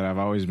same way that I've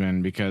always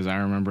been, because I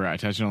remember I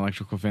touched an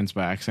electrical fence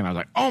by accident. I was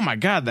like, oh my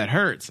God, that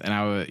hurts. And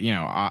I was,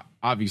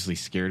 obviously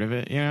scared of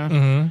it,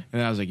 And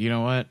then I was like, you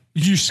know what?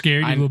 You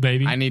scared, you little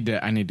baby? I need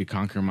to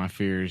conquer my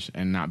fears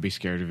and not be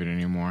scared of it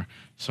anymore.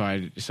 So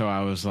I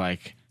was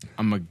like,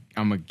 I'm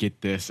gonna get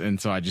this.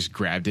 And so I just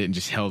grabbed it and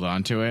just held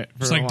on to it.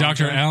 It's like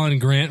Dr. Alan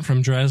Grant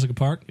from Jurassic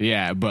Park.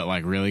 Yeah, but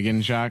like really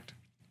getting shocked.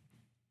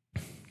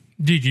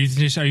 Dude,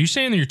 are you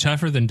saying that you're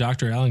tougher than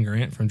Dr. Alan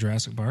Grant from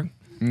Jurassic Park?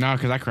 No,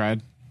 because I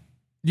cried.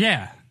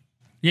 Yeah.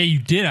 Yeah, you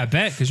did, I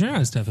bet, because you're not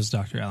as tough as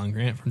Dr. Alan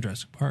Grant from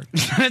Jurassic Park.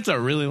 That's a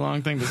really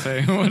long thing to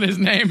say what his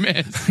name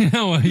is.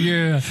 Well,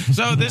 you're,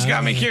 so this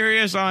got me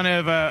curious on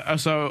if,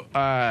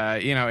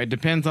 it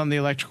depends on the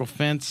electrical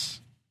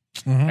fence.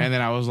 And then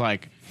I was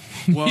like,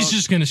 well, he's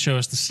just going to show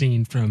us the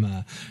scene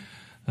from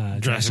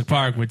Jurassic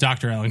Park with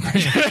Dr. Alan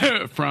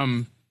Grant.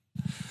 From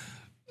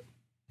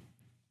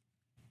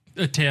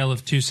A Tale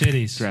of Two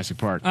Cities. Jurassic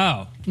Park.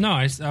 Oh,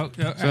 no. So it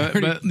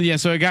got me. I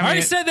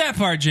already said that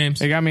part,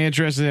 James. It got me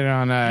interested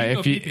on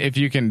if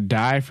you can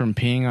die from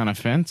peeing on a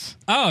fence.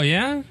 Oh,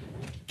 yeah?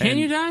 Can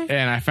you die?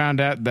 And I found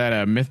out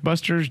that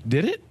Mythbusters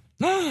did it.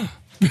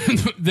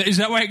 Is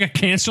that why it got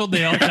canceled?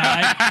 They all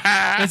died?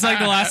 It's like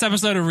the last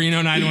episode of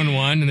Reno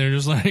 911, and they're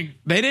just like...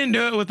 They didn't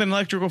do it with an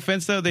electrical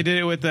fence, though. They did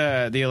it with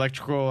the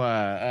electrical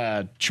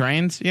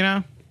trains, you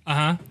know?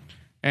 Uh-huh.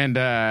 And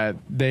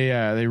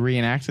they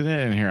reenacted it,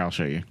 and here, I'll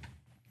show you.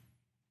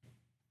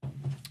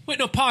 Wait,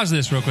 no, pause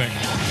this real quick.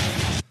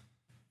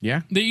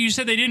 Yeah? You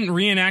said they didn't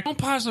reenact... Don't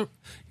pause the...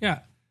 Yeah.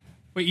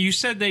 Wait, you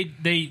said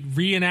they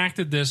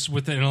reenacted this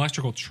with an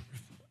electrical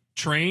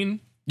train?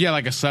 Yeah,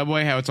 like a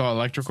subway, how it's all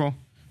electrical.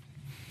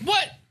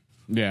 What?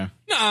 Yeah.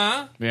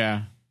 Nah.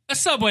 Yeah. A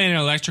subway ain't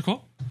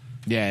electrical.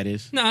 Yeah, it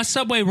is. No, a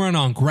subway run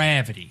on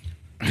gravity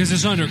because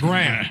it's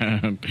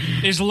underground.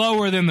 It's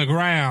lower than the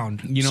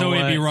ground, You know so what?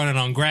 it'd be running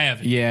on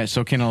gravity. Yeah,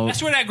 so can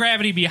That's where that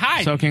gravity be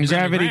hiding. So can is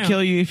gravity underground.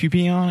 kill you if you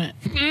pee on it?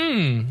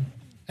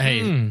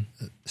 Hey,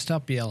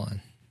 stop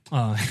yelling.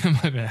 Oh,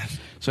 my bad.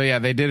 So yeah,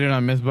 they did it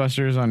on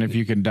Mythbusters on if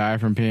you could die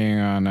from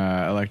peeing on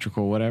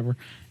electrical whatever.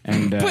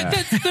 And But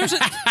there's a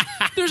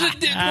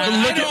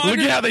look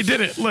at how they did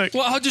it. Look.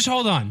 Well, just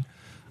hold on.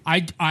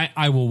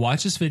 I will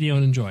watch this video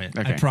and enjoy it.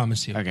 Okay. I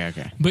promise you.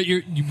 Okay. But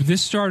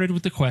this started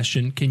with the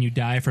question: can you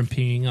die from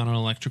peeing on an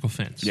electrical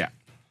fence? Yeah.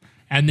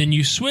 And then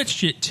you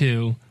switched it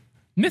to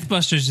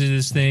Mythbusters is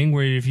this thing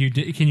where if you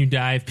can you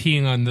die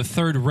peeing on the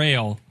third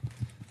rail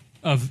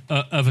of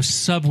a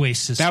subway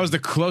system. That was the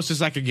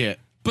closest I could get.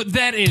 But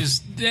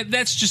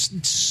that's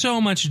just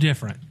so much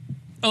different.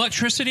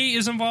 Electricity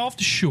is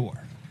involved, sure.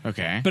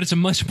 Okay. But it's a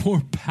much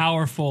more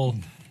powerful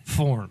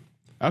form.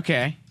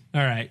 Okay.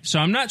 All right. So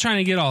I'm not trying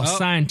to get all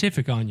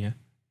scientific on you.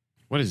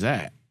 What is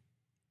that?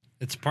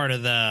 It's part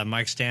of the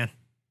mic stand.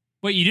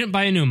 Wait, you didn't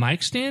buy a new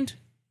mic stand?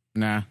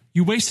 Nah.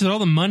 You wasted all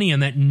the money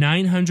on that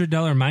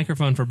 $900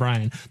 microphone for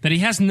Brian that he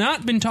has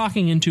not been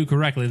talking into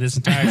correctly this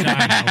entire time.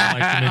 I would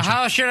like to mention.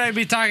 How should I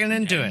be talking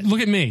into it? Look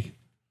at me.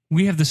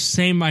 We have the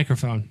same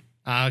microphone.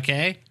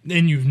 Okay.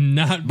 And you've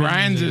not...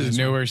 Brian's is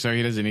newer, so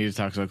he doesn't need to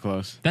talk so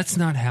close. That's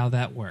not how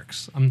that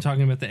works. I'm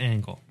talking about the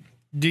angle.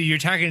 Dude, you're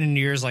talking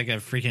into yours like a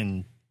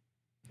freaking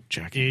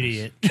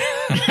idiot. All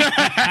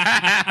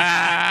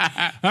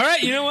right,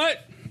 you know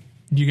what?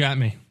 You got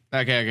me.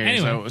 Okay.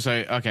 Anyway. So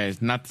okay,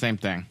 it's not the same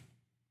thing.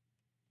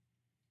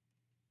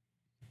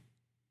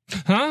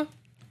 Huh?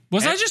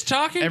 Was I just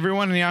talking?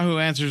 Everyone in Yahoo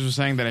Answers was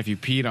saying that if you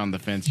peed on the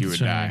fence, you would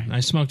die. I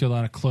smoked a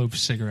lot of clove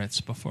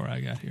cigarettes before I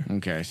got here.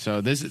 Okay, so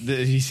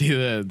you see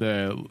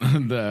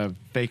the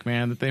fake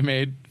man that they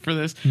made for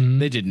this? Mm-hmm.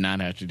 They did not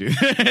have to do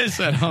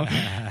this at all.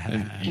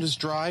 It is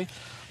dry.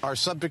 Our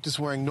subject is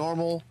wearing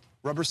normal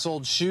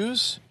rubber-soled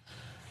shoes.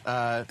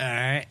 All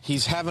right.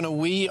 He's having a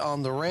wee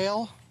on the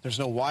rail. There's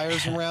no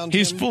wires around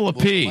He's him. full of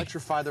We'll pee.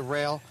 electrify the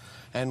rail,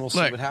 and we'll see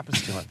Look. what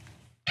happens to him.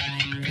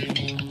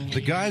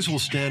 The guys will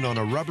stand on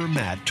a rubber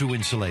mat to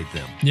insulate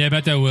them. Yeah, I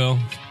bet that will.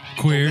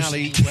 Queers.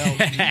 O'Malley, well,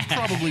 he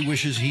probably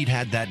wishes he'd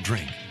had that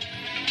drink.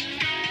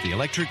 The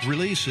electric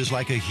release is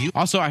like a huge...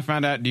 Also, I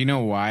found out, do you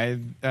know why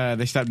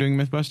they stopped doing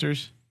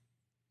Mythbusters?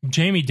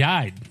 Jamie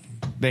died.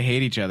 They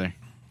hate each other.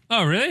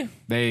 Oh, really?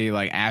 They,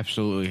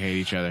 absolutely hate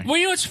each other. Well,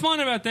 you know what's fun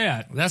about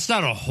that? That's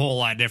not a whole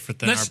lot different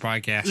than our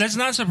podcast. That's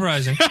not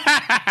surprising.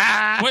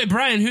 Wait,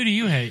 Brian, who do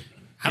you hate?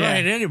 I don't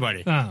hate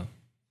anybody. Oh.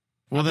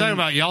 I'm talking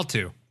about y'all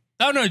two.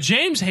 Oh, no,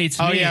 James hates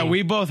me. Oh, yeah,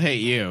 we both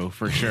hate you,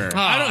 for sure.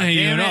 I don't hate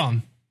you damn at it.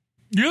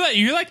 all.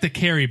 You're like the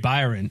Carrie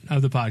Byron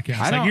of the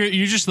podcast.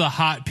 You're just the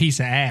hot piece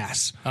of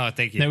ass. Oh,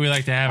 thank you. That we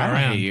like to have I don't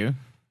around. hate you.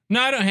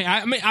 No, I don't hate.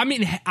 I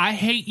mean, I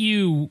hate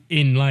you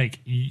in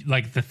like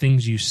the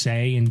things you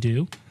say and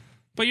do.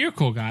 But you're a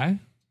cool guy.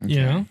 Okay.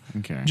 You know.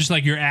 Okay. Just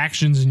like your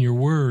actions and your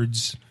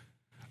words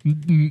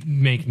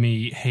make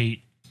me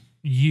hate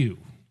you.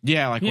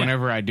 Yeah,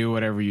 whenever I do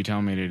whatever you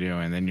tell me to do,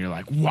 and then you're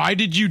like, why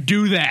did you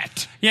do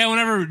that? Yeah,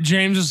 whenever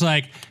James is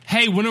like,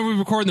 hey, when are we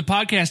recording the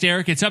podcast,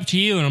 Eric? It's up to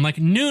you. And I'm like,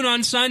 noon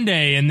on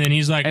Sunday. And then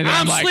he's like, And then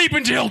I'm like,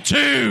 sleeping till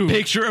 2.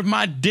 Picture of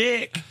my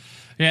dick.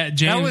 Yeah,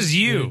 James. That was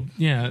you.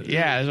 Yeah.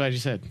 Yeah, that's what I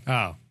just said.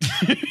 Oh.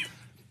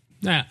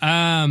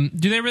 Yeah.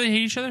 Do they really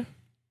hate each other?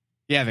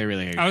 Yeah, they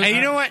really hate I was- Hey,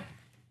 you know what?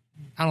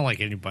 I don't like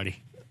anybody.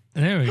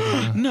 There we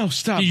go. No,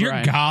 stop, Dude, you're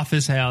Brian. goth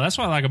as hell. That's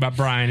what I like about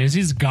Brian is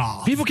he's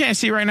goth. People can't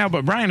see right now,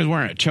 but Brian is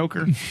wearing a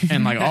choker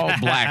and all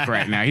black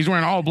right now. He's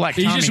wearing all black.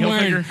 He's Tommy just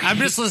wearing- Hilfiger. I'm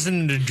just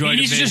listening to Joy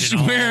He's Division just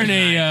all wearing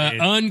night, a dude.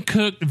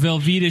 uncooked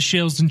Velveeta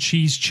shells and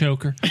cheese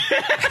choker.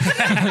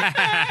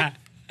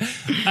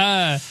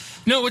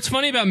 No, what's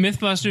funny about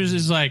Mythbusters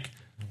is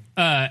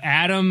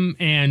Adam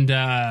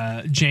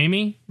and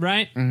Jamie,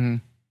 right? Mm-hmm.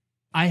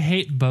 I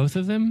hate both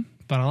of them,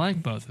 but I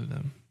like both of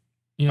them.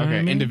 You know what I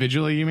mean?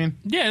 Individually, you mean?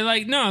 Yeah,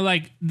 like no,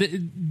 like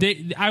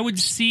I would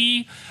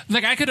see,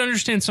 like I could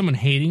understand someone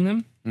hating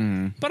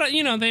them, but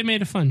you know they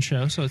made a fun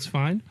show, so it's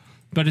fine.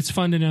 But it's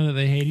fun to know that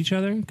they hate each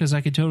other because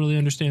I could totally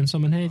understand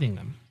someone hating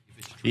them.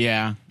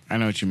 Yeah, I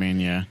know what you mean.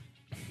 Yeah.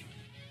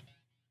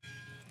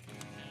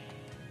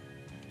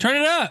 Turn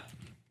it up.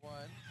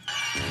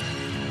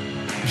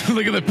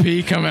 Look at the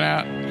pee coming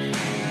out.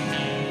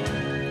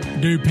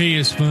 Dude, pee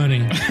is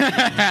funny.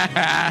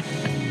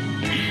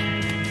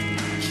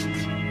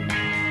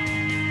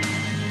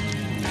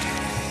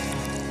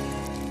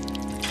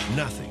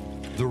 Nothing.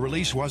 The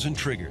release wasn't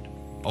triggered.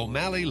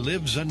 O'Malley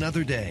lives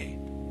another day.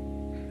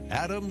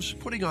 Adams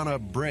putting on a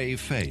brave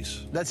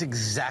face. That's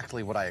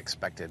exactly what I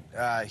expected.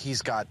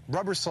 He's got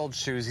rubber-soled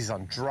shoes. He's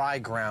on dry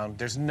ground.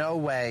 There's no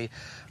way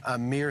a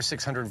mere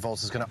 600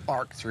 volts is going to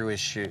arc through his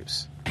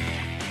shoes.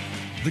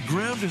 The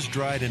ground is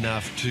dried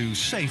enough to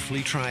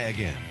safely try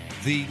again.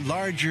 The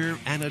larger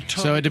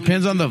anatomically So it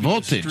depends on the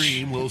voltage.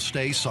 stream will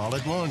stay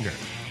solid longer.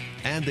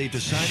 And they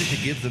decided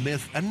to give the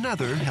myth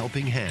another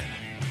helping hand,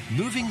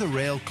 moving the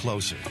rail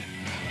closer.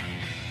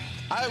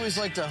 I always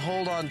like to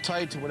hold on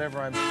tight to whatever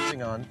I'm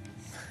sitting on.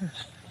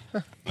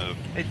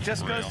 It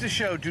just goes to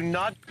show, do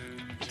not...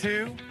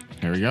 2,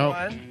 Here we go.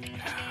 1...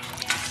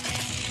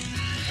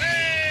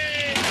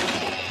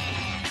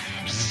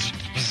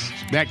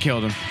 That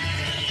killed him.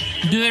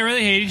 Do they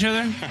really hate each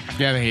other?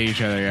 Yeah, they hate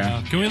each other.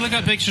 Yeah. Can we look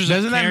up pictures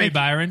Doesn't of that Carrie make-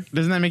 Byron?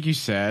 Doesn't that make you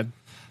sad?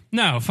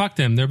 No, fuck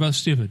them. They're both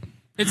stupid.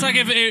 It's like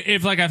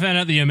if like I found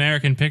out the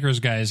American Pickers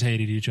guys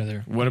hated each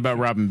other. What about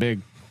Robin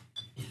Big?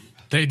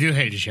 They do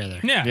hate each other.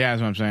 Yeah. Yeah,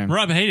 that's what I'm saying.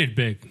 Rob hated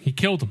Big. He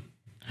killed him.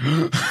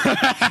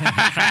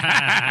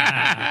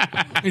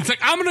 It's like,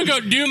 I'm going to go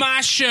do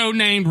my show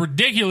named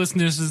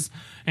Ridiculousnesses,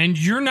 and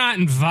you're not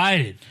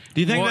invited.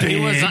 Do you think Well,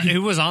 he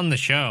was on the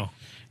show.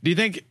 Do you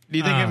think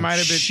it might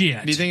have been?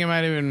 Shit. Do you think it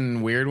might have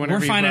been weird whenever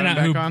We're he brought finding him out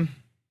back who- on?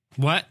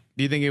 What?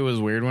 Do you think it was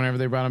weird whenever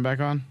they brought him back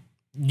on?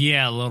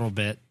 Yeah, a little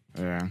bit.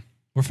 Yeah.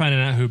 We're finding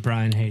out who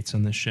Brian hates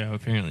on this show.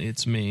 Apparently,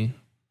 it's me.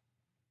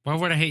 Why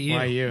would I hate you?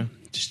 Why you?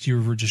 Just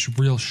you were just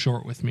real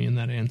short with me in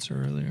that answer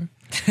earlier.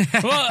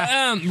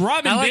 Well,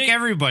 Robin, I like Big-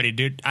 everybody,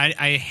 dude.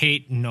 I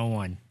hate no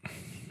one.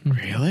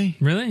 Really?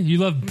 Really? You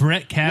love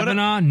Brett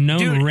Kavanaugh, known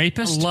Dude,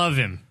 rapist? I love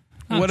him.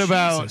 Oh, what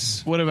about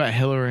Jesus.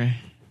 Hillary?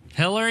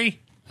 Hillary?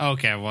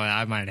 Okay, well,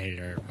 I might hate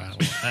her.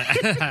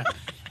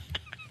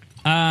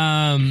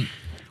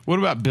 What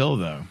about Bill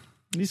though?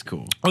 He's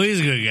cool. Oh, he's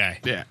a good guy.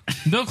 Yeah.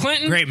 Bill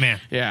Clinton? Great man.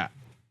 Yeah.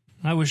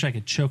 I wish I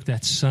could choke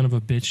that son of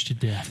a bitch to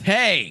death.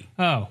 Hey,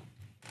 Oh.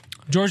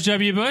 George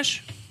W.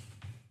 Bush?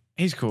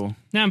 he's cool.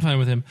 Now I'm playing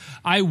with him.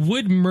 I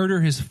would murder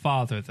his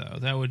father, though.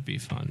 That would be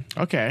fun.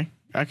 Okay.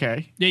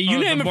 Yeah, you Oh,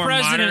 name the a more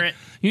president. moderate.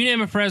 You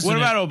name a What president.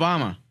 about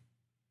Obama?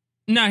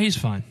 No, he's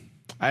fine.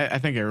 I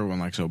think everyone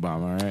likes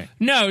Obama, right?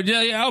 No,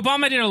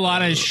 Obama did a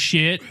lot of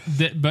shit,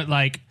 but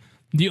like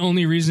the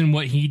only reason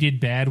what he did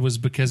bad was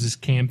because his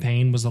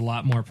campaign was a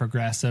lot more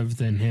progressive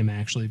than him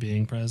actually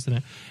being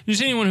president.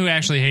 Just anyone who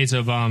actually hates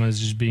Obama is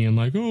just being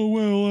like, oh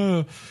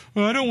well,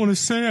 I don't want to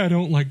say I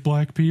don't like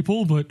black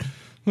people, but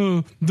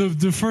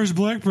the first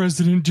black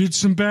president did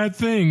some bad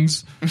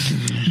things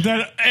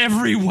that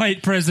every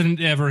white president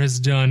ever has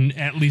done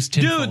at least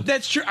tenfold. Dude,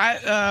 that's true.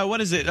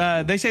 What is it?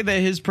 They say that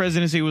his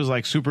presidency was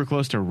like super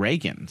close to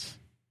Reagan's.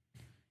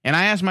 And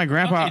I asked my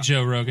grandpa, Okay,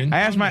 Joe Rogan. I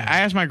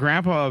asked my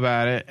grandpa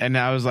about it, and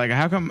I was like,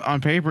 "How come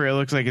on paper it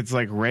looks like it's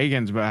like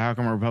Reagan's, but how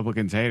come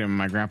Republicans hate him?" And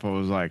my grandpa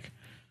was like,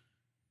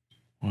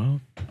 "Well,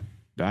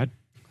 I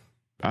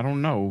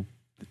don't know.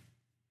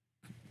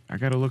 I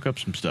got to look up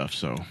some stuff."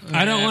 So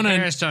I don't want to. I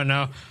just don't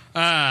know.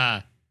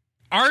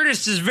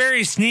 Artist is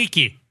very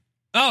sneaky.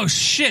 Oh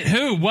shit!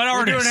 Who? What We're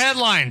artist? doing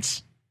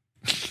headlines.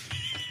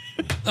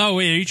 Oh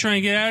wait, are you trying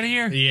to get out of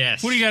here?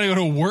 Yes. What do you got to go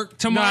to work No,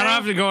 tomorrow? I don't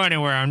have to go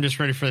anywhere. I'm just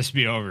ready for this to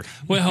be over.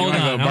 Wait, hold you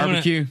wanna on. go I wanna-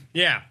 barbecue?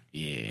 Yeah.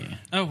 Yeah,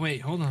 Oh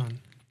wait, hold on.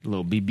 a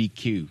little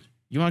BBQ.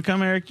 You want to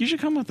come, Eric? You should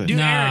come with us. Dude,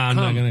 Nah, Eric, I'm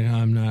not come. gonna.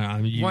 I'm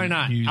not. Why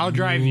not? I'll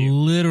drive you.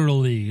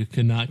 Literally,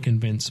 could not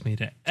convince me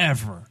to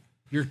ever.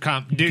 You're dude,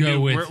 Go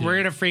dude with we're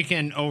you. gonna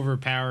freaking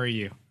overpower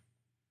you.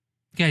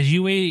 Guys,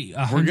 you weigh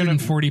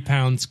 140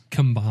 pounds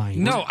combined.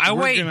 No, I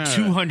we're weigh gonna-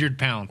 200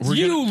 pounds.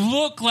 You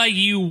look like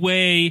you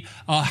weigh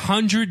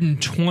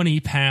 120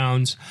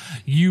 pounds,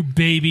 you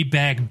baby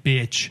back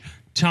bitch.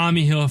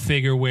 Tommy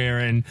Hilfiger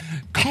wearing,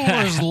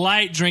 Coors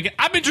Light drinking.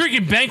 I've been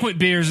drinking banquet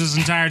beers this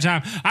entire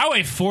time. I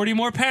weigh 40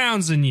 more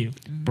pounds than you.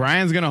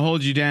 Brian's gonna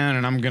hold you down,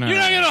 and I'm gonna. You're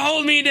not going to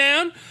hold me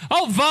down.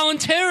 I'll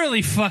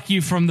voluntarily fuck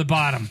you from the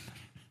bottom.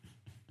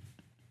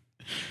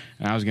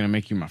 And I was gonna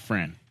make you my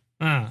friend.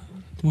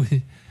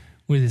 With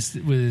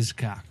his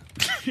cock.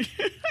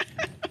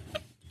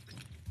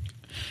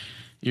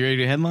 You ready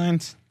to do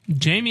headlines?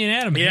 Jamie and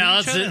Adam. Yeah,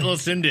 hate each other.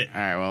 let's end it. All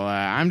right. Well,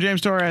 I'm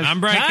James Torres. I'm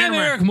Brian I'm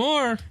Cameron. Eric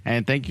Moore.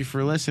 And thank you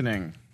for listening.